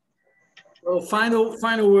 Well,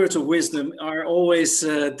 final words of wisdom are always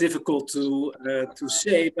difficult to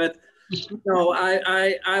say, but no,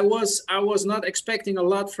 I was not expecting a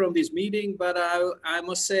lot from this meeting, but I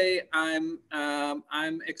must say I'm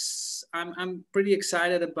pretty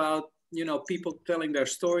excited about, you know, people telling their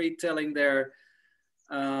story, telling their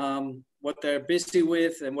what they're busy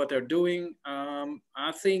with and what they're doing.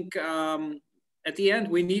 I think at the end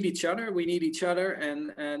we need each other. We need each other,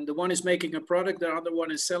 and the one is making a product, the other one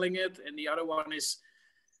is selling it, and the other one is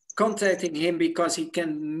contacting him because he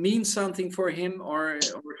can mean something for him or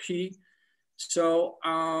she. So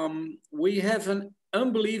we have an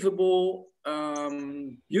unbelievable,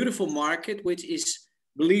 beautiful market, which is,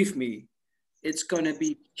 believe me, it's going to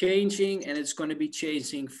be changing, and it's going to be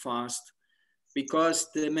changing fast,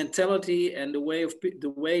 because the mentality and the way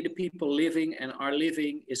the people living and are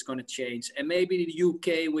living is going to change. And maybe the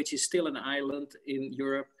UK, which is still an island in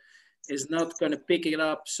Europe, is not going to pick it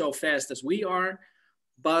up so fast as we are.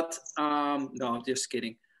 But no, just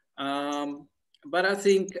kidding. But I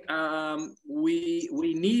think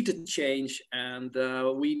we need to change, and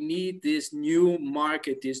we need this new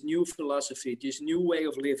market, this new philosophy, this new way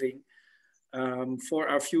of living for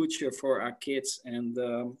our future, for our kids. And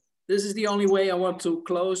this is the only way I want to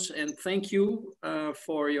close. And thank you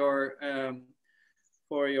for your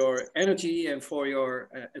energy and for your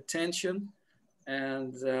attention.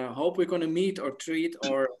 And hope we're going to meet or treat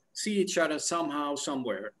or see each other somehow,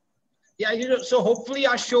 somewhere. Yeah, so hopefully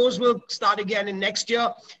our shows will start again in next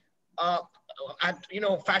year.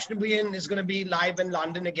 Fashionablyin is going to be live in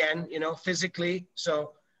London again, physically.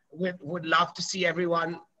 So would love to see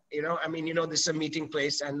everyone. This is a meeting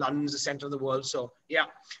place and London is the center of the world. So yeah,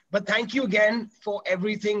 but thank you again for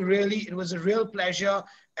everything. Really, it was a real pleasure.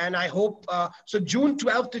 And I hope, so June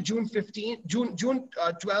 12th to June 15th, June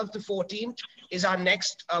 12th to 14th is our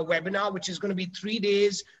next webinar, which is going to be 3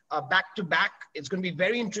 days back to back. It's going to be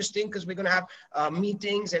very interesting because we're going to have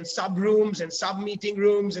meetings and sub rooms and sub meeting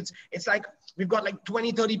rooms. It's like, we've got like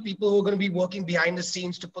 20, 30 people who are going to be working behind the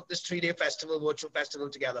scenes to put this 3-day festival, virtual festival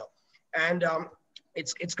together. And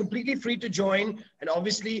it's completely free to join. And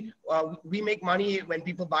obviously we make money when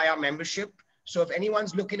people buy our membership. So if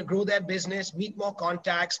anyone's looking to grow their business, meet more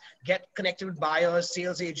contacts, get connected with buyers,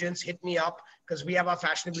 sales agents, hit me up, because we have our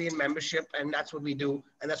Fashionablyin membership, and that's what we do.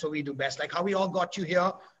 And that's what we do best. Like how we all got you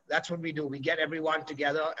here, that's what we do. We get everyone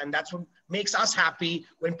together, and that's what makes us happy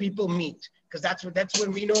when people meet, because that's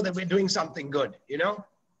when we know that we're doing something good,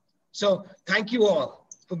 So thank you all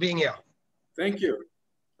for being here. Thank you.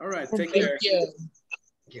 All right, take care.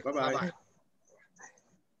 Thank you. Bye-bye. Bye-bye.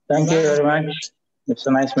 Thank you very much. It's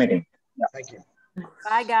a nice meeting. Thank you.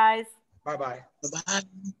 Bye, guys. Bye-bye. Bye-bye.